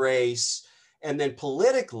Christian grace. And then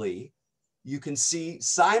politically, you can see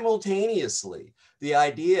simultaneously the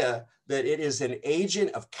idea that it is an agent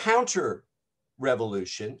of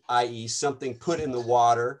counter-revolution, i.e. something put in the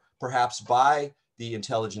water, perhaps by the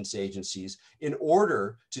intelligence agencies, in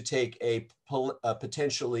order to take a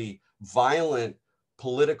potentially violent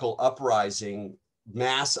political uprising,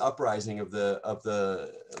 mass uprising of the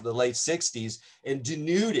late 60s, and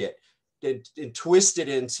denude it and twist it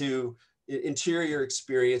into interior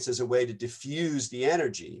experience as a way to diffuse the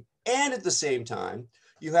energy. And at the same time,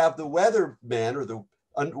 you have the weathermen or the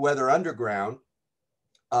weather underground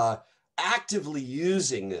actively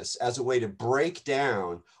using this as a way to break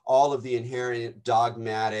down all of the inherent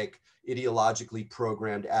dogmatic, ideologically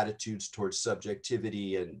programmed attitudes towards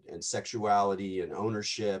subjectivity and sexuality and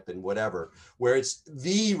ownership and whatever, where it's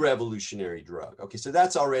the revolutionary drug. Okay, so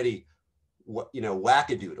that's already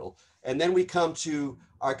wackadoodle. And then we come to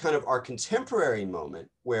our contemporary moment,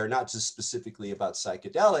 where not just specifically about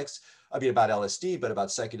psychedelics, about LSD, but about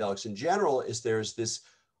psychedelics in general, is there's this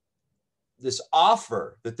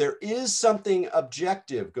offer that there is something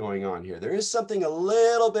objective going on here. There is something a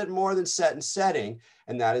little bit more than set and setting,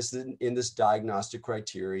 and that is in this diagnostic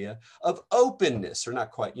criteria of openness, or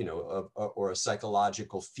not quite, or a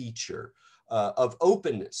psychological feature of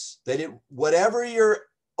openness, that whatever your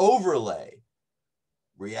overlay,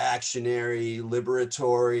 reactionary,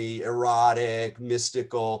 liberatory, erotic,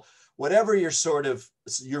 mystical, whatever your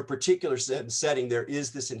particular setting, there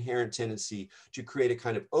is this inherent tendency to create a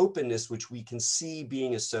kind of openness, which we can see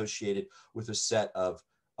being associated with a set of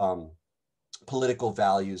political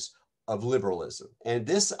values of liberalism. And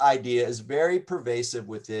this idea is very pervasive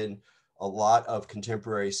within a lot of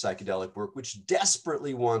contemporary psychedelic work, which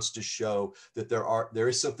desperately wants to show that there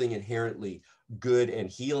is something inherently good and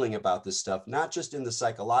healing about this stuff, not just in the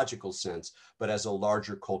psychological sense, but as a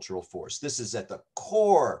larger cultural force. This is at the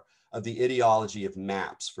core of the ideology of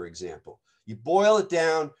MAPS, for example. You boil it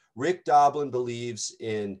down, Rick Doblin believes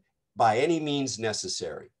in by any means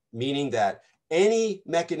necessary, meaning that any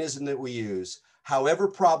mechanism that we use, however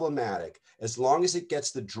problematic, as long as it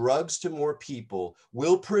gets the drugs to more people,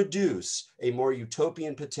 will produce a more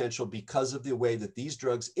utopian potential because of the way that these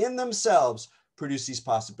drugs in themselves produce these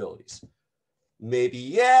possibilities. Maybe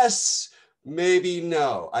yes, maybe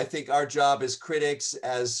no. I think our job as critics,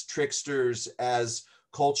 as tricksters, as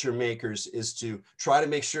culture makers is to try to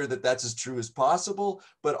make sure that that's as true as possible,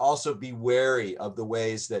 but also be wary of the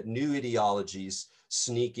ways that new ideologies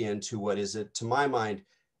sneak into what is, to my mind,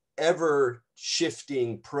 ever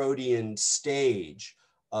shifting protean stage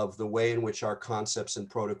of the way in which our concepts and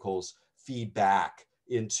protocols feed back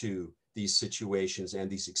into these situations and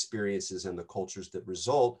these experiences and the cultures that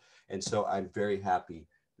result. And so I'm very happy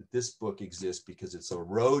that this book exists because it's a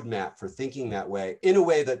roadmap for thinking that way in a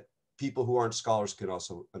way that people who aren't scholars can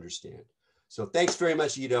also understand. So thanks very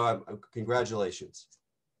much, Ido. Congratulations.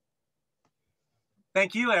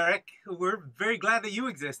 Thank you, Erik. We're very glad that you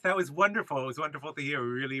exist. That was wonderful. It was wonderful to hear. We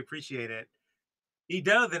really appreciate it.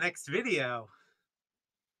 Ido, the next video.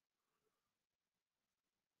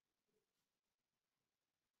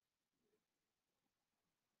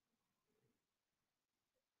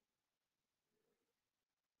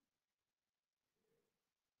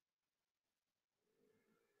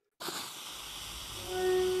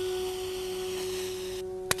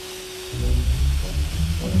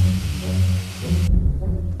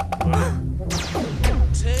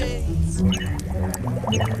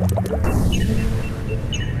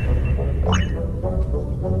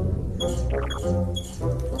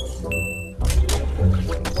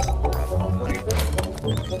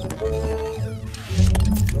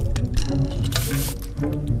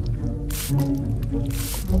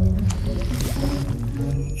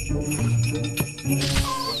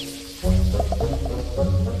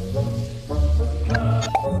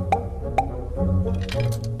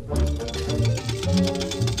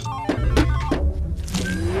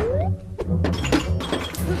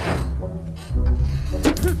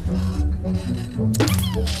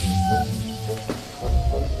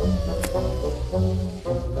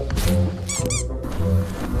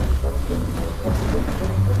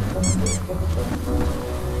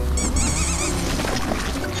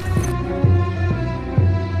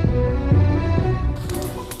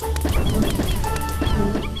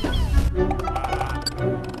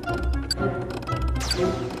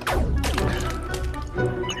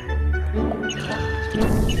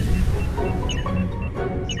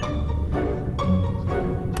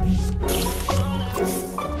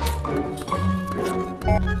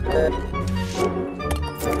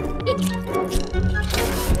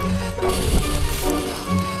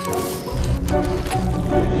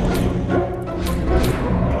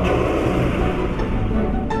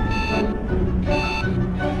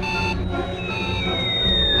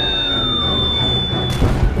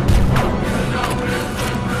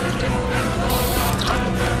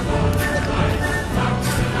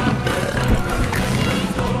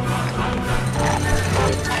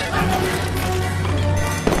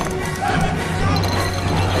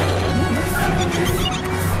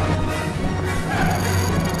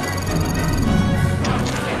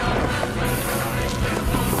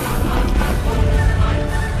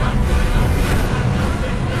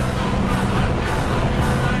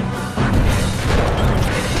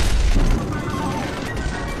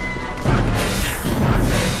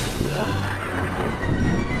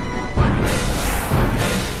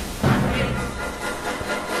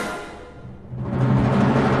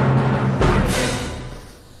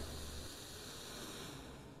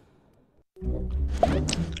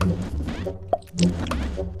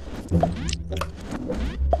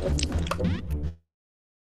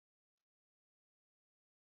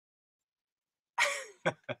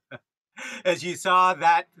 As you saw,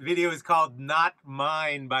 that video is called Not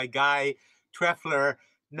Mine by Guy Treffler.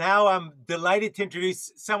 Now I'm delighted to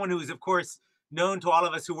introduce someone who is, of course, known to all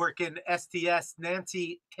of us who work in STS,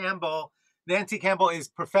 Nancy Campbell. Nancy Campbell is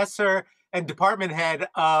professor and department head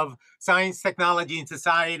of Science, Technology, and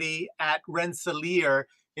Society at Rensselaer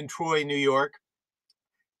in Troy, New York,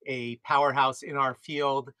 a powerhouse in our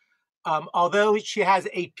field. Although she has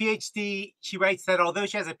a PhD, she writes that although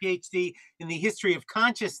she has a PhD in the history of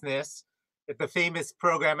consciousness at the famous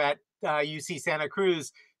program at UC Santa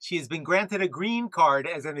Cruz, She has been granted a green card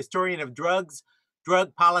as an historian of drugs,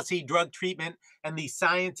 drug policy, drug treatment, and the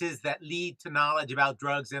sciences that lead to knowledge about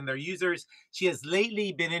drugs and their users. She has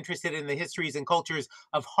lately been interested in the histories and cultures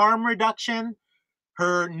of harm reduction.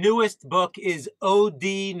 Her newest book is OD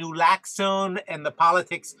Naloxone and the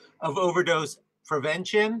Politics of Overdose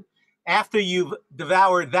Prevention. After you've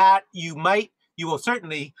devoured that, you will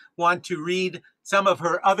certainly want to read some of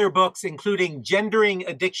her other books, including Gendering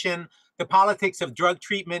Addiction, The Politics of Drug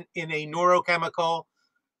Treatment in a Neurochemical,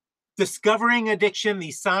 Discovering Addiction,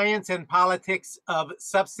 The Science and Politics of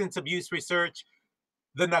Substance Abuse Research,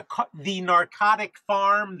 The Narcotic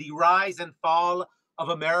Farm, The Rise and Fall of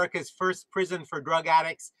America's First Prison for Drug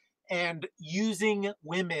Addicts, and Using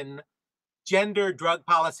Women, Gender, Drug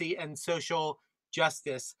Policy, and Social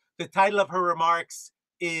Justice. The title of her remarks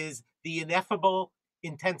is The Ineffable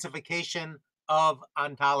Intensification of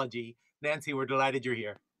Ontology. Nancy, we're delighted you're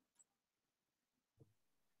here.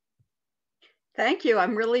 Thank you.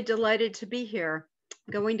 I'm really delighted to be here.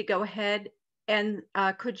 I'm going to go ahead and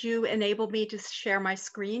could you enable me to share my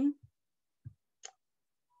screen?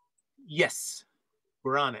 Yes,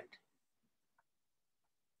 we're on it.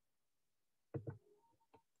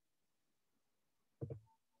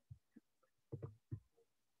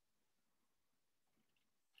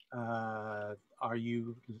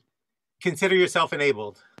 Consider yourself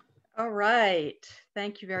enabled. All right,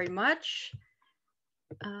 thank you very much.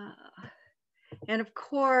 And of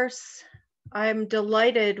course, I'm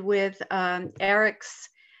delighted with Erik's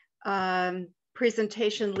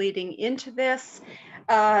presentation leading into this.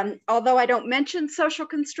 Although I don't mention social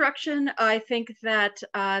construction, I think that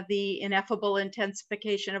the ineffable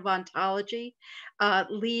intensification of ontology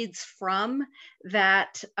leads from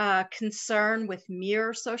that concern with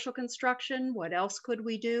mere social construction. What else could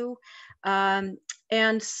we do?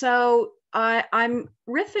 And so I'm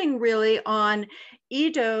riffing really on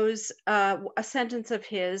Ido's, a sentence of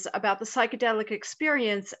his about the psychedelic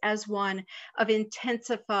experience as one of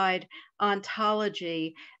intensified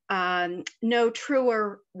ontology. No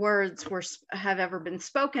truer words have ever been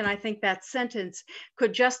spoken. I think that sentence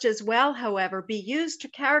could just as well, however, be used to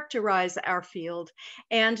characterize our field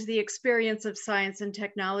and the experience of science and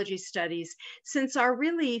technology studies, since our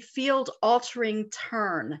really field-altering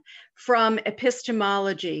turn from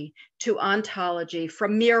epistemology to ontology,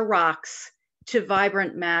 from mere rocks to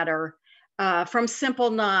vibrant matter, from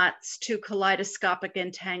simple knots to kaleidoscopic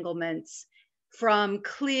entanglements, from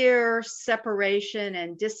clear separation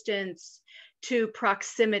and distance to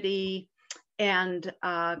proximity and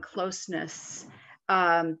closeness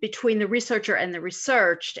between the researcher and the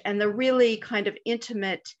researched, and the really kind of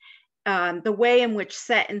intimate, the way in which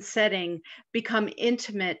set and setting become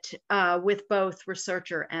intimate with both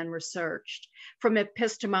researcher and researched, from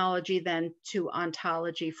epistemology then to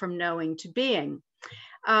ontology, from knowing to being.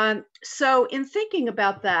 So in thinking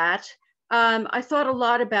about that, I thought a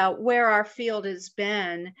lot about where our field has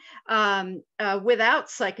been without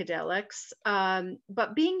psychedelics,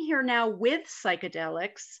 but being here now with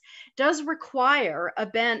psychedelics does require a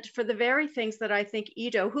bent for the very things that I think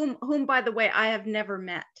Ido, whom by the way, I have never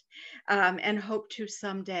met and hope to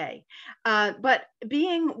someday. But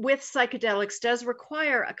being with psychedelics does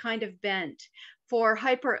require a kind of bent for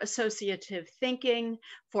hyper-associative thinking,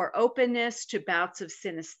 for openness to bouts of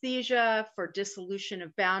synesthesia, for dissolution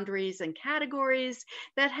of boundaries and categories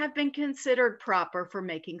that have been considered proper for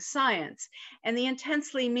making science, and the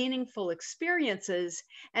intensely meaningful experiences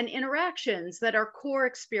and interactions that are core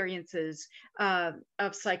experiences of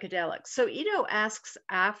psychedelics. So Ido asks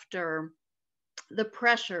after the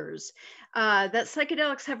pressures that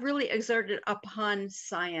psychedelics have really exerted upon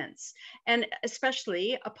science, and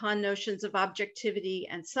especially upon notions of objectivity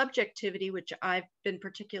and subjectivity, which I've been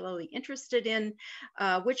particularly interested in,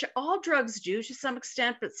 which all drugs do to some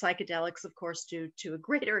extent, but psychedelics, of course, do to a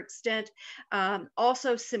greater extent.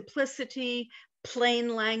 Also simplicity,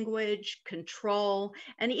 plain language, control,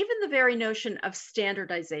 and even the very notion of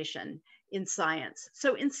standardization in science.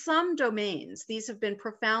 So in some domains, these have been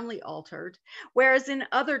profoundly altered, whereas in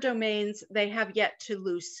other domains, they have yet to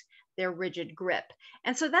loose their rigid grip.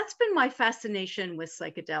 And so that's been my fascination with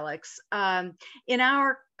psychedelics. In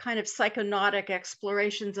our kind of psychonautic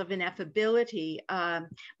explorations of ineffability,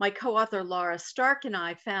 my co-author Laura Stark and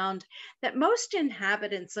I found that most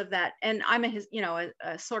inhabitants of that, and I'm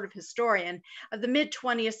a sort of historian of the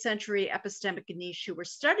mid-20th century epistemic niche who were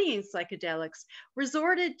studying psychedelics,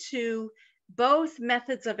 resorted to both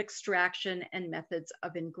methods of extraction and methods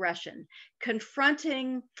of ingression,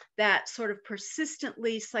 confronting that sort of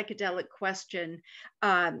persistently psychedelic question,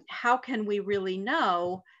 how can we really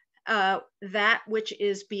know that which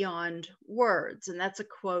is beyond words. And that's a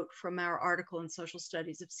quote from our article in Social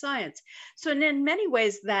Studies of Science. So in many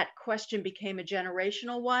ways, that question became a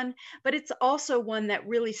generational one, but it's also one that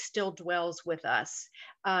really still dwells with us,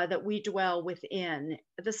 that we dwell within.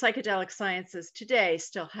 The psychedelic sciences today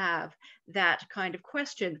still have that kind of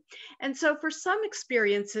question. And so for some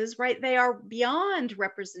experiences, right, they are beyond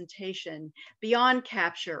representation, beyond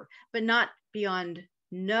capture, but not beyond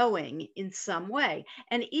knowing in some way.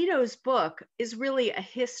 And Ido's book is really a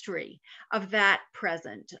history of that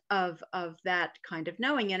present, of that kind of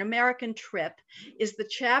knowing. And American Trip is the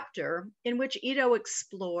chapter in which Ido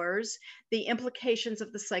explores the implications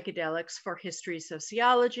of the psychedelics for history,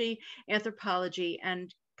 sociology, anthropology,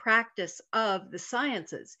 and practice of the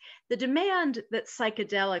sciences. The demand that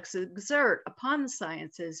psychedelics exert upon the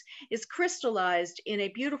sciences is crystallized in a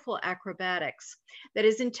beautiful acrobatics that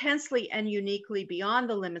is intensely and uniquely beyond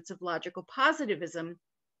the limits of logical positivism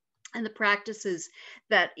and the practices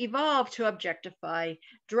that evolve to objectify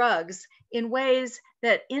drugs in ways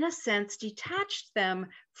that, in a sense, detached them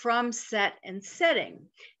from set and setting.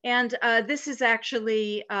 And this is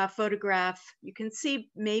actually a photograph. You can see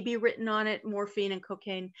maybe written on it, morphine and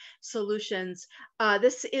cocaine solutions.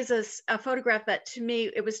 This is a photograph that, to me,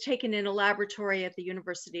 it was taken in a laboratory at the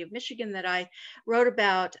University of Michigan that I wrote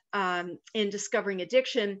about in Discovering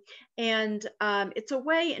Addiction. And it's a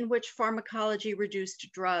way in which pharmacology reduced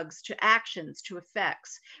drugs to actions, to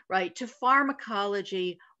effects, right? To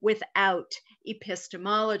pharmacology without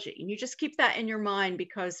epistemology. And you just keep that in your mind,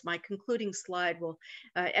 because my concluding slide will,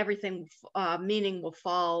 everything meaning will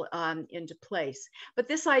fall into place. But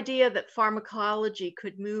this idea that pharmacology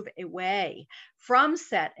could move away from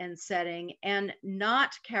set and setting and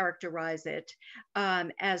not characterize it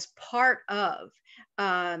as part of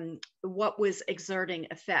what was exerting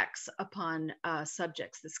effects upon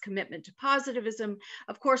subjects. This commitment to positivism,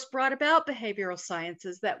 of course, brought about behavioral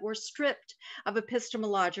sciences that were stripped of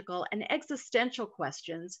epistemological and existential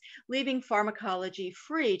questions, leaving pharmacology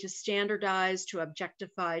free to standardize, to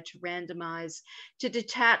objectify, to randomize, to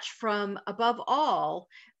detach from, above all,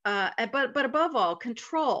 but above all,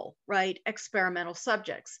 control, right, experimental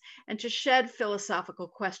subjects, and to shed philosophical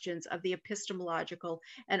questions of the epistemological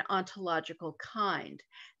and ontological kind.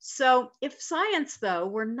 So if science, though,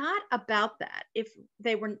 were not about that, if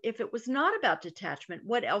it was not about detachment,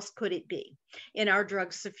 what else could it be in our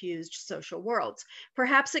drug-suffused social worlds?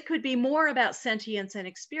 Perhaps it could be more about sentience and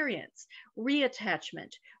experience,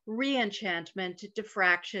 reattachment, re-enchantment,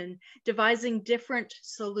 diffraction, devising different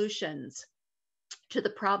solutions to the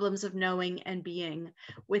problems of knowing and being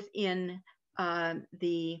within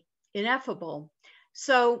the ineffable.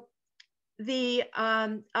 So the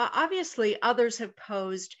obviously others have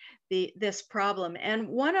posed this problem, and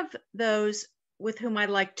one of those with whom I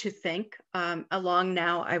like to think along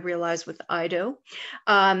now, I realize with Ido,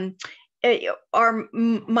 are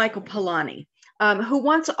Michael Polanyi, who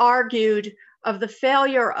once argued of the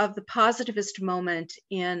failure of the positivist moment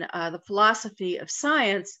in the philosophy of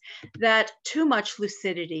science, that too much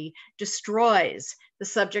lucidity destroys the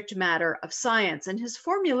subject matter of science. And his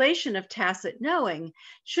formulation of tacit knowing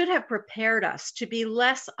should have prepared us to be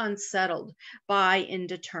less unsettled by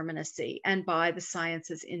indeterminacy and by the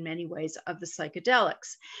sciences in many ways of the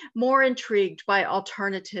psychedelics, more intrigued by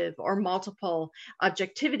alternative or multiple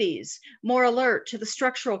objectivities, more alert to the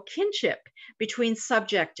structural kinship between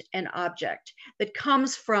subject and object that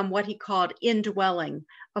comes from what he called indwelling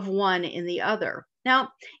of one in the other.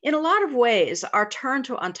 Now, in a lot of ways, our turn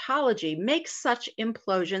to ontology makes such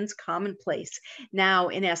implosions commonplace now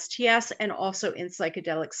in STS and also in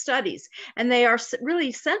psychedelic studies. And they are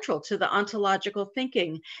really central to the ontological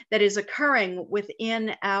thinking that is occurring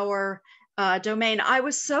within our domain. I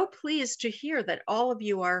was so pleased to hear that all of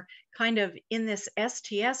you are kind of in this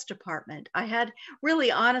STS department. I had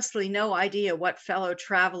really honestly no idea what fellow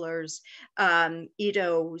travelers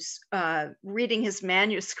Ido's reading his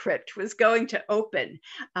manuscript was going to open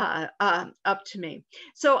up to me.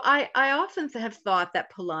 So I often have thought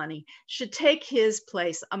that Polanyi should take his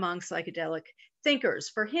place among psychedelic thinkers.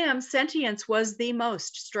 For him, sentience was the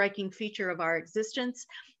most striking feature of our existence,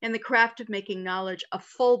 and the craft of making knowledge a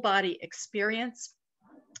full body experience.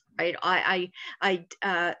 Right? I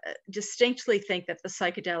distinctly think that the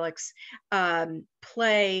psychedelics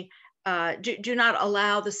do not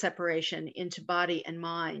allow the separation into body and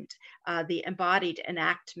mind. The embodied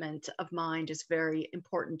enactment of mind is very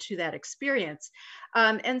important to that experience.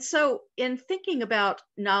 And so in thinking about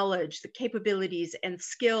knowledge, the capabilities and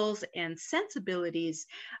skills and sensibilities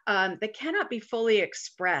that cannot be fully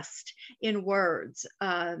expressed in words,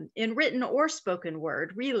 in written or spoken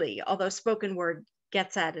word, really, although spoken word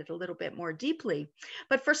gets at it a little bit more deeply.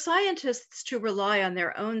 But for scientists to rely on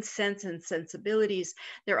their own sense and sensibilities,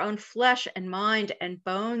 their own flesh and mind and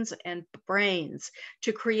bones and brains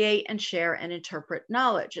to create and share and interpret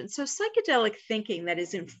knowledge. And so psychedelic thinking that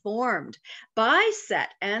is informed by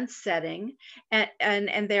set and setting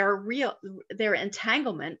and their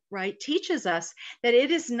entanglement, right, teaches us that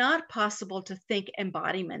it is not possible to think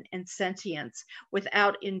embodiment and sentience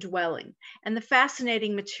without indwelling. And the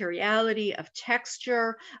fascinating materiality of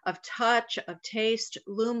texture, of touch, of taste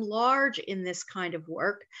loom large in this kind of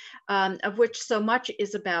work, of which so much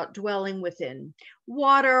is about dwelling within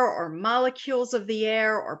water or molecules of the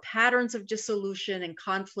air or patterns of dissolution and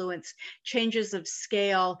confluence, changes of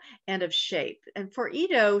scale and of shape. And for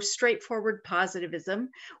Ido, straightforward positivism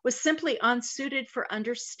was simply unsuited for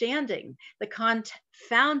understanding the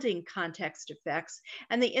confounding context effects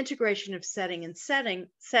and the integration of set and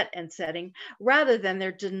setting, rather than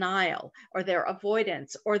their denial or their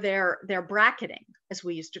avoidance or their bracketing, as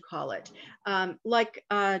we used to call it. Like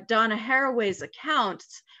Donna Haraway's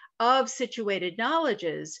accounts of situated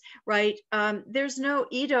knowledges, right?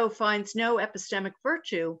 Ido finds no epistemic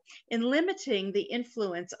virtue in limiting the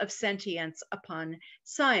influence of sentience upon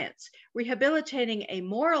science. Rehabilitating a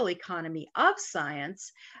moral economy of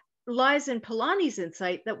science lies in Polanyi's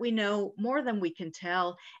insight that we know more than we can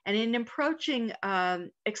tell, and in approaching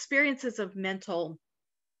experiences of mental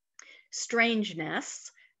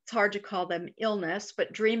strangeness. It's hard to call them illness,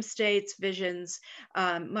 but dream states, visions,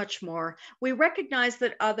 much more. We recognize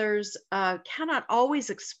that others cannot always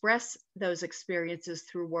express those experiences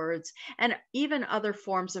through words, and even other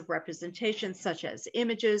forms of representation, such as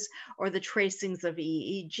images or the tracings of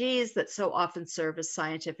EEGs that so often serve as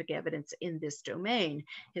scientific evidence in this domain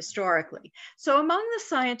historically. So among the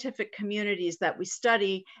scientific communities that we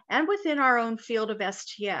study, and within our own field of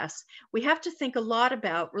STS, we have to think a lot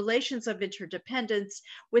about relations of interdependence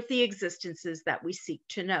with the existences that we seek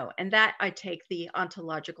to know. And that I take the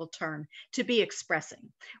ontological turn to be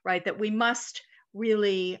expressing, right? That we must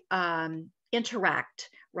really interact,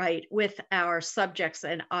 right, with our subjects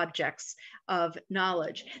and objects of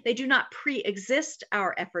knowledge. They do not pre-exist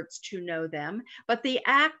our efforts to know them, but the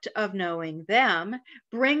act of knowing them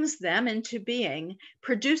brings them into being,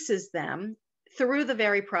 produces them through the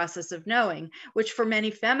very process of knowing, which for many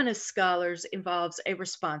feminist scholars involves a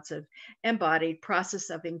responsive, embodied process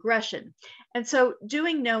of ingression. And so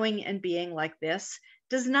doing knowing and being like this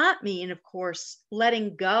does not mean, of course,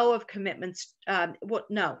 letting go of commitments.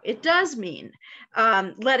 No, it does mean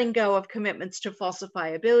letting go of commitments to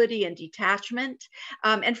falsifiability and detachment,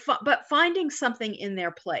 but finding something in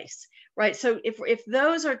their place, right? So if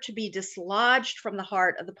those are to be dislodged from the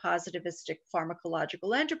heart of the positivistic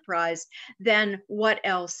pharmacological enterprise, then what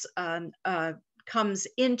else comes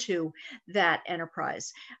into that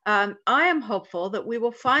enterprise? I am hopeful that we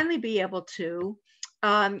will finally be able to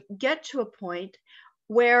get to a point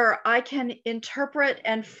where I can interpret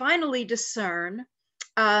and finally discern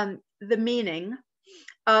the meaning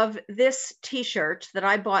of this t-shirt that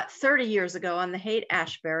I bought 30 years ago on the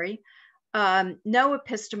Haight-Ashbury, no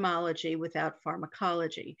epistemology without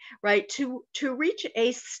pharmacology, right? To reach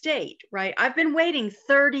a state, right? I've been waiting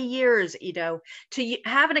 30 years, Ido, to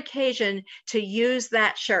have an occasion to use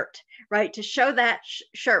that shirt, right? To show that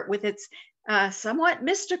shirt with its somewhat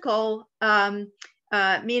mystical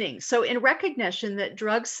meaning. So in recognition that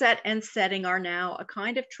drug set and setting are now a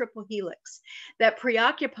kind of triple helix that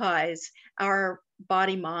preoccupies our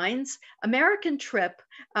body minds, American Trip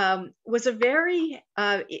was a very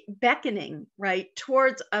beckoning, right,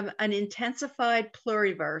 towards an intensified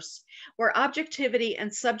pluriverse where objectivity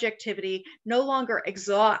and subjectivity no longer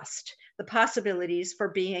exhaust the possibilities for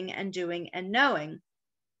being and doing and knowing.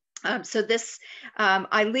 So this,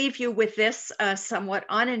 I leave you with this somewhat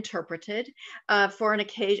uninterpreted for an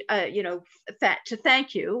occasion, to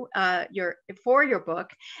thank you for your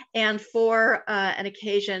book and for an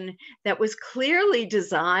occasion that was clearly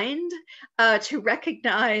designed to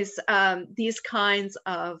recognize these kinds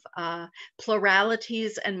of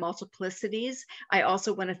pluralities and multiplicities. I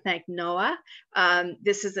also want to thank Noah.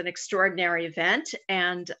 This is an extraordinary event,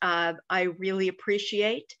 and I really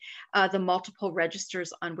appreciate the multiple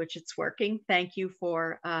registers on which it's working. Thank you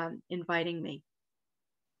for inviting me.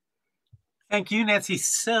 Thank you, Nancy.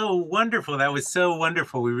 So wonderful. That was so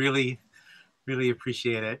wonderful. We really, really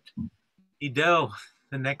appreciate it. Ido,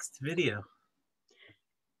 the next video.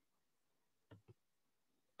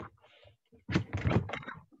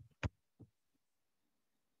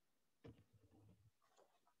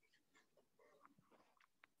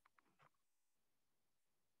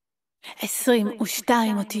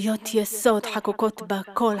 22 אותיות יסוד חקוקות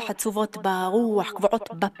בקול, חצובות ברוח, קבועות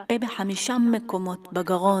בפה ב5 מקומות,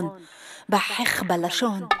 בגרון, בחך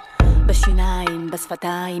בלשון, בשיניים,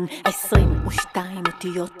 בשפתיים, 22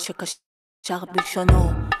 אותיות שקשר בלשונו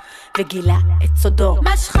וגילה את סודו.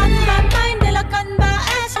 משכן במים דלקן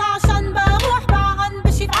באש, העשן ברוח בערן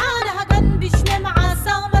בשבעה להגן ב12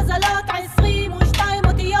 מזלות, 22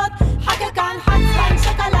 אותיות חקקן, חצקן,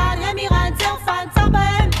 שקלן, המירן, צרפן, צר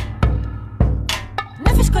בהם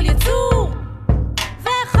נפש כל יצור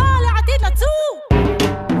ואכל לעתיד לצור.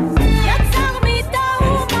 יצר מיתהו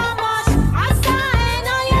ממש, עשה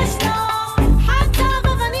אינו ישנו, חצב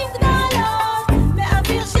אבנים גדולות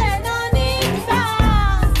באוויר שאינו נתפס.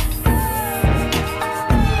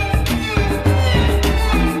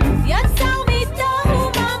 יצר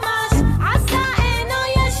מיתהו ממש, עשה אינו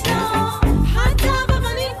ישנו, חצב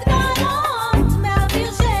אבנים גדולות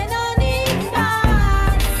באוויר שאינו נתפס.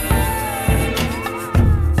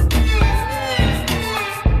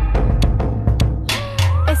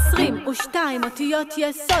 22 אותיות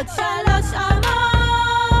יסוד, 3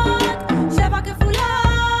 אמות, 7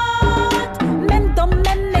 כפולות, מם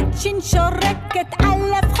דוממת, שין שורקת,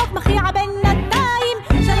 א' חוק מכריע בינתיים,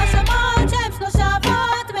 3 אמות, שהם 3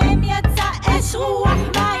 אבות, מהם יצא אש רוח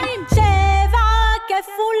מים, 7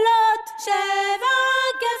 כפולות, 7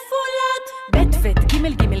 כפולות, ב' ב' ג'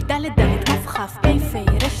 ג' ד' ד' כ' כ' פ' פ'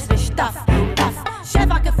 ר' ר' ת' ת',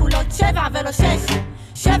 7 כפולות, 7 ולא 6,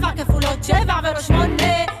 7 כפולות, 7 ולא 8,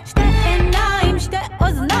 2 עיניים, 2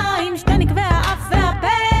 אוזניים, 2 נקבי האף והפה,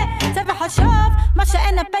 צבע חשוב, מה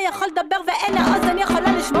שאין הפה יכול לדבר ואין האוזן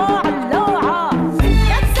יכולה לשמוע, לא.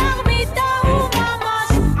 יצר מיתהו ממש,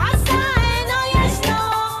 עשה אינו ישנו,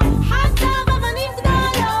 חצב אבנים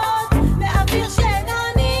גדולות באוויר שאינו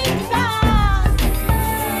נתפס.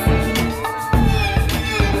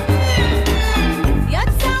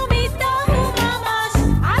 יצר מיתהו ממש,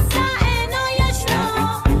 עשה אינו ישנו,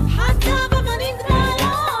 חצב אבנים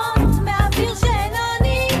גדולות באוויר שאינו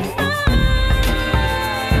נתפס.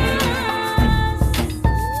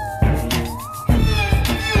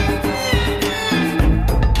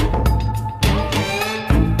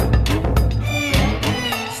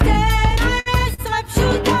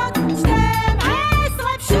 פשוטות,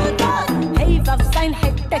 12 פשוטות, ה' ו' ז' ח'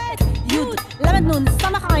 ט' י' למד נ'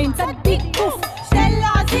 סמך עין צד בי קוף, 2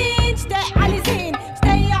 לעזין, 2 עליזין,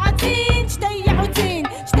 2 יעצין, 2 יעוצין,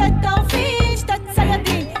 2 טורפין, 2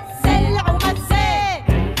 ציידין, זה לעומת זה,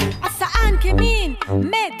 עשאן כמין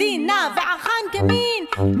מדינה ועכן כמין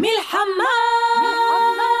מלחמה.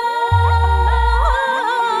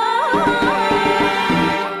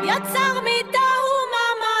 יצר מיתהו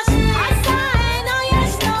ממש, עשה אינו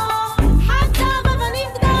ישנו, חצב אבנים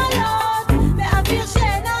גדולות באוויר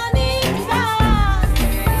שאינו נתפס.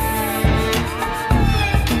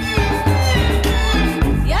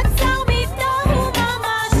 יצר מיתהו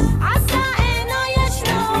ממש, עשה אינו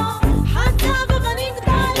ישנו, חצב אבנים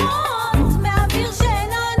גדולות באוויר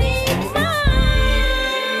שאינו נתפס.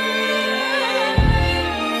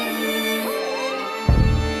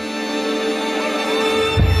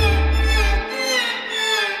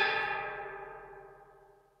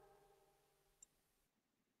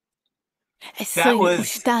 That was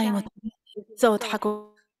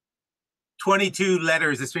 22 22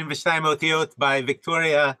 letters, 22 אותיות by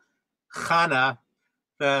Victoria Khana.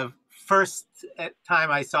 The first time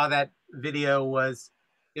I saw that video was,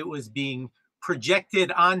 it was being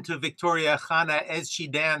projected onto Victoria Khana as she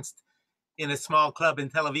danced in a small club in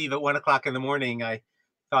Tel Aviv at 1 o'clock in the morning. I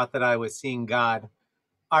thought that I was seeing God.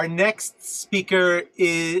 Our next speaker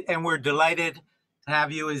is, and we're delighted to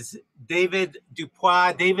have you, is David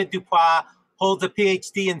Dupuis. David Dupuis holds a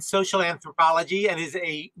PhD in social anthropology and is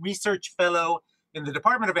a research fellow in the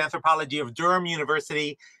Department of Anthropology of Durham University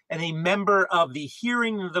and a member of the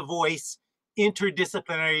Hearing the Voice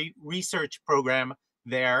interdisciplinary research program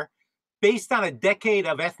there. Based on a decade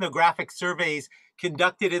of ethnographic surveys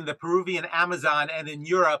conducted in the Peruvian Amazon and in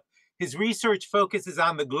Europe, his research focuses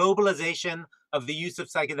on the globalization of the use of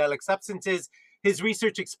psychedelic substances. His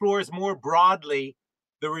research explores more broadly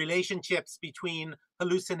the relationships between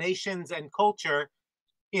hallucinations and culture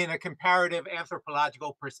in a comparative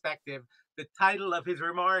anthropological perspective. The title of his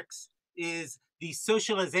remarks is The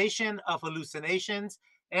Socialization of Hallucinations,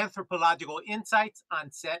 Anthropological Insights on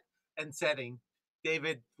Set and Setting.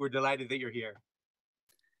 David, we're delighted that you're here.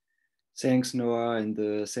 Thanks, Noah, and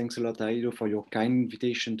thanks a lot, Ido, for your kind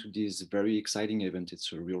invitation to this very exciting event.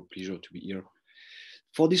 It's a real pleasure to be here.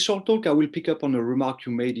 For this short talk, I will pick up on a remark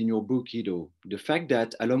you made in your book, Ido, the fact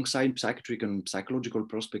that alongside psychiatric and psychological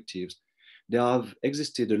perspectives, there have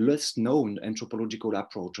existed a less known anthropological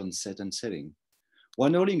approach on set and setting.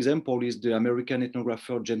 One early example is the American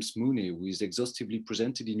ethnographer James Mooney, who is exhaustively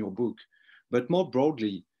presented in your book. But more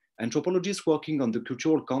broadly, anthropologists working on the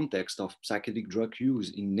cultural context of psychedelic drug use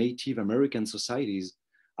in Native American societies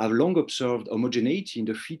have long observed homogeneity in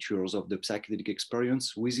the features of the psychedelic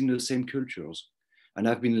experience within the same cultures, and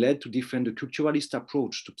have been led to defend a culturalist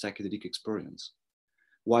approach to psychedelic experience.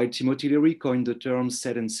 While Timothy Leary coined the term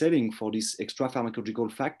set and setting for these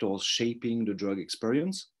extra-pharmacological factors shaping the drug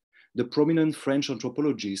experience, the prominent French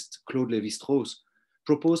anthropologist Claude Lévi-Strauss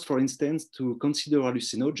proposed, for instance, to consider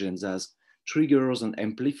hallucinogens as triggers and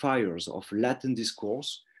amplifiers of latent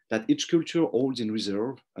discourse that each culture holds in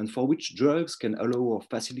reserve and for which drugs can allow or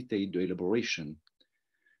facilitate the elaboration.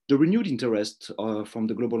 The renewed interest from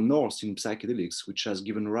the global north in psychedelics, which has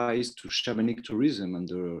given rise to shamanic tourism and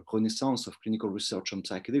the renaissance of clinical research on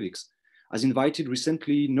psychedelics, has invited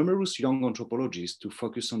recently numerous young anthropologists to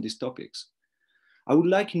focus on these topics. I would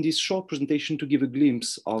like in this short presentation to give a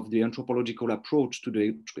glimpse of the anthropological approach to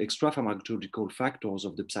the extra-pharmacological factors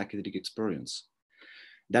of the psychedelic experience.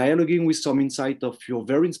 Dialoguing with some insight of your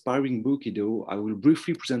very inspiring book, Ido, I will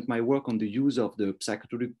briefly present my work on the use of the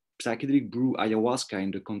psychedelic brew ayahuasca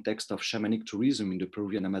in the context of shamanic tourism in the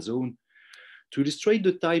Peruvian Amazon to illustrate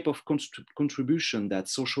the type of contribution that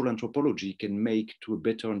social anthropology can make to a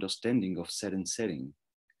better understanding of set and setting.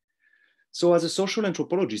 So as a social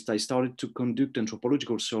anthropologist, I started to conduct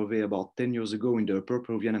anthropological survey about 10 years ago in the upper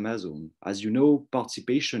Peruvian Amazon. As you know,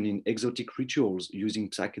 participation in exotic rituals using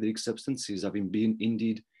psychedelic substances have been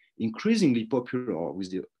indeed increasingly popular with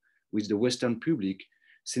the Western public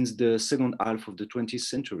since the second half of the 20th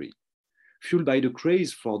century. Fueled by the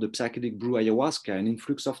craze for the psychedelic brew ayahuasca, an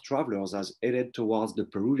influx of travelers has headed towards the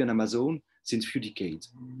Peruvian Amazon since a few decades.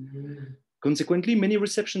 Consequently, many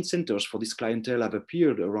reception centers for this clientele have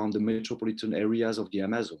appeared around the metropolitan areas of the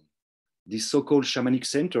Amazon. These so-called shamanic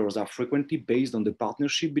centers are frequently based on the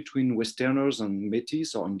partnership between Westerners and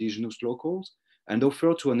Métis or indigenous locals, and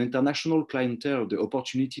offer to an international clientele the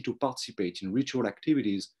opportunity to participate in ritual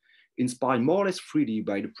activities inspired more or less freely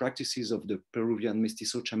by the practices of the Peruvian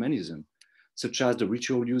mestizo shamanism, such as the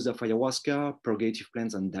ritual use of ayahuasca, purgative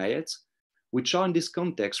plants, and diets, which are in this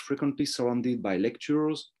context frequently surrounded by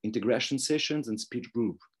lectures, integration sessions, and speech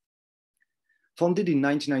groups. Founded in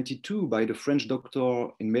 1992 by the French doctor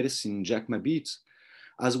in medicine Jacques Mabit,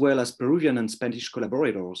 as well as Peruvian and Spanish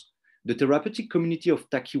collaborators, the therapeutic community of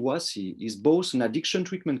Taquihuasi is both an addiction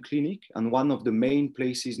treatment clinic and one of the main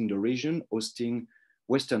places in the region hosting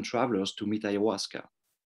Western travelers to meet ayahuasca.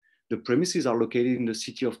 The premises are located in the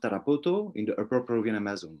city of Tarapoto in the upper Peruvian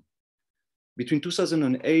Amazon. Between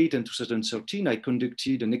 2008 and 2013, I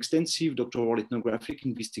conducted an extensive doctoral ethnographic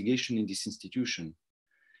investigation in this institution.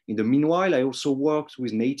 In the meanwhile, I also worked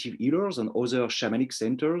with native healers and other shamanic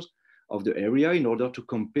centers of the area in order to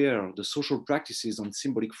compare the social practices and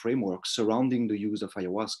symbolic frameworks surrounding the use of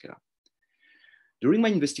ayahuasca. During my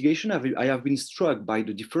investigation, I have been struck by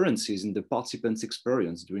the differences in the participants'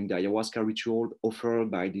 experience during the ayahuasca ritual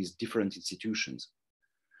offered by these different institutions.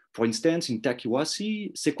 For instance, in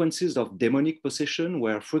Taquihuasi, sequences of demonic possession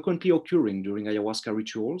were frequently occurring during ayahuasca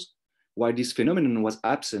rituals, while this phenomenon was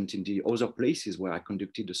absent in the other places where I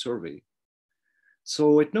conducted the survey.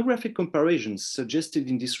 So ethnographic comparisons suggested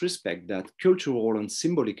in this respect that cultural and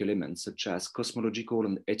symbolic elements such as cosmological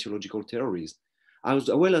and etiological theories, as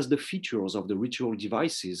well as the features of the ritual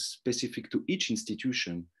devices specific to each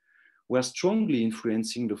institution, were strongly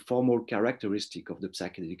influencing the formal characteristic of the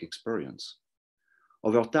psychedelic experience.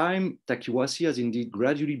 Over time, Taquihuasi has indeed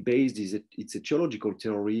gradually based its etiological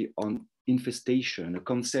theory on infestation, a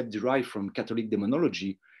concept derived from Catholic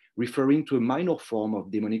demonology, referring to a minor form of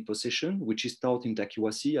demonic possession, which is thought in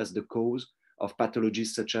Taquihuasi as the cause of pathologies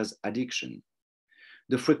such as addiction.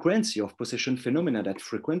 The frequency of possession phenomena that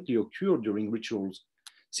frequently occur during rituals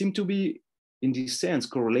seem to be, in this sense,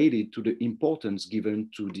 correlated to the importance given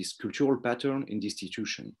to this cultural pattern in the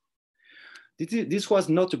institution. This was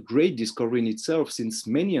not a great discovery in itself, since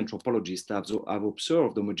many anthropologists have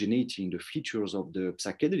observed homogeneity in the features of the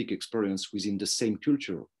psychedelic experience within the same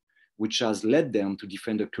culture, which has led them to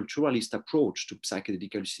defend a culturalist approach to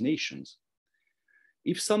psychedelic hallucinations.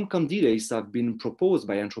 If some candidates have been proposed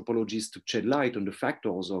by anthropologists to shed light on the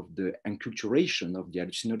factors of the enculturation of the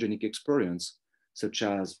hallucinogenic experience, such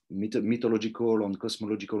as mythological and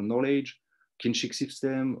cosmological knowledge, kinship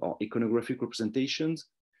system, or iconographic representations,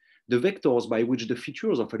 the vectors by which the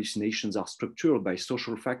features of hallucinations are structured by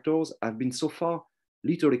social factors have been so far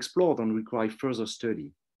little explored and require further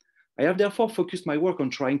study. I have therefore focused my work on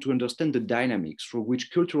trying to understand the dynamics through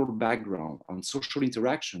which cultural background and social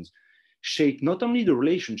interactions shape not only the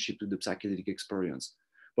relationship to the psychedelic experience,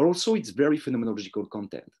 but also its very phenomenological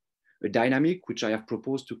content. a dynamic which I have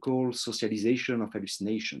proposed to call socialization of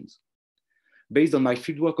hallucinations. Based on my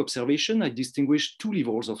fieldwork observation, I distinguished two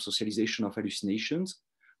levels of socialization of hallucinations,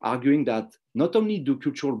 arguing that not only do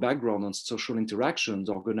cultural background and social interactions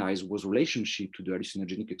organize one's relationship to the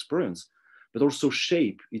hallucinogenic experience, but also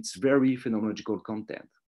shape its very phenomenological content.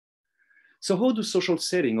 So how do social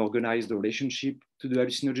settings organize the relationship to the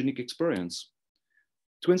hallucinogenic experience?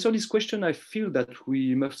 To answer this question, I feel that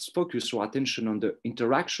we must focus our attention on the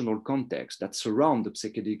interactional context that surround the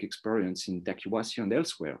psychedelic experience in Takiwasi and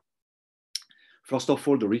elsewhere. First of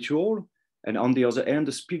all, the ritual, and on the other hand,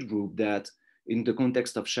 the speed group that in the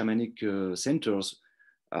context of shamanic centers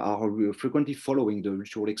are frequently following the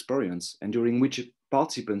ritual experience and during which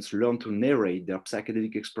participants learn to narrate their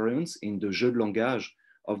psychedelic experience in the jeu de langage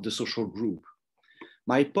of the social group.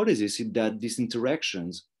 My hypothesis is that these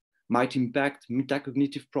interactions might impact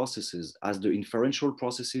metacognitive processes as the inferential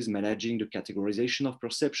processes managing the categorization of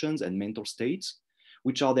perceptions and mental states,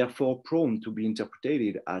 which are therefore prone to be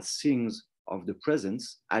interpreted as things of the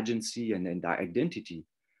presence, agency, and identity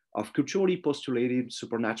of culturally postulated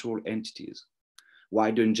supernatural entities,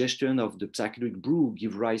 while the ingestion of the psychedelic brew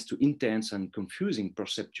gives rise to intense and confusing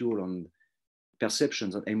perceptual and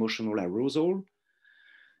perceptions and emotional arousal,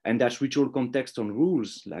 and that ritual context on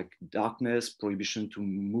rules like darkness, prohibition to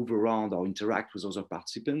move around or interact with other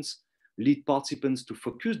participants, lead participants to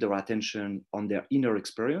focus their attention on their inner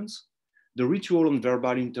experience. The ritual and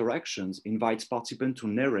verbal interactions invites participants to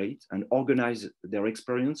narrate and organize their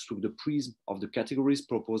experience through the prism of the categories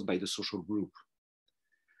proposed by the social group.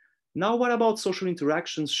 Now, what about social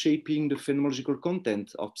interactions shaping the phenomenological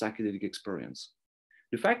content of psychedelic experience?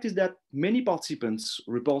 The fact is that many participants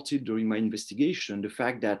reported during my investigation the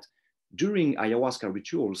fact that during ayahuasca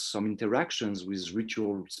rituals, some interactions with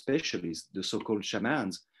ritual specialists, the so-called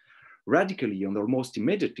shamans, radically and almost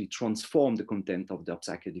immediately transform the content of their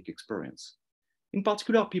psychedelic experience. In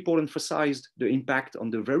particular, people emphasized the impact on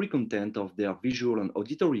the very content of their visual and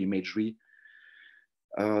auditory imagery,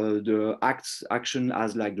 the action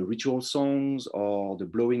as like the ritual songs or the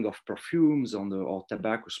blowing of perfumes or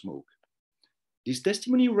tobacco smoke. This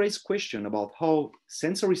testimony raised questions about how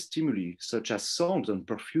sensory stimuli, such as songs and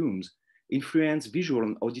perfumes, influence visual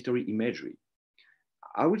and auditory imagery.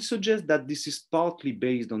 I would suggest that this is partly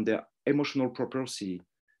based on their emotional property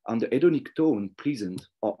and the hedonic tone, pleasant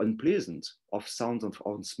or unpleasant, of sounds and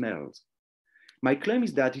on smells. My claim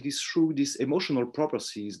is that it is through these emotional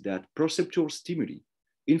properties that perceptual stimuli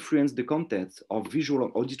influence the content of visual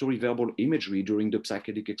and auditory verbal imagery during the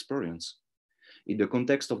psychedelic experience. In the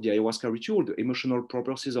context of the ayahuasca ritual, the emotional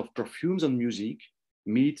properties of perfumes and music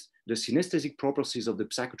meet the synesthetic properties of the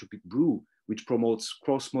psychotropic brew, which promotes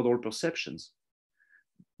cross-modal perceptions.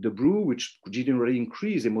 The brew, which generally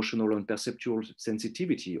increases emotional and perceptual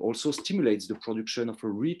sensitivity, also stimulates the production of a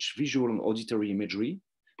rich visual and auditory imagery,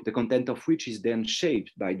 the content of which is then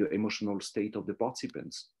shaped by the emotional state of the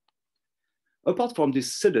participants. Apart from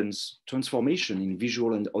this sudden transformation in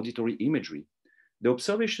visual and auditory imagery, the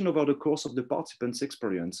observation over the course of the participants'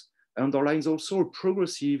 experience underlines also a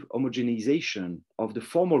progressive homogenization of the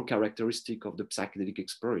formal characteristic of the psychedelic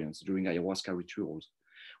experience during ayahuasca rituals,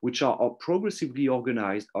 which are progressively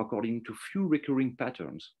organized according to few recurring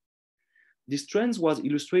patterns. This trend was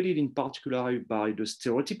illustrated in particular by the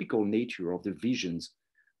stereotypical nature of the visions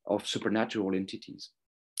of supernatural entities.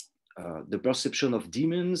 The perception of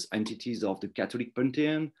demons, entities of the Catholic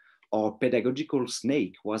pantheon, or pedagogical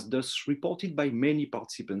snake was thus reported by many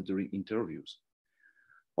participants during interviews.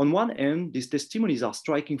 On one hand, these testimonies are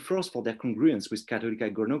striking first for their congruence with Catholic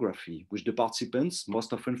iconography, which the participants,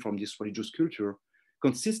 most often from this religious culture,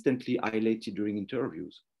 consistently highlighted during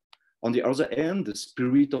interviews. On the other hand, the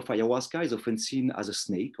spirit of ayahuasca is often seen as a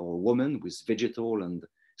snake or a woman with vegetal and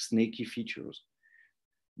snaky features.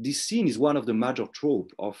 This scene is one of the major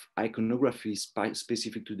tropes of iconography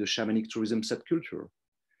specific to the shamanic tourism subculture.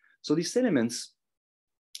 So these elements,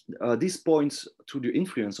 this points to the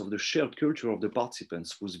influence of the shared culture of the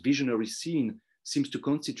participants whose visionary scene seems to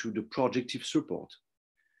constitute the projective support.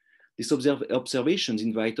 These observations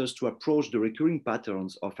invite us to approach the recurring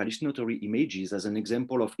patterns of hallucinatory images as an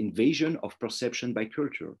example of invasion of perception by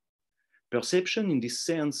culture. Perception in this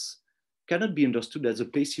sense cannot be understood as a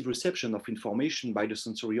passive reception of information by the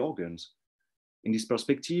sensory organs. In this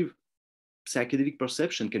perspective, psychedelic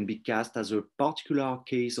perception can be cast as a particular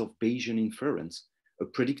case of Bayesian inference, a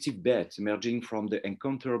predictive bet emerging from the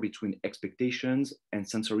encounter between expectations and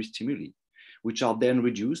sensory stimuli, which are then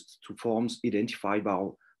reduced to forms identified by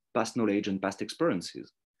our past knowledge and past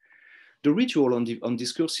experiences. The ritual on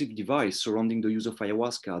discursive device surrounding the use of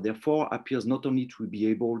ayahuasca therefore appears not only to be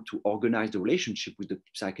able to organize the relationship with the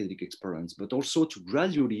psychedelic experience, but also to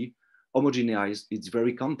gradually homogenize its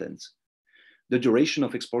very content. The duration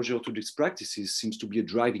of exposure to these practices seems to be a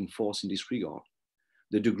driving force in this regard.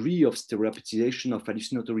 The degree of stereotypization of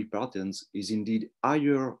hallucinatory patterns is indeed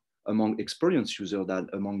higher among experienced users than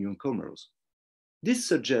among newcomers. This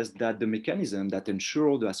suggests that the mechanism that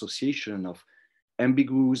ensure the association of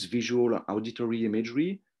ambiguous visual and auditory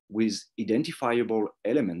imagery with identifiable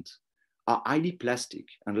elements are highly plastic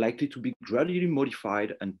and likely to be gradually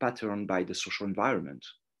modified and patterned by the social environment.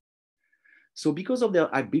 So because of their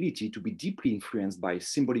ability to be deeply influenced by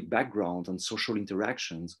symbolic backgrounds and social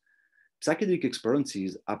interactions, psychedelic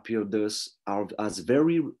experiences appear thus as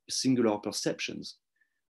very singular perceptions.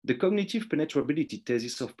 The cognitive penetrability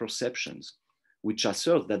thesis of perceptions, which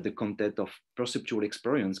asserts that the content of perceptual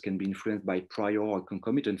experience can be influenced by prior or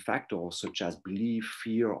concomitant factors such as belief,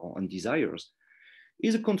 fear, and desires,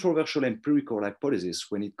 is a controversial empirical hypothesis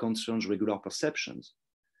when it concerns regular perceptions.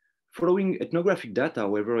 Following ethnographic data,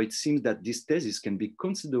 however, it seems that this thesis can be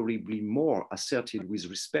considerably more asserted with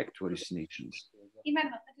respect to hallucinations.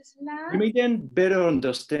 We may then better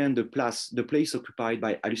understand the place occupied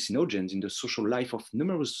by hallucinogens in the social life of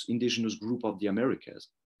numerous indigenous groups of the Americas.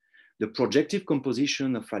 The projective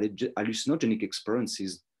composition of hallucinogenic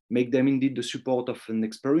experiences make them indeed the support of an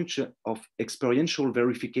experiential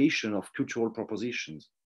verification of cultural propositions.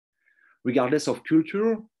 Regardless of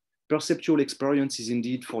culture, perceptual experience is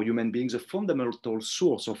indeed for human beings a fundamental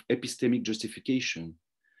source of epistemic justification,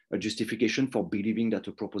 a justification for believing that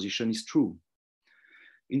a proposition is true.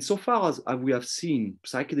 Insofar as we have seen,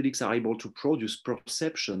 psychedelics are able to produce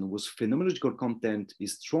perception whose phenomenological content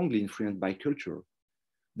is strongly influenced by culture.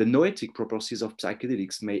 The noetic properties of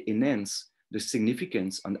psychedelics may enhance the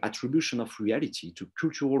significance and attribution of reality to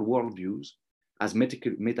cultural worldviews as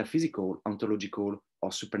metaphysical, ontological,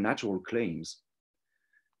 or supernatural claims.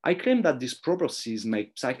 I claim that these properties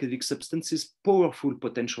make psychedelic substances powerful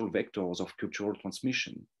potential vectors of cultural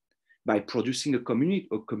transmission. By producing a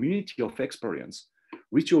community of experience,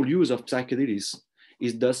 ritual use of psychedelics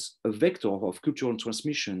is thus a vector of cultural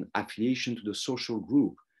transmission, affiliation to the social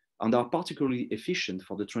group, and are particularly efficient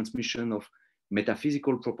for the transmission of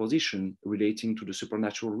metaphysical propositions relating to the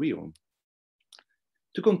supernatural realm.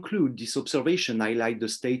 To conclude, this observation highlights the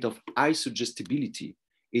state of high suggestibility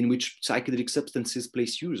in which psychedelic substances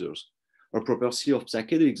place users, a property of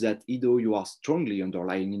psychedelics that, Ido, you are strongly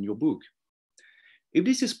underlying in your book. If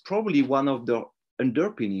this is probably one of the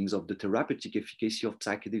underpinnings of the therapeutic efficacy of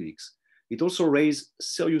psychedelics, it also raises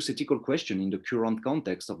serious ethical questions in the current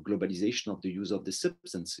context of globalization of the use of the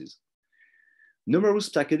substances. Numerous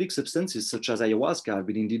psychedelic substances such as ayahuasca have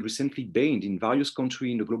been indeed recently banned in various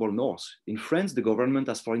countries in the global north. In France, the government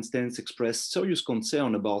has, for instance, expressed serious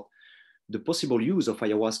concern about the possible use of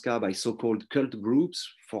ayahuasca by so-called cult groups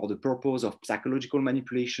for the purpose of psychological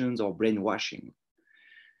manipulations or brainwashing.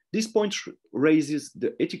 This point raises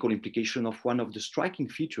the ethical implication of one of the striking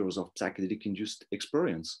features of psychedelic-induced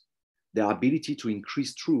experience, their ability to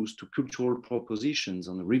increase truth to cultural propositions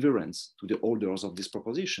and reverence to the holders of these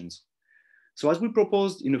propositions. So as we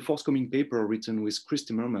proposed in a forthcoming paper written with Chris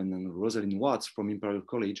Timmerman and Rosalind Watts from Imperial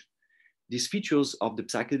College, these features of the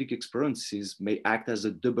psychedelic experiences may act as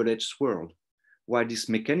a double-edged sword. While this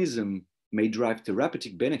mechanism may drive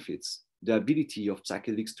therapeutic benefits, the ability of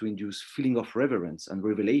psychedelics to induce feeling of reverence and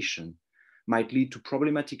revelation might lead to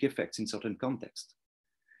problematic effects in certain contexts.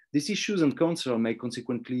 These issues and concerns may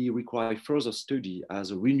consequently require further study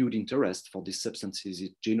as a renewed interest for these substances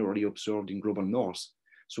is generally observed in global north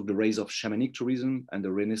through the rise of shamanic tourism and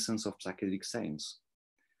the renaissance of psychedelic science.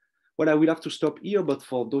 Well, I will have to stop here, but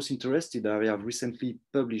for those interested, I have recently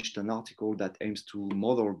published an article that aims to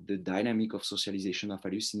model the dynamic of socialization of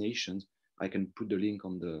hallucinations. I can put the link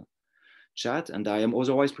on the chat, and I am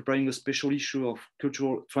otherwise preparing a special issue of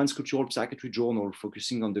Transcultural Psychiatry Journal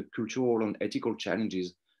focusing on the cultural and ethical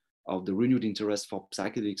challenges of the renewed interest for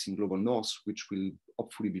psychedelics in global north, which will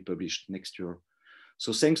hopefully be published next year.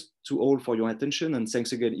 So thanks to all for your attention, and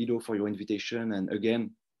thanks again, Ido, for your invitation. And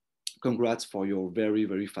again, congrats for your very,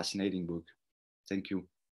 very fascinating book. Thank you.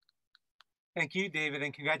 Thank you, David,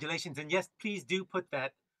 and congratulations. And yes, please do put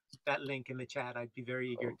that link in the chat. I'd be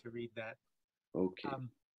very eager to read that. Okay.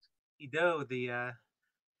 Ido, the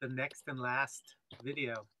next and last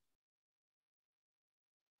video.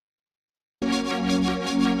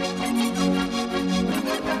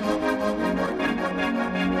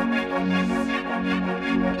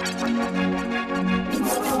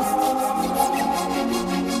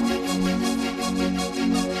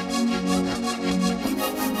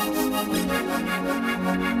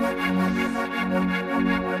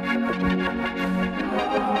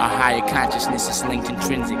 Our higher consciousness is linked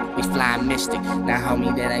intrinsic. We flying mystic. Now,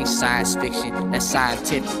 homie, that ain't science fiction. That's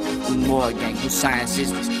scientific. We more gang. Who science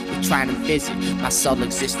is this? We trying to visit. My soul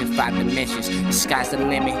exists in 5 dimensions. The sky's the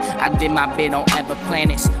limit. I did my bit on other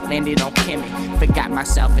planets. Landed on Kemet. Forgot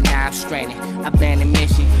myself and now I'm stranded. Abandoned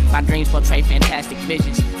mission. My dreams portray fantastic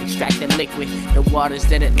visions. Extract the liquid. The waters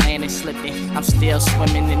that Atlantis slipped in. I'm still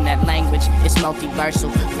swimming in that language. It's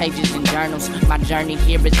multiversal. Pages and journals. My journey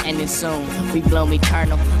here is ending soon. We bloom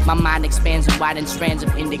eternal. My mind expands and widens strands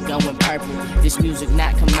of indigo and purple. This music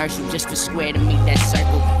not commercial. Just a square to meet that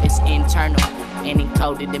circle. It's internal and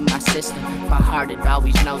encoded in my system. My heart, it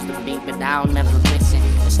always knows the beat, but I don't ever listen.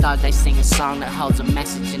 The stars, they sing a song that holds a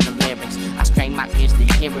message in the lyrics. I strain my ears to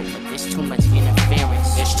hear it, but there's too much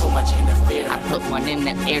interference. There's too much interference. I put one in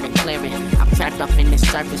the air to clear it. I'm trapped up in this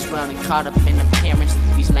surface world and caught up in appearance.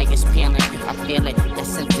 These legs peeling, I feel it, that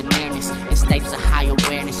sense of nearness. It states a high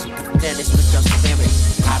awareness, you can feel this with your spirit.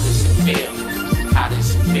 How does it feel? How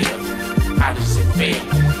does it feel? How does it feel?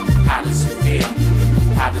 How does it feel?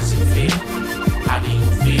 How does it feel? How do you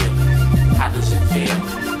feel? How does it feel?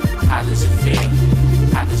 How does it feel?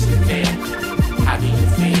 How does it feel? How do you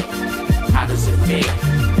feel? How does it feel?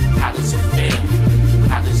 How does it feel?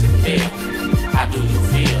 How does it feel? How do you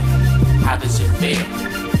feel? How does it feel?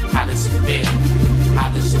 How does it feel? How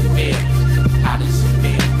does it feel? How does it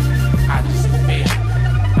feel? How does it feel?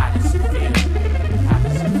 How does it feel? How does it feel?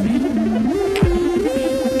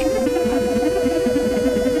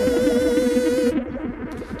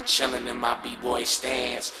 Chilling in my b-boy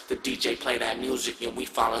stands, the DJ play that music and we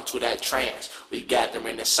fall into that trance. We gather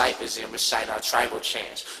in the ciphers and recite our tribal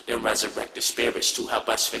chants, then resurrect the spirits to help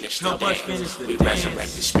us finish the dance. We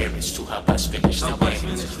resurrect the spirits to help us finish the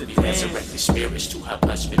dance. We resurrect the spirits to help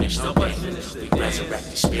us finish the dance. We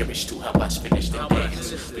resurrect the spirits to help us finish the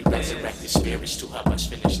dance. We resurrect the spirits to help us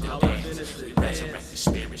finish the dance. We resurrect the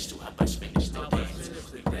spirits to help us finish the dance.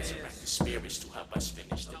 We resurrect the spirits to help us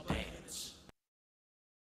finish the dance.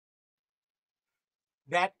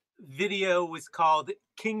 That video was called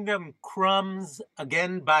Kingdom Crumbs,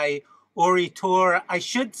 again by Uri Shwed. I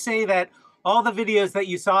should say that all the videos that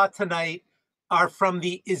you saw tonight are from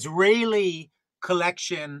the Israeli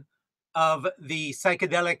collection of the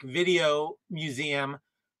Psychedelic Video Museum.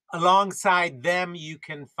 Alongside them, you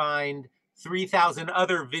can find 3,000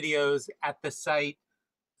 other videos at the site,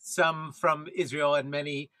 some from Israel and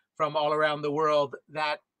many from all around the world.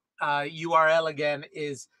 That URL again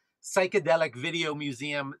is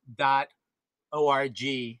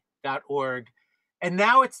psychedelicvideomuseum.org. And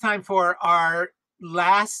now it's time for our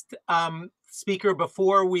last speaker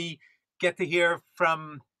before we get to hear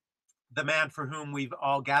from the man for whom we've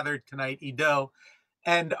all gathered tonight, Ido.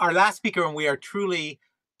 And our last speaker, and we are truly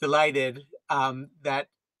delighted that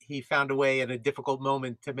he found a way in a difficult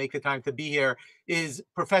moment to make the time to be here, is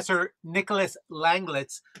Professor Nicolas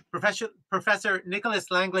Langlitz. Professor Nicolas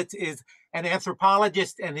Langlitz is an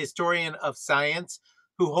anthropologist and historian of science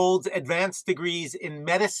who holds advanced degrees in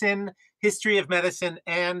medicine, history of medicine,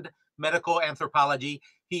 and medical anthropology.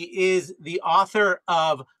 He is the author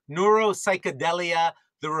of Neuropsychedelia,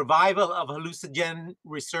 the revival of hallucinogen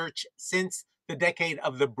research since the decade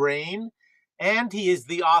of the brain. And he is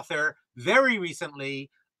the author, very recently,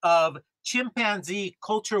 of Chimpanzee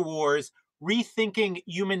Culture Wars, Rethinking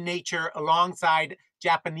Human Nature alongside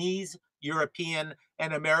Japanese, European,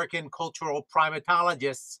 and American cultural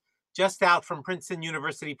primatologists, just out from Princeton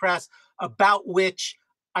University Press, about which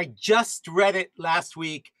I just read it last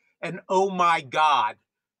week, and oh my God,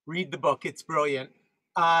 read the book, it's brilliant.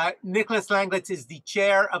 Nicolas Langlitz is the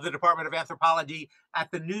chair of the Department of Anthropology at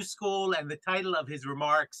the New School, and the title of his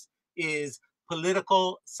remarks is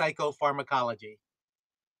Political Psychopharmacology.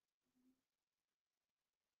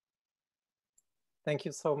 Thank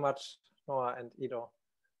you so much, Noah and Ido.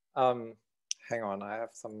 Hang on, I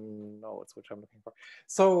have some notes which I'm looking for.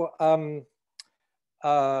 So I'm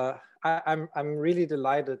really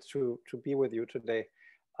delighted to be with you today.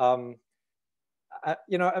 You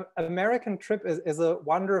know, American Trip is a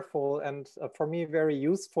wonderful and for me very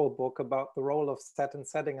useful book about the role of set and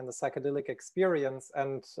setting in the psychedelic experience.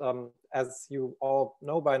 And as you all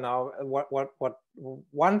know by now,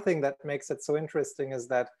 one thing that makes it so interesting is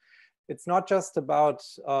that it's not just about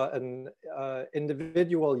an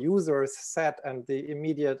individual user's set and the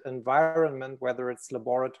immediate environment, whether it's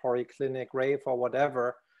laboratory, clinic, rave, or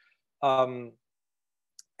whatever,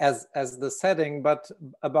 as the setting, but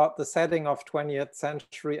about the setting of 20th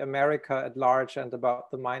century America at large and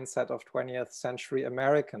about the mindset of 20th century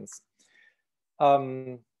Americans.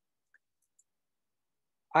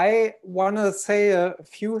 I want to say a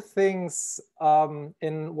few things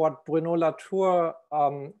in what Bruno Latour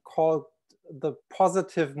called the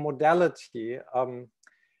positive modality.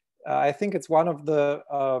 I think it's one of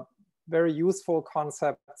the very useful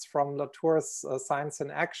concepts from Latour's Science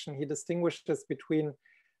in Action. He distinguishes between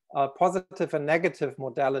positive and negative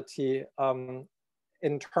modality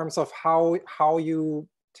in terms of how you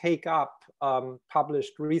take up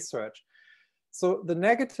published research. So the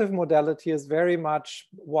negative modality is very much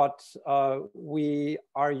what we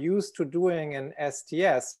are used to doing in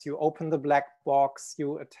STS. You open the black box,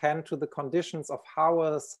 you attend to the conditions of how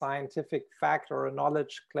a scientific fact or a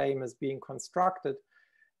knowledge claim is being constructed,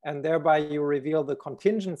 and thereby you reveal the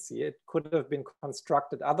contingency. It could have been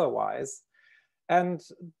constructed otherwise. And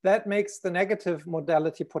that makes the negative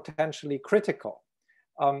modality potentially critical.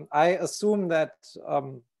 I assume that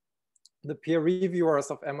the peer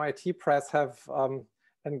reviewers of MIT Press have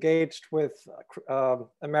engaged with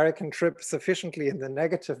American Trip sufficiently in the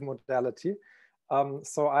negative modality.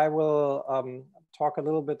 So I will talk a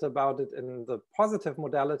little bit about it in the positive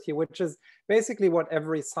modality, which is basically what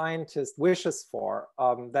every scientist wishes for,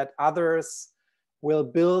 that others will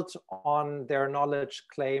build on their knowledge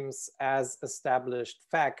claims as established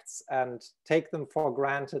facts and take them for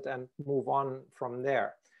granted and move on from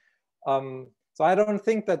there. So I don't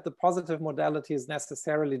think that the positive modality is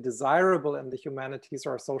necessarily desirable in the humanities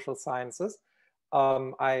or social sciences.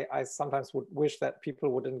 I sometimes would wish that people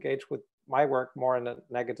would engage with my work more in a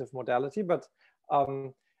negative modality, but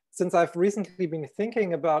since I've recently been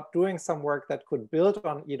thinking about doing some work that could build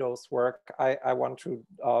on Ido's work, I want to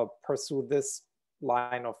pursue this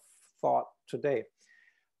line of thought today.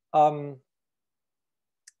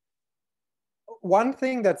 One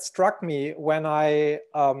thing that struck me when I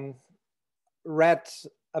read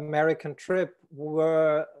American Trip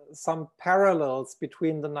were some parallels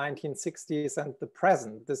between the 1960s and the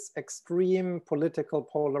present, this extreme political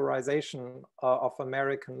polarization of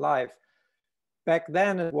American life. Back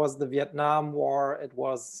then, it was the Vietnam War, it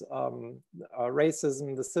was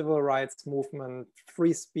racism, the civil rights movement,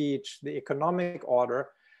 free speech, the economic order.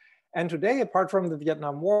 And today, apart from the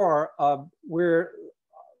Vietnam War, we're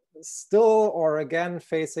still or again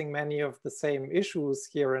facing many of the same issues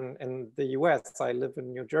here in the US. I live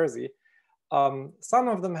in New Jersey. Some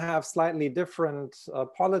of them have slightly different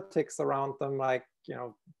politics around them, like, you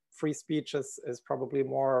know, free speech is probably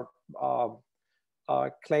more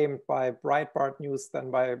claimed by Breitbart News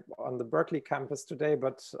than on the Berkeley campus today,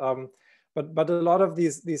 but a lot of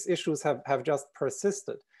these issues have just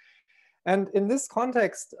persisted. And in this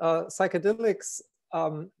context, psychedelics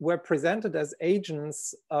were presented as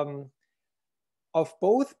agents of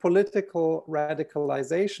both political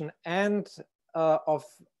radicalization and of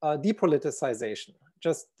depoliticization.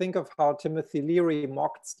 Just think of how Timothy Leary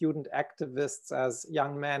mocked student activists as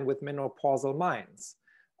young men with menopausal minds.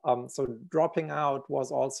 So dropping out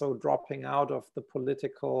was also dropping out of the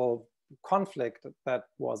political conflict that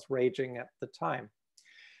was raging at the time.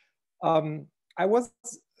 I was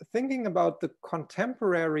thinking about the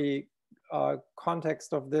contemporary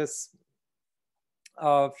context of this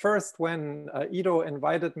first when Ido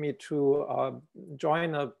invited me to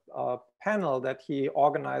join a panel that he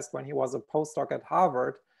organized when he was a postdoc at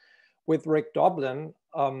Harvard with Rick Doblin.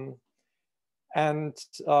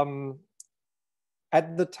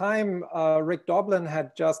 At the time, Rick Doblin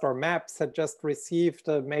had just, or MAPS had just received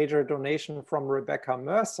a major donation from Rebecca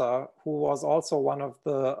Mercer, who was also one of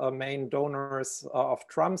the main donors of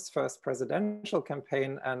Trump's first presidential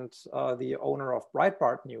campaign and the owner of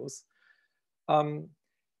Breitbart News. And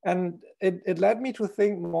it led me to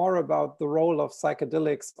think more about the role of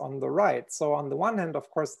psychedelics on the right. So on the one hand, of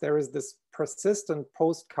course, there is this persistent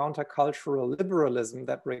post-countercultural liberalism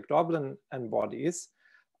that Rick Doblin embodies,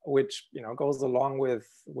 which, you know, goes along with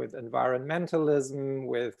environmentalism,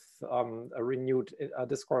 with a renewed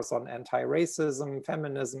discourse on anti-racism,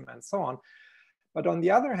 feminism, and so on. But on the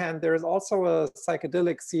other hand, there is also a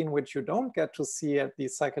psychedelic scene which you don't get to see at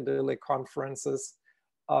these psychedelic conferences,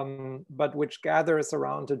 but which gathers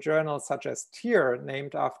around a journal such as Tyr,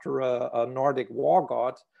 named after a Nordic war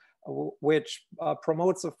god, which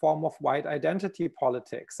promotes a form of white identity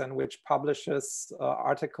politics and which publishes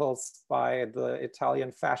articles by the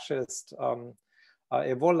Italian fascist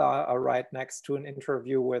Evola right next to an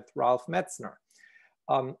interview with Ralph Metzner.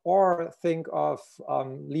 Or think of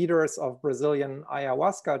leaders of Brazilian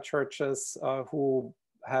ayahuasca churches who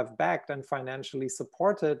have backed and financially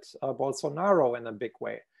supported Bolsonaro in a big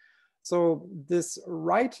way. So this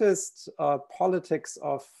rightist politics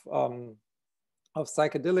of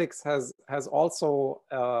psychedelics has also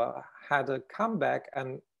had a comeback,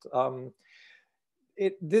 and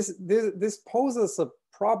this poses a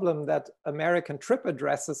problem that American Trip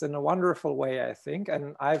addresses in a wonderful way, I think.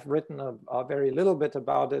 And I've written a very little bit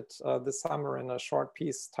about it this summer in a short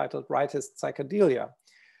piece titled Rightist Psychedelia.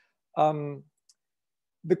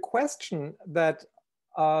 The question that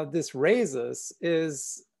this raises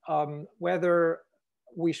is whether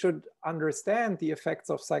we should understand the effects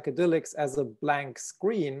of psychedelics as a blank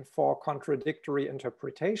screen for contradictory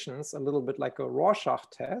interpretations, a little bit like a Rorschach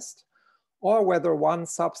test, or whether one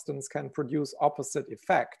substance can produce opposite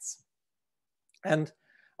effects. And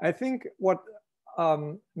I think what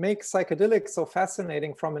makes psychedelics so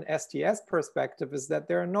fascinating from an STS perspective is that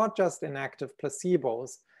they're not just inactive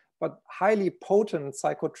placebos, but highly potent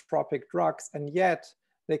psychotropic drugs, and yet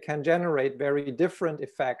they can generate very different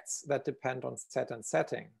effects that depend on set and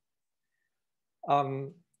setting.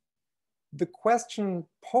 The question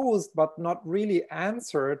posed, but not really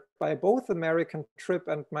answered by both American Trip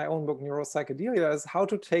and my own book, Neuropsychedelia, is how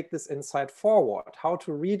to take this insight forward, how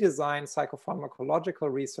to redesign psychopharmacological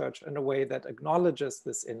research in a way that acknowledges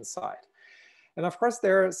this insight. And of course,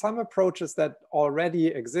 there are some approaches that already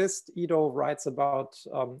exist. Ido writes about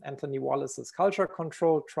Anthony Wallace's culture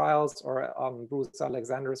control trials, or Bruce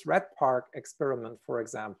Alexander's Red Park experiment, for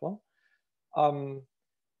example.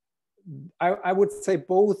 I would say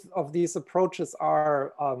both of these approaches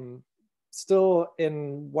are still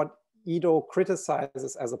in what Ido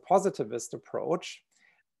criticizes as a positivist approach.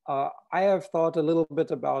 I have thought a little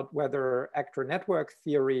bit about whether actor network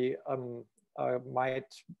theory might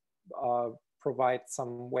provide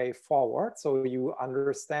some way forward. So you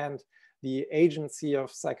understand the agency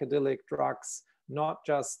of psychedelic drugs, not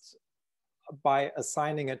just by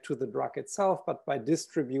assigning it to the drug itself, but by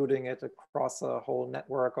distributing it across a whole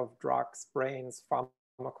network of drugs, brains,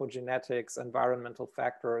 pharmacogenetics, environmental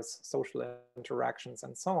factors, social interactions,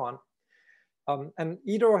 and so on. And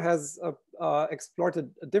Ido has explored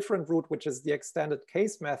a different route, which is the extended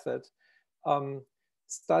case method,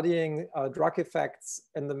 studying drug effects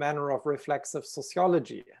in the manner of reflexive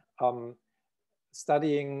sociology,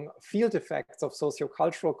 studying field effects of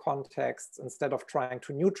sociocultural contexts instead of trying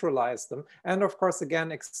to neutralize them. And of course,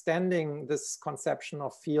 again, extending this conception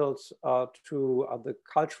of field to the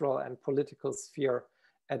cultural and political sphere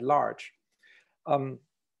at large.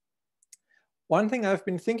 One thing I've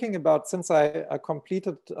been thinking about since I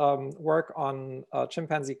completed work on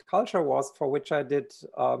chimpanzee culture was, for which I did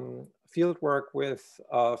field work with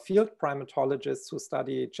field primatologists who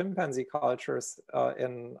study chimpanzee cultures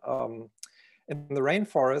in the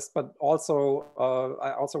rainforest, but also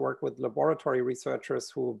I also worked with laboratory researchers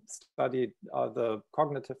who studied the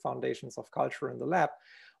cognitive foundations of culture in the lab,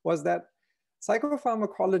 was that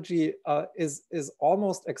psychopharmacology is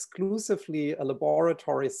almost exclusively a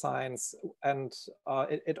laboratory science, and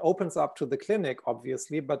it opens up to the clinic,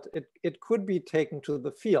 obviously, but it could be taken to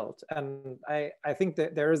the field. And I think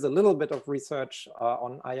that there is a little bit of research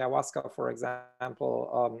on ayahuasca, for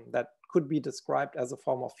example, that could be described as a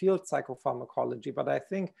form of field psychopharmacology. But I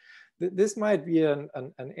think this might be an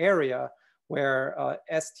area where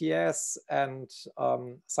STS and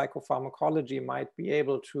psychopharmacology might be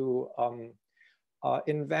able to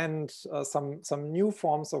invent some new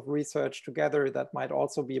forms of research together that might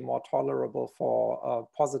also be more tolerable for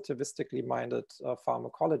positivistically minded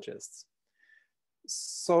pharmacologists.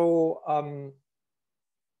 So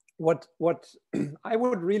what I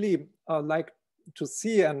would really like to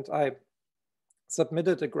see, and I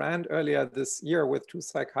submitted a grant earlier this year with 2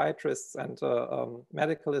 psychiatrists and a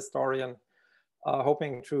medical historian,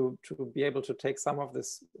 hoping to be able to take some of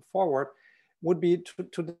this forward, would be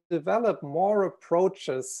to develop more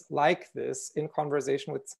approaches like this in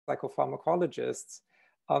conversation with psychopharmacologists.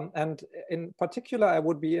 And in particular, I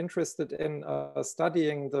would be interested in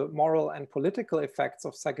studying the moral and political effects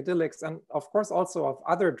of psychedelics, and of course also of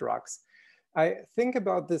other drugs. I think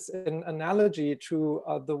about this in analogy to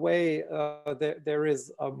the way there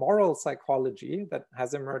is a moral psychology that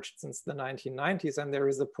has emerged since the 1990s, and there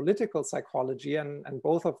is a political psychology, and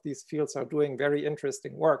both of these fields are doing very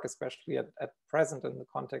interesting work, especially at present in the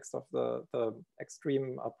context of the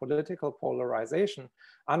extreme political polarization,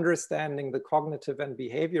 understanding the cognitive and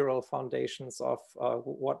behavioral foundations of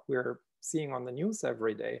what we're seeing on the news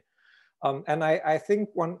every day. And I think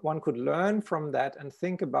one could learn from that and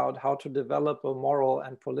think about how to develop a moral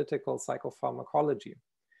and political psychopharmacology.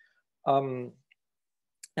 And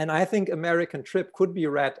I think American Trip could be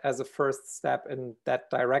read as a first step in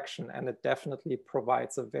that direction, and it definitely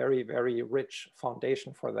provides a very, very rich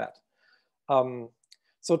foundation for that.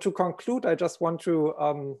 So to conclude, I just want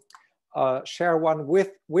to share one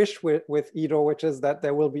wish with Ido, which is that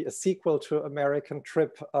there will be a sequel to American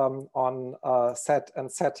Trip on set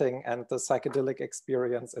and setting and the psychedelic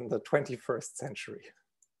experience in the 21st century.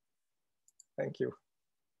 Thank you.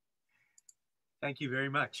 Thank you very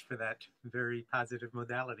much for that very positive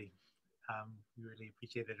modality. We really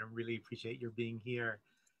appreciate it and really appreciate your being here.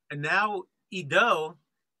 And now, Ido,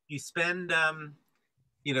 you spend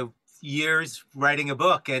years writing a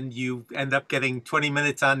book, and you end up getting 20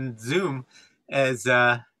 minutes on Zoom as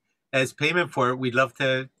payment for it. We'd love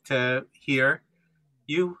to hear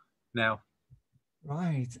you now.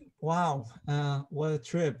 Right. Wow. What a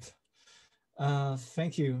trip.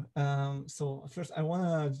 Thank you. So first, I want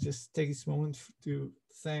to just take this moment to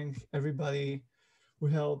thank everybody who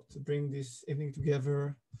helped bring this evening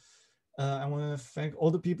together. I want to thank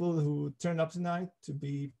all the people who turned up tonight to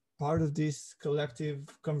be part of this collective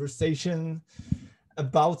conversation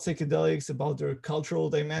about psychedelics, about their cultural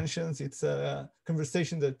dimensions. It's a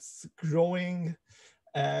conversation that's growing,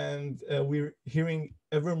 and we're hearing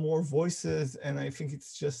ever more voices, and I think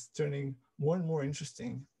it's just turning more and more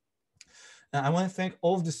interesting. I want to thank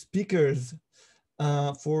all of the speakers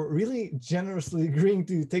for really generously agreeing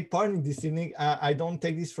to take part in this evening. I don't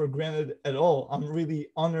take this for granted at all. I'm really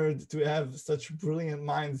honored to have such brilliant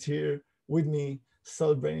minds here with me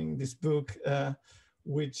celebrating this book,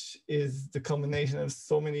 which is the culmination of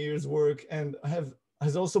so many years' work, and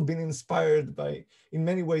has also been inspired by, in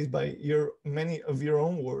many ways, by many of your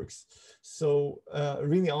own works. So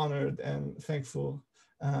really honored and thankful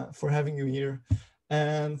for having you here,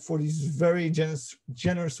 and for these very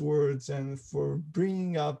generous words, and for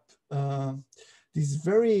bringing up these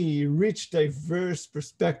very rich, diverse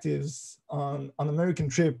perspectives on American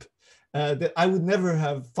Trip that I would never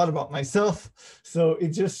have thought about myself. So it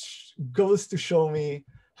just goes to show me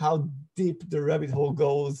how deep the rabbit hole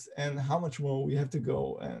goes and how much more we have to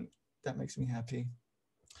go, and that makes me happy.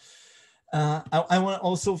 I want to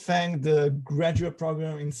also thank the graduate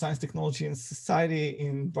program in Science, Technology, and Society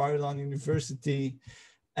in Bar-Ilan University,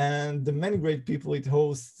 and the many great people it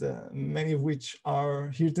hosts, many of which are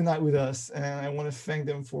here tonight with us. And I want to thank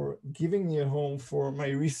them for giving me a home for my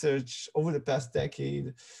research over the past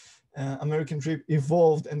decade. American Trip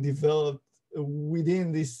evolved and developed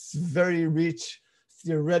within this very rich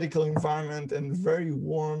theoretical environment and very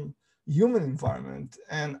warm human environment.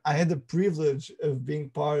 And I had the privilege of being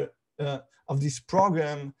part of this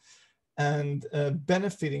program and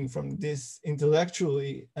benefiting from this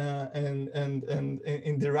intellectually and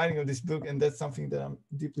in the writing of this book. And that's something that I'm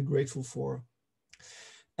deeply grateful for.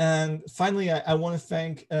 And finally, I want to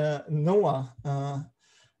thank Noah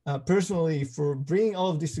personally for bringing all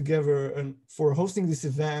of this together and for hosting this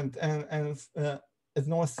event. And as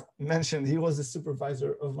Noah mentioned, he was the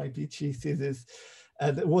supervisor of my PhD thesis.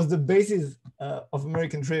 That was the basis of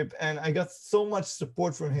American Trip. And I got so much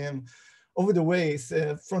support from him over the ways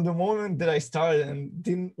from the moment that I started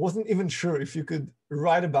and wasn't even sure if you could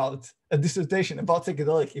write about a dissertation about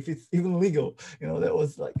psychedelic, if it's even legal. You know, that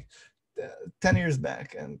was like 10 years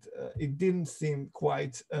back, and it didn't seem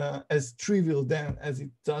quite as trivial then as it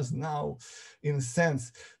does now, in a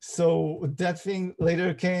sense. So that thing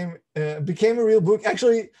later became a real book,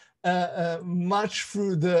 actually much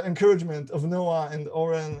through the encouragement of Noah and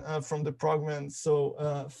Oren from the program.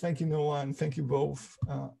 So thank you, Noah, and thank you both.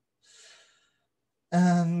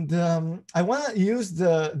 And I want to use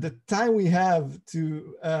the time we have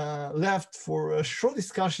left for a short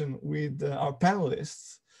discussion with our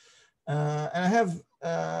panelists. And I have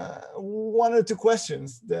one or two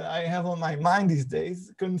questions that I have on my mind these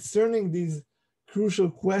days concerning these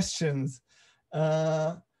crucial questions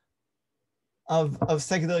of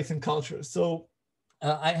psychedelics and culture. So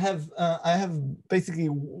I have basically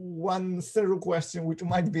one central question, which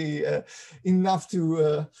might be enough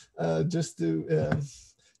to just to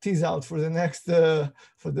tease out for the next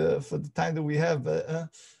for the time that we have. But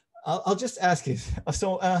I'll just ask it.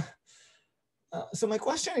 So my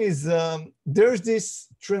question is, there's this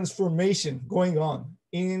transformation going on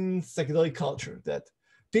in psychedelic culture, that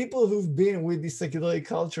people who've been with this psychedelic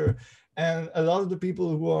culture, and a lot of the people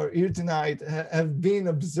who are here tonight have been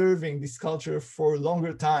observing this culture for a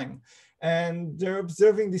longer time. And they're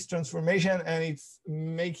observing this transformation, and it's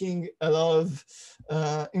making a lot of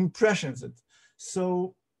impressions.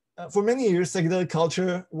 So for many years, psychedelic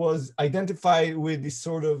culture was identified with this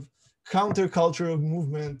sort of countercultural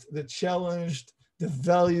movement that challenged the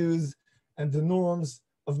values and the norms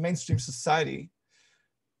of mainstream society.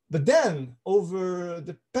 But then over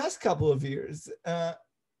the past couple of years,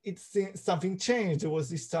 something changed. There was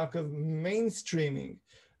this talk of mainstreaming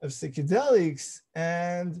of psychedelics,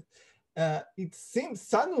 and it seemed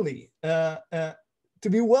suddenly to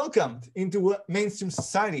be welcomed into mainstream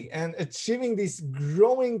society and achieving this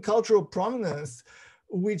growing cultural prominence,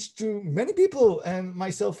 which to many people, and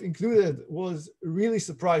myself included, was really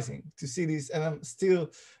surprising to see this. And I'm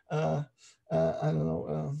still I don't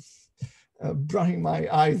know, brushing my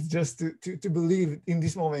eyes just to believe in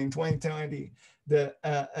this moment in 2020 that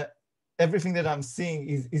everything that I'm seeing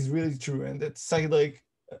is really true, and that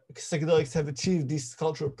psychedelics have achieved this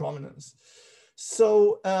cultural prominence.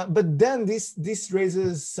 So, but then this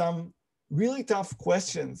raises some really tough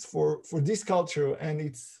questions for this culture and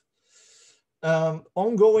its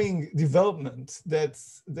ongoing development that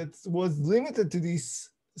was limited to this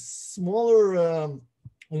smaller,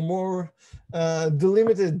 more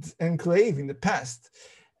delimited enclave in the past.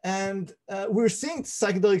 And we're seeing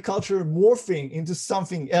psychedelic culture morphing into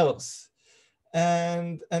something else.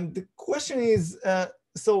 And the question is,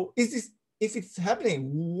 so is this, if it's happening,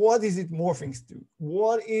 what is it morphing to?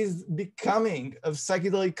 What is becoming of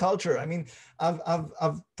psychedelic culture? I mean,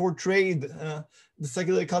 I've portrayed the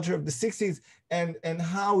psychedelic culture of the 60s and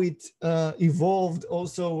how it evolved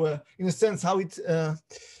also, in a sense, how it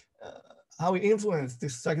influenced the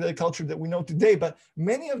psychedelic culture that we know today. But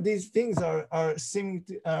many of these things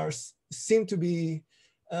seem to be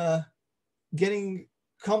getting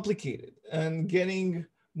complicated and getting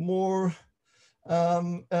more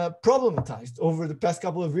problematized over the past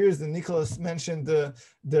couple of years. And Nicolas mentioned the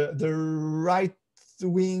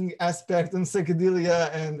right-wing aspect on psychedelia,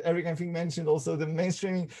 and Erik, I think, mentioned also the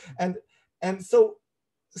mainstreaming. And so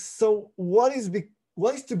what is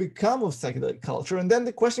to become of psychedelic culture? And then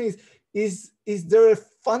the question is there a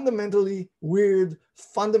fundamentally weird,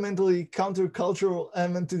 fundamentally countercultural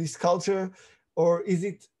element to this culture, or is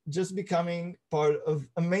it just becoming part of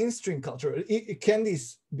a mainstream culture? Can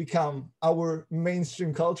this become our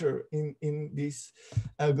mainstream culture in this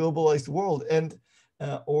globalized world, and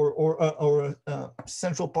or a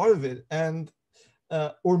central part of it? And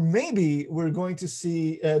or maybe we're going to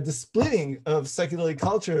see the splitting of psychedelic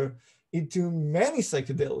culture into many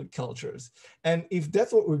psychedelic cultures. And if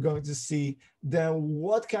that's what we're going to see, then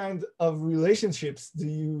what kind of relationships do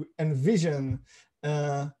you envision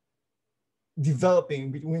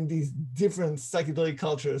developing between these different psychedelic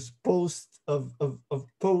cultures post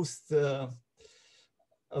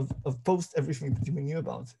everything that we knew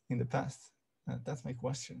about in the past? That's my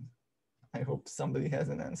question. I hope somebody has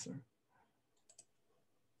an answer.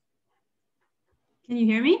 Can you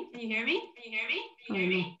hear me? Can you hear me? Can you hear me? Can you hear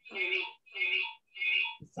me?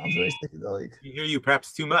 It sounds very psychedelic. We hear you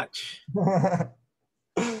perhaps too much.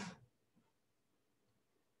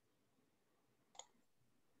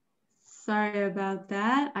 Sorry about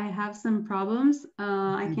that. I have some problems.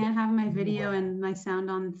 I can't have my video and my sound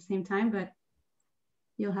on at the same time, but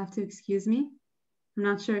you'll have to excuse me. I'm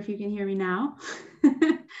not sure if you can hear me now.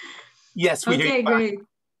 Yes, we hear you. Okay, great.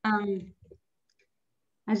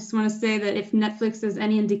 I just want to say that if Netflix is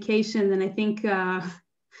any indication, then I think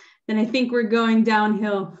we're going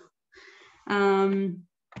downhill. Some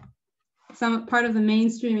part of the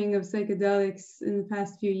mainstreaming of psychedelics in the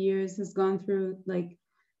past few years has gone through like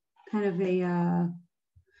kind of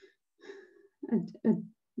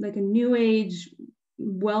like a new age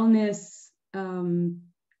wellness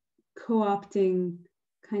co-opting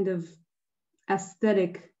kind of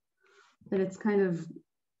aesthetic that it's kind of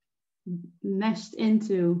meshed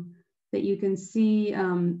into, that you can see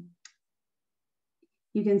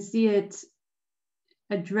it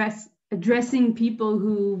addressing people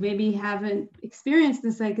who maybe haven't experienced the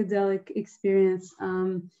psychedelic experience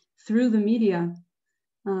through the media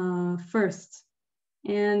first.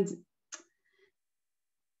 And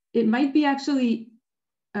it might be actually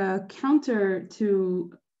counter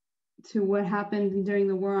to what happened during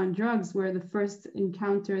the war on drugs, where the first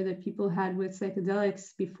encounter that people had with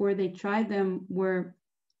psychedelics before they tried them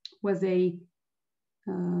was a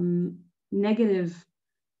negative,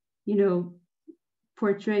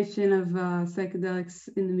 portrayal of psychedelics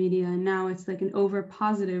in the media, and now it's like an over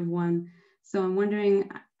positive one. So I'm wondering,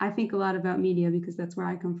 I think a lot about media because that's where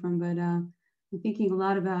I come from, but I'm thinking a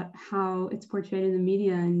lot about how it's portrayed in the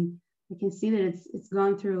media, and I can see that it's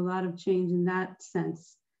gone through a lot of change in that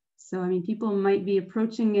sense. So, I mean, people might be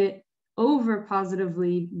approaching it over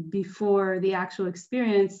positively before the actual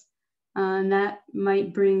experience, and that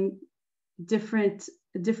might bring a different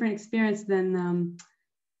experience than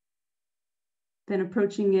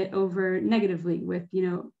approaching it over negatively with,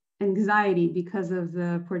 anxiety because of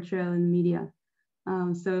the portrayal in the media.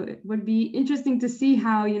 So it would be interesting to see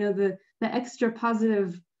how, the extra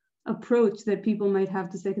positive approach that people might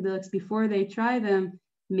have to psychedelics before they try them,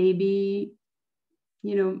 maybe,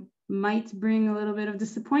 might bring a little bit of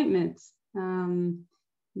disappointment.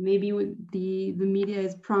 Maybe the media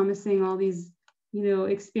is promising all these,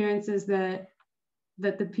 experiences that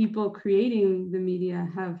the people creating the media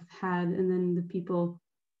have had, and then the people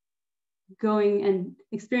going and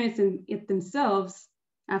experiencing it themselves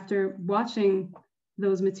after watching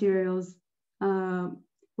those materials,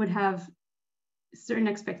 would have certain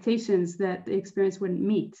expectations that the experience wouldn't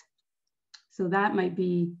meet. So that might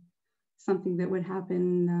be something that would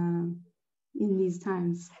happen in these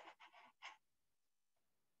times.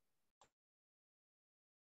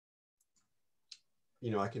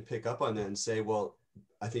 You know, I can pick up on that and say, well,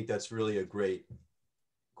 I think that's really a great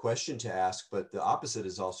question to ask, but the opposite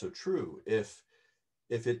is also true. If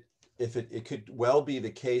it could well be the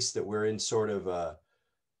case that we're in sort of a,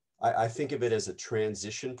 I think of it as a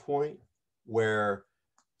transition point where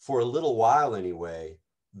for a little while anyway,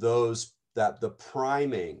 the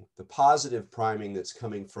priming, the positive priming that's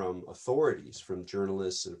coming from authorities, from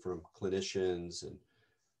journalists and from clinicians and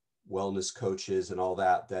wellness coaches and all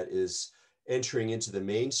that, that is entering into the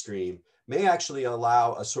mainstream may actually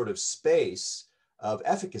allow a sort of space of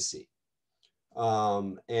efficacy,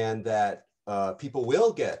 and that people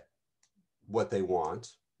will get what they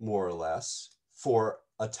want, more or less, for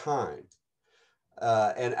a time.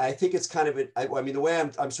 And I think it's kind of, I mean, the way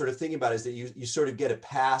I'm sort of thinking about it is that you sort of get a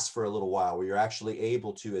pass for a little while where you're actually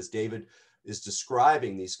able to, as David is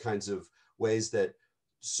describing, these kinds of ways that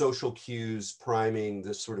social cues, priming,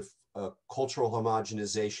 this sort of cultural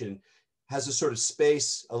homogenization has a sort of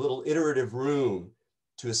space, a little iterative room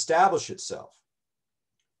to establish itself.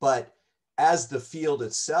 But as the field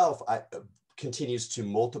itself continues to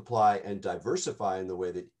multiply and diversify in the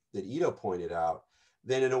way that Ido pointed out,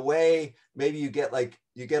 then in a way, maybe you get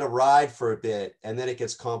a ride for a bit and then it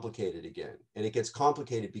gets complicated again. And it gets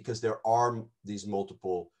complicated because there are these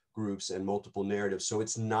multiple groups and multiple narratives. So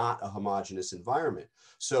it's not a homogeneous environment.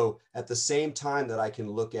 So at the same time that I can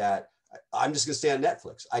look at, I'm just gonna stay on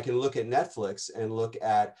Netflix. I can look at Netflix and look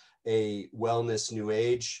at a wellness new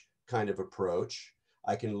age kind of approach.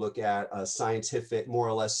 I can look at a scientific, more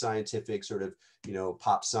or less scientific sort of, you know,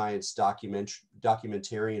 pop science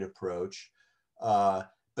documentarian approach. But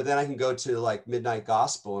then I can go to like Midnight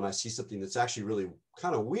Gospel and I see something that's actually really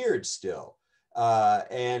kind of weird still.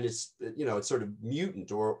 And it's, you know, it's sort of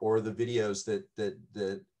mutant, or the videos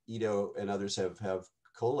that Ido and others have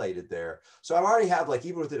collated there. So I already have, like,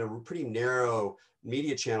 even within a pretty narrow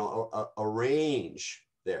media channel, a range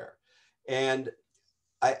there. And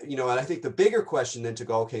and I think the bigger question then to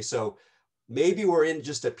go, okay, so maybe we're in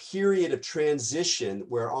just a period of transition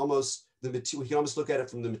where almost we can almost look at it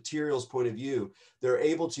from the materials point of view. They're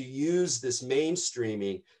able to use this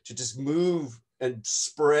mainstreaming to just move and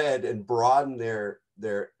spread and broaden their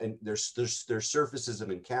surfaces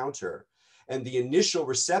of encounter. And the initial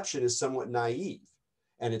reception is somewhat naive.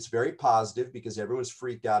 And it's very positive because everyone's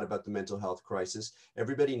freaked out about the mental health crisis.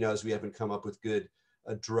 Everybody knows we haven't come up with good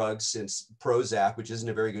drugs since Prozac, which isn't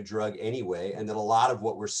a very good drug anyway. And that a lot of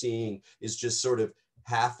what we're seeing is just sort of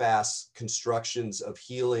half-ass constructions of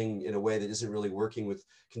healing in a way that isn't really working with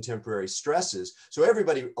contemporary stresses. So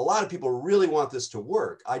a lot of people really want this to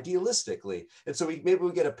work idealistically. And so maybe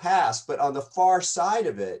we get a pass, but on the far side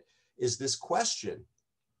of it is this question: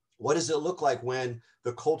 what does it look like when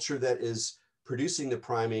the culture that is producing the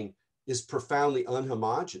priming is profoundly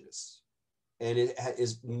unhomogeneous and it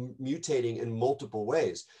is mutating in multiple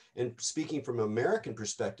ways? And speaking from an American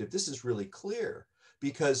perspective, this is really clear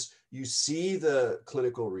because you see the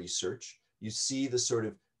clinical research, you see the sort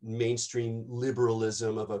of mainstream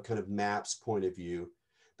liberalism of a kind of MAPS point of view,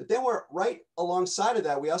 but then we're right alongside of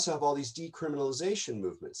that, we also have all these decriminalization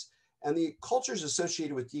movements. And the cultures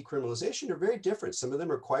associated with decriminalization are very different. Some of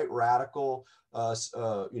them are quite radical,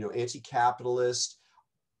 anti-capitalist.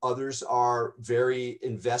 Others are very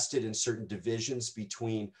invested in certain divisions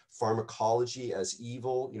between pharmacology as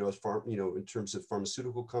evil, in terms of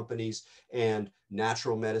pharmaceutical companies, and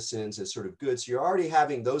natural medicines as sort of good. So you're already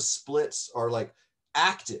having those splits are like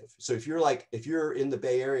active. So if you're in the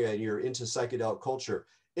Bay Area and you're into psychedelic culture,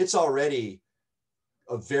 it's already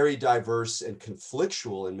a very diverse and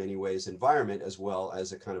conflictual in many ways environment, as well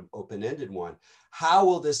as a kind of open-ended one. How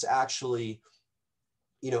will this actually,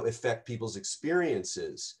 affect people's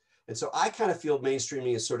experiences? And so I kind of feel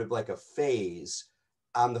mainstreaming is sort of like a phase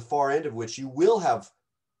on the far end of which you will have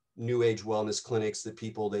new age wellness clinics that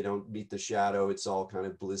they don't meet the shadow. It's all kind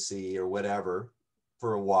of blissy or whatever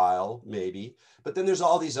for a while, maybe. But then there's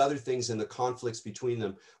all these other things, and the conflicts between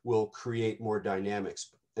them will create more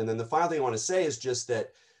dynamics. And then the final thing I want to say is just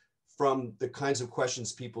that from the kinds of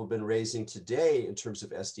questions people have been raising today in terms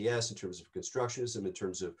of SDS, in terms of constructionism, in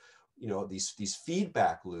terms of these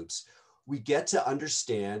feedback loops, we get to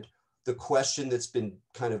understand the question that's been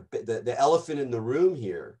kind of the elephant in the room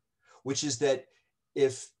here, which is that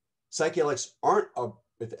if psychedelics aren't,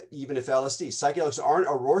 even if LSD, psychedelics aren't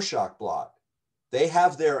a Rorschach blot, they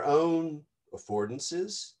have their own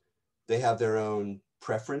affordances, they have their own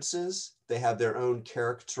preferences. They have their own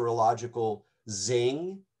characterological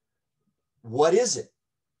zing. What is it?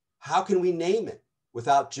 How can we name it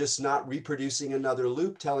without just not reproducing another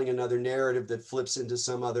loop, telling another narrative that flips into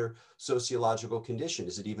some other sociological condition?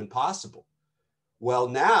 Is it even possible? Well,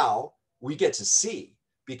 now we get to see,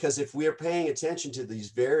 because if we are paying attention to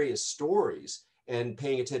these various stories and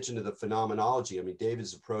paying attention to the phenomenology, I mean,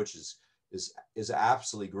 David's approach is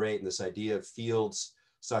absolutely great. And this idea of fields,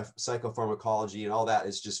 psychopharmacology and all that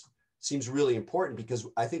is just seems really important, because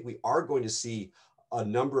I think we are going to see a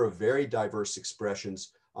number of very diverse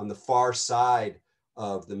expressions on the far side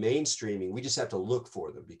of the mainstreaming. We just have to look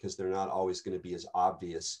for them, because they're not always going to be as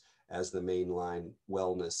obvious as the mainline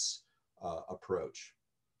wellness approach.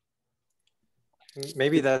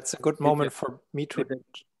 Maybe that's a good moment for me to.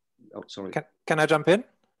 Oh, sorry. Can I jump in?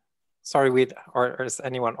 Sorry, or is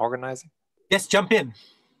anyone organizing? Yes, jump in.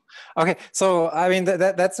 Okay, so I mean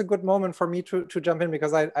that's a good moment for me to jump in,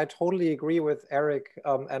 because I totally agree with Erik,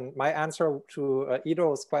 and my answer to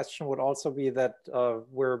Ido's question would also be that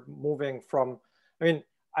we're moving from, I mean,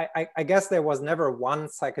 I guess there was never one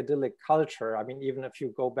psychedelic culture. I mean, even if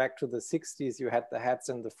you go back to the 60s, you had the Hats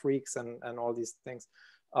and the Freaks and all these things.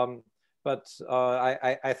 But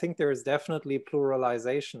I think there is definitely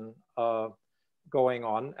pluralization going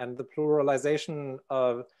on, and the pluralization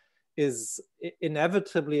is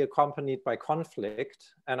inevitably accompanied by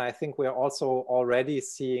conflict. And I think we're also already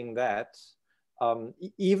seeing that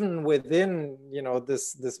even within, you know,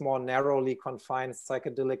 this more narrowly confined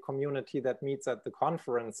psychedelic community that meets at the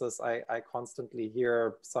conferences. I constantly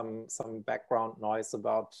hear some background noise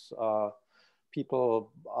about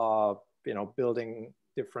people, you know, building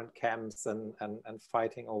different camps and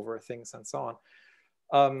fighting over things and so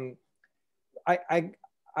on.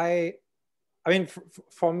 I mean,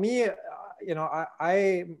 for me, you know,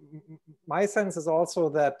 my sense is also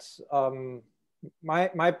that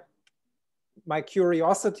my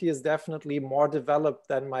curiosity is definitely more developed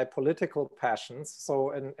than my political passions.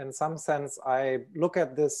 So in some sense, I look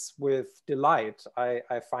at this with delight.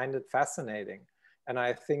 I find it fascinating. And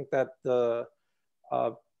I think that the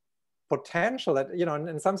potential that, you know,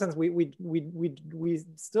 in some sense, we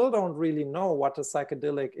still don't really know what a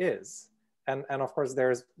psychedelic is. And of course,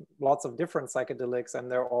 there's lots of different psychedelics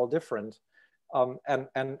and they're all different.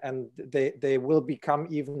 And they will become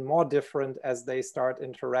even more different as they start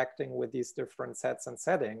interacting with these different sets and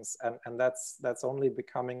settings. And that's only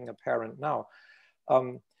becoming apparent now.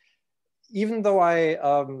 Even though I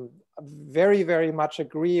very, very much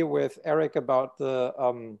agree with Erik about the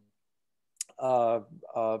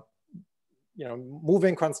you know,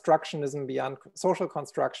 moving constructionism beyond social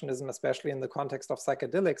constructionism, especially in the context of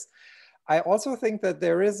psychedelics, I also think that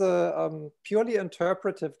there is a purely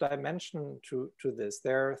interpretive dimension to this.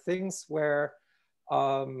 There are things where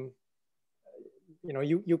you know,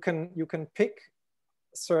 you can pick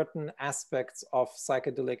certain aspects of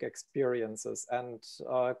psychedelic experiences and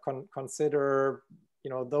consider,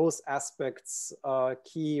 you know, those aspects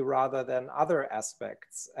key rather than other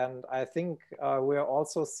aspects. And I think we're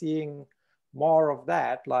also seeing more of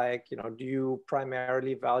that, like, you know, do you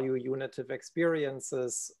primarily value unitive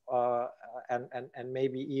experiences and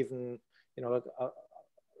maybe even, you know,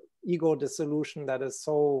 ego dissolution that is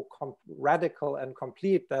so radical and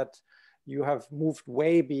complete that you have moved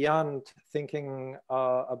way beyond thinking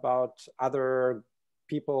about other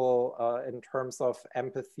people in terms of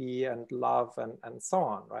empathy and love and so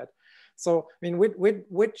on, right? So, I mean,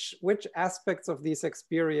 which aspects of these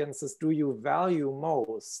experiences do you value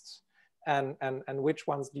most? And which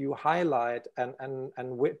ones do you highlight, and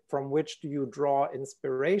from which do you draw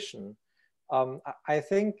inspiration? I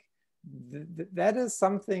think that is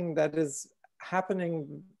something that is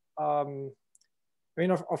happening. I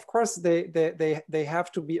mean, of course, they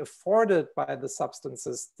have to be afforded by the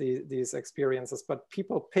substances, these experiences, but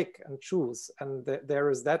people pick and choose, and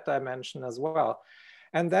there is that dimension as well.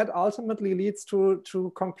 And that ultimately leads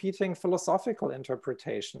to competing philosophical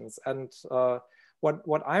interpretations. And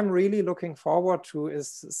what I'm really looking forward to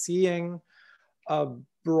is seeing a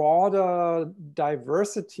broader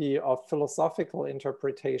diversity of philosophical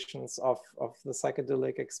interpretations of the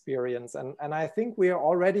psychedelic experience. And I think we are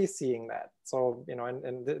already seeing that. So, you know,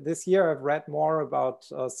 and this year I've read more about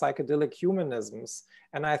psychedelic humanisms.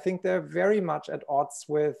 And I think they're very much at odds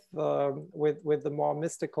with the more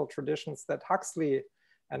mystical traditions that Huxley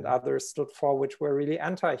and others stood for, which were really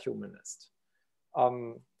anti-humanist.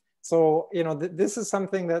 So, you know, this is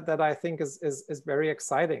something that I think is very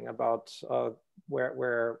exciting about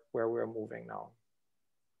where we're moving now.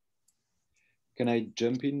 Can I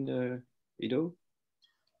jump in, Ido?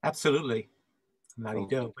 Absolutely. I'm not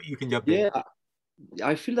Ido, but you can jump in. Yeah,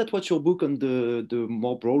 I feel that what your book and the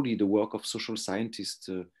more broadly the work of social scientists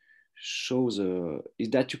shows is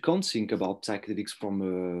that you can't think about psychedelics from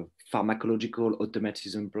a pharmacological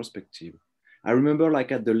automatism perspective. I remember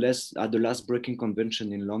like at the last Breaking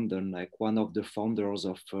Convention in London, like one of the founders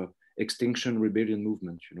of Extinction Rebellion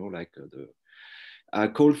movement, you know, like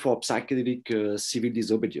called for psychedelic civil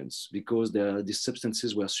disobedience because these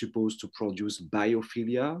substances were supposed to produce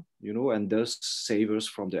biophilia, you know, and thus save us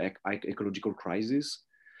from the ecological crisis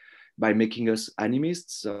by making us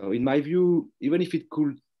animists. So in my view, even if it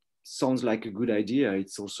could sounds like a good idea,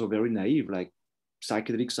 it's also very naive. Like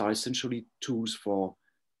psychedelics are essentially tools for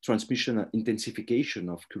transmission and intensification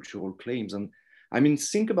of cultural claims. And I mean,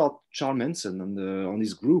 think about Charles Manson and on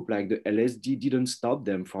his group, like the LSD didn't stop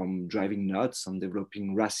them from driving nuts and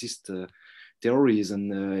developing racist theories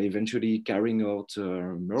and eventually carrying out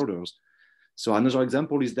murders. So another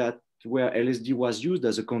example is that where LSD was used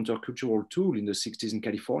as a countercultural tool in the 60s in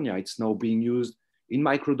California, it's now being used in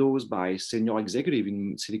microdose by senior executives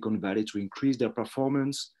in Silicon Valley to increase their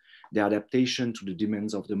performance, their adaptation to the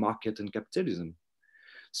demands of the market and capitalism.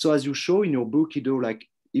 So as you show in your book, Ido, like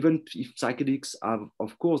even if psychedelics have,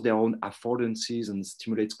 of course, their own affordances and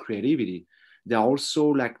stimulates creativity, they are also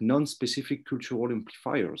like non-specific cultural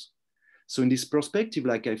amplifiers. So in this perspective,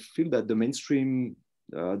 like I feel that the mainstream,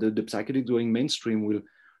 the psychedelic going mainstream will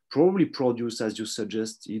probably produce, as you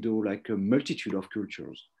suggest, Ido, like a multitude of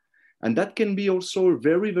cultures. And that can be also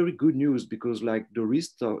very, very good news because like the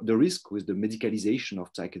risk with the medicalization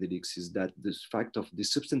of psychedelics is that the fact of the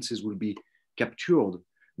substances will be captured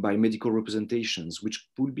by medical representations, which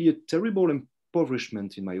would be a terrible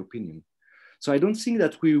impoverishment in my opinion. So I don't think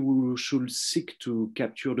that we should seek to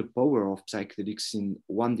capture the power of psychedelics in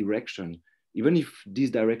one direction, even if this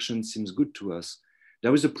direction seems good to us.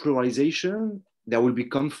 There is a pluralization, there will be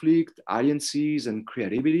conflict, alliances and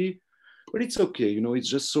creativity, but it's okay, you know, it's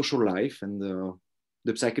just social life and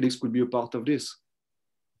the psychedelics could be a part of this.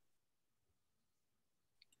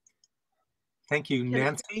 Thank you,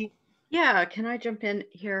 Nancy. Yeah, can I jump in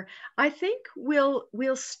here? I think we'll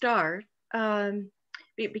start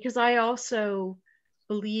because I also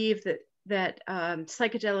believe that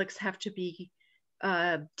psychedelics have to be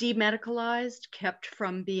demedicalized, kept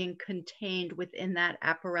from being contained within that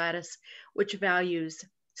apparatus, which values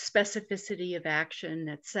specificity of action,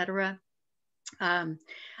 etc.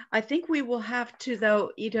 I think we will have to,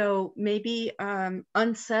 though, Ido, maybe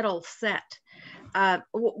unsettle set.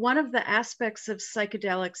 One of the aspects of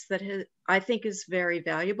psychedelics that I think is very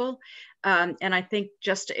valuable, and I think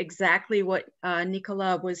just exactly what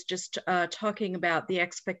Nicolas was just talking about, the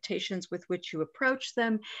expectations with which you approach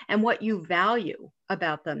them and what you value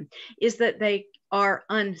about them, is that they are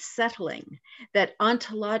unsettling, that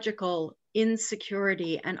ontological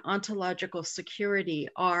insecurity and ontological security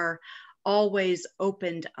are always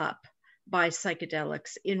opened up by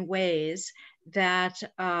psychedelics in ways that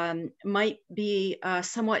might be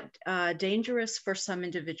somewhat dangerous for some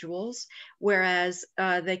individuals, whereas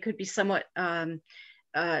they could be somewhat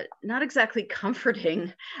not exactly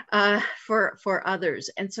comforting for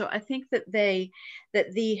others. And so I think that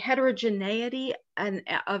the heterogeneity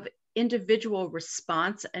of individual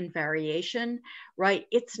response and variation, right?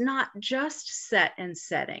 It's not just set and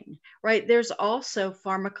setting, right? There's also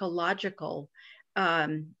pharmacological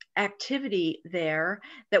activity there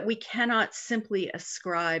that we cannot simply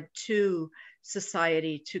ascribe to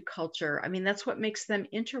society, to culture. I mean, that's what makes them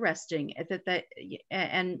interesting.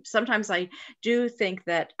 And sometimes I do think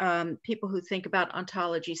that people who think about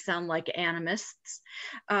ontology sound like animists,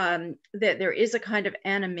 that there is a kind of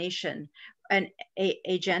animation, an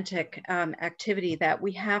agentic activity that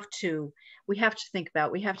we have to think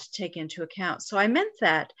about, we have to take into account. So I meant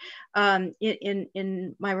that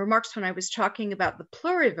in my remarks when I was talking about the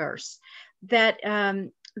pluriverse,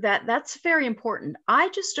 that's very important. I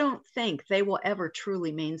just don't think they will ever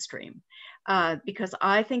truly mainstream because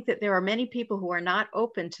I think that there are many people who are not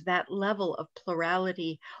open to that level of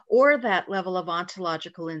plurality or that level of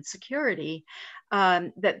ontological insecurity,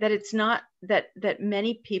 that it's not that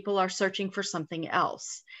many people are searching for something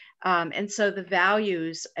else. And so the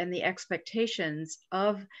values and the expectations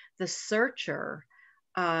of the searcher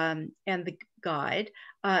and the guide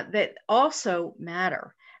that also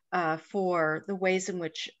matter for the ways in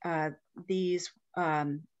which these,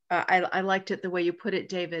 I liked it the way you put it,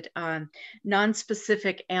 David,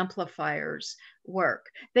 non-specific amplifiers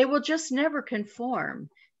work. They will just never conform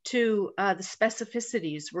to the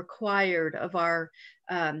specificities required of our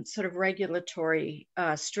sort of regulatory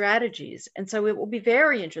strategies. And so it will be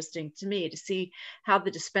very interesting to me to see how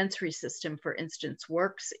the dispensary system, for instance,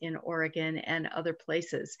 works in Oregon and other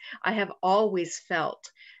places. I have always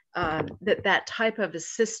felt that type of a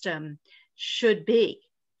system should be.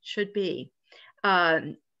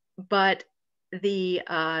 But the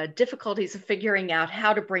difficulties of figuring out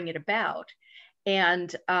how to bring it about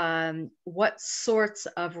and what sorts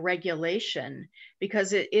of regulation,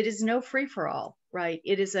 because it is no free-for-all, right?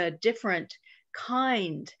 It is a different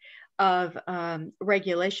kind of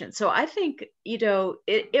regulation. So I think, Ido,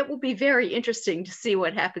 it will be very interesting to see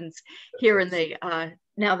what happens here in the,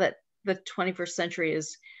 now that the 21st century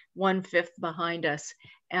is 1/5 behind us,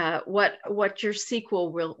 what your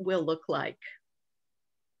sequel will look like.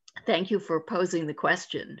 Thank you for posing the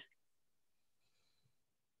question.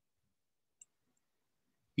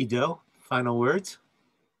 Ido, final words?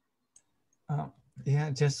 Yeah,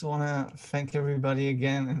 just want to thank everybody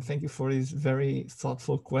again, and thank you for these very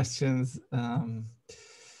thoughtful questions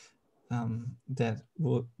that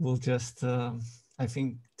we'll just, I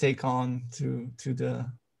think, take on to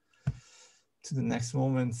the next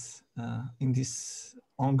moments in this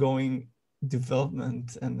ongoing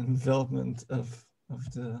development and envelopment of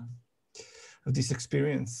this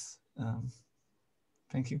experience.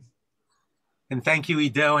 Thank you. And thank you,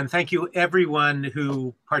 Ido, and thank you everyone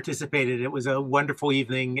who participated. It was a wonderful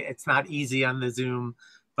evening. It's not easy on the Zoom,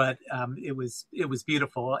 but it was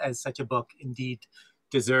beautiful, as such a book indeed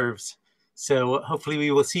deserves. So hopefully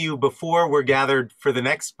we will see you before we're gathered for the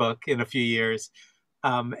next book in a few years.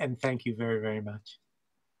 And thank you very, very much.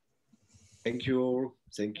 Thank you all.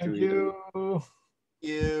 Thank you.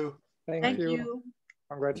 Thank you.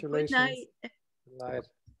 Congratulations. Good night.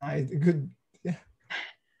 Good night. Good. Yeah.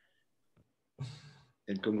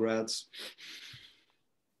 And congrats.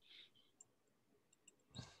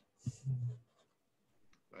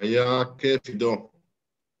 היה כיף, עידו.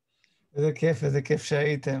 איזה כיף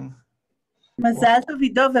שהייתם. מזל טוב,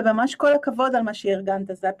 עידו, וממש כל הכבוד על מה שארגנת,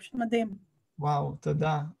 זה היה פשוט מדהים. וואו,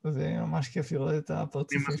 תודה. זה ממש כיף לראות את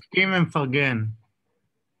הפרצופים. אני מסכים ומפרגן.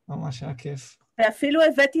 ממש היה כיף. ואפילו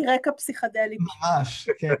הבאתי רקע פסיכדלי. ממש,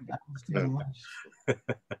 כן, ממש.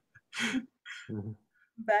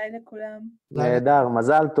 ביי לכולם. נהדר,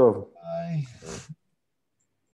 מזל טוב. ביי.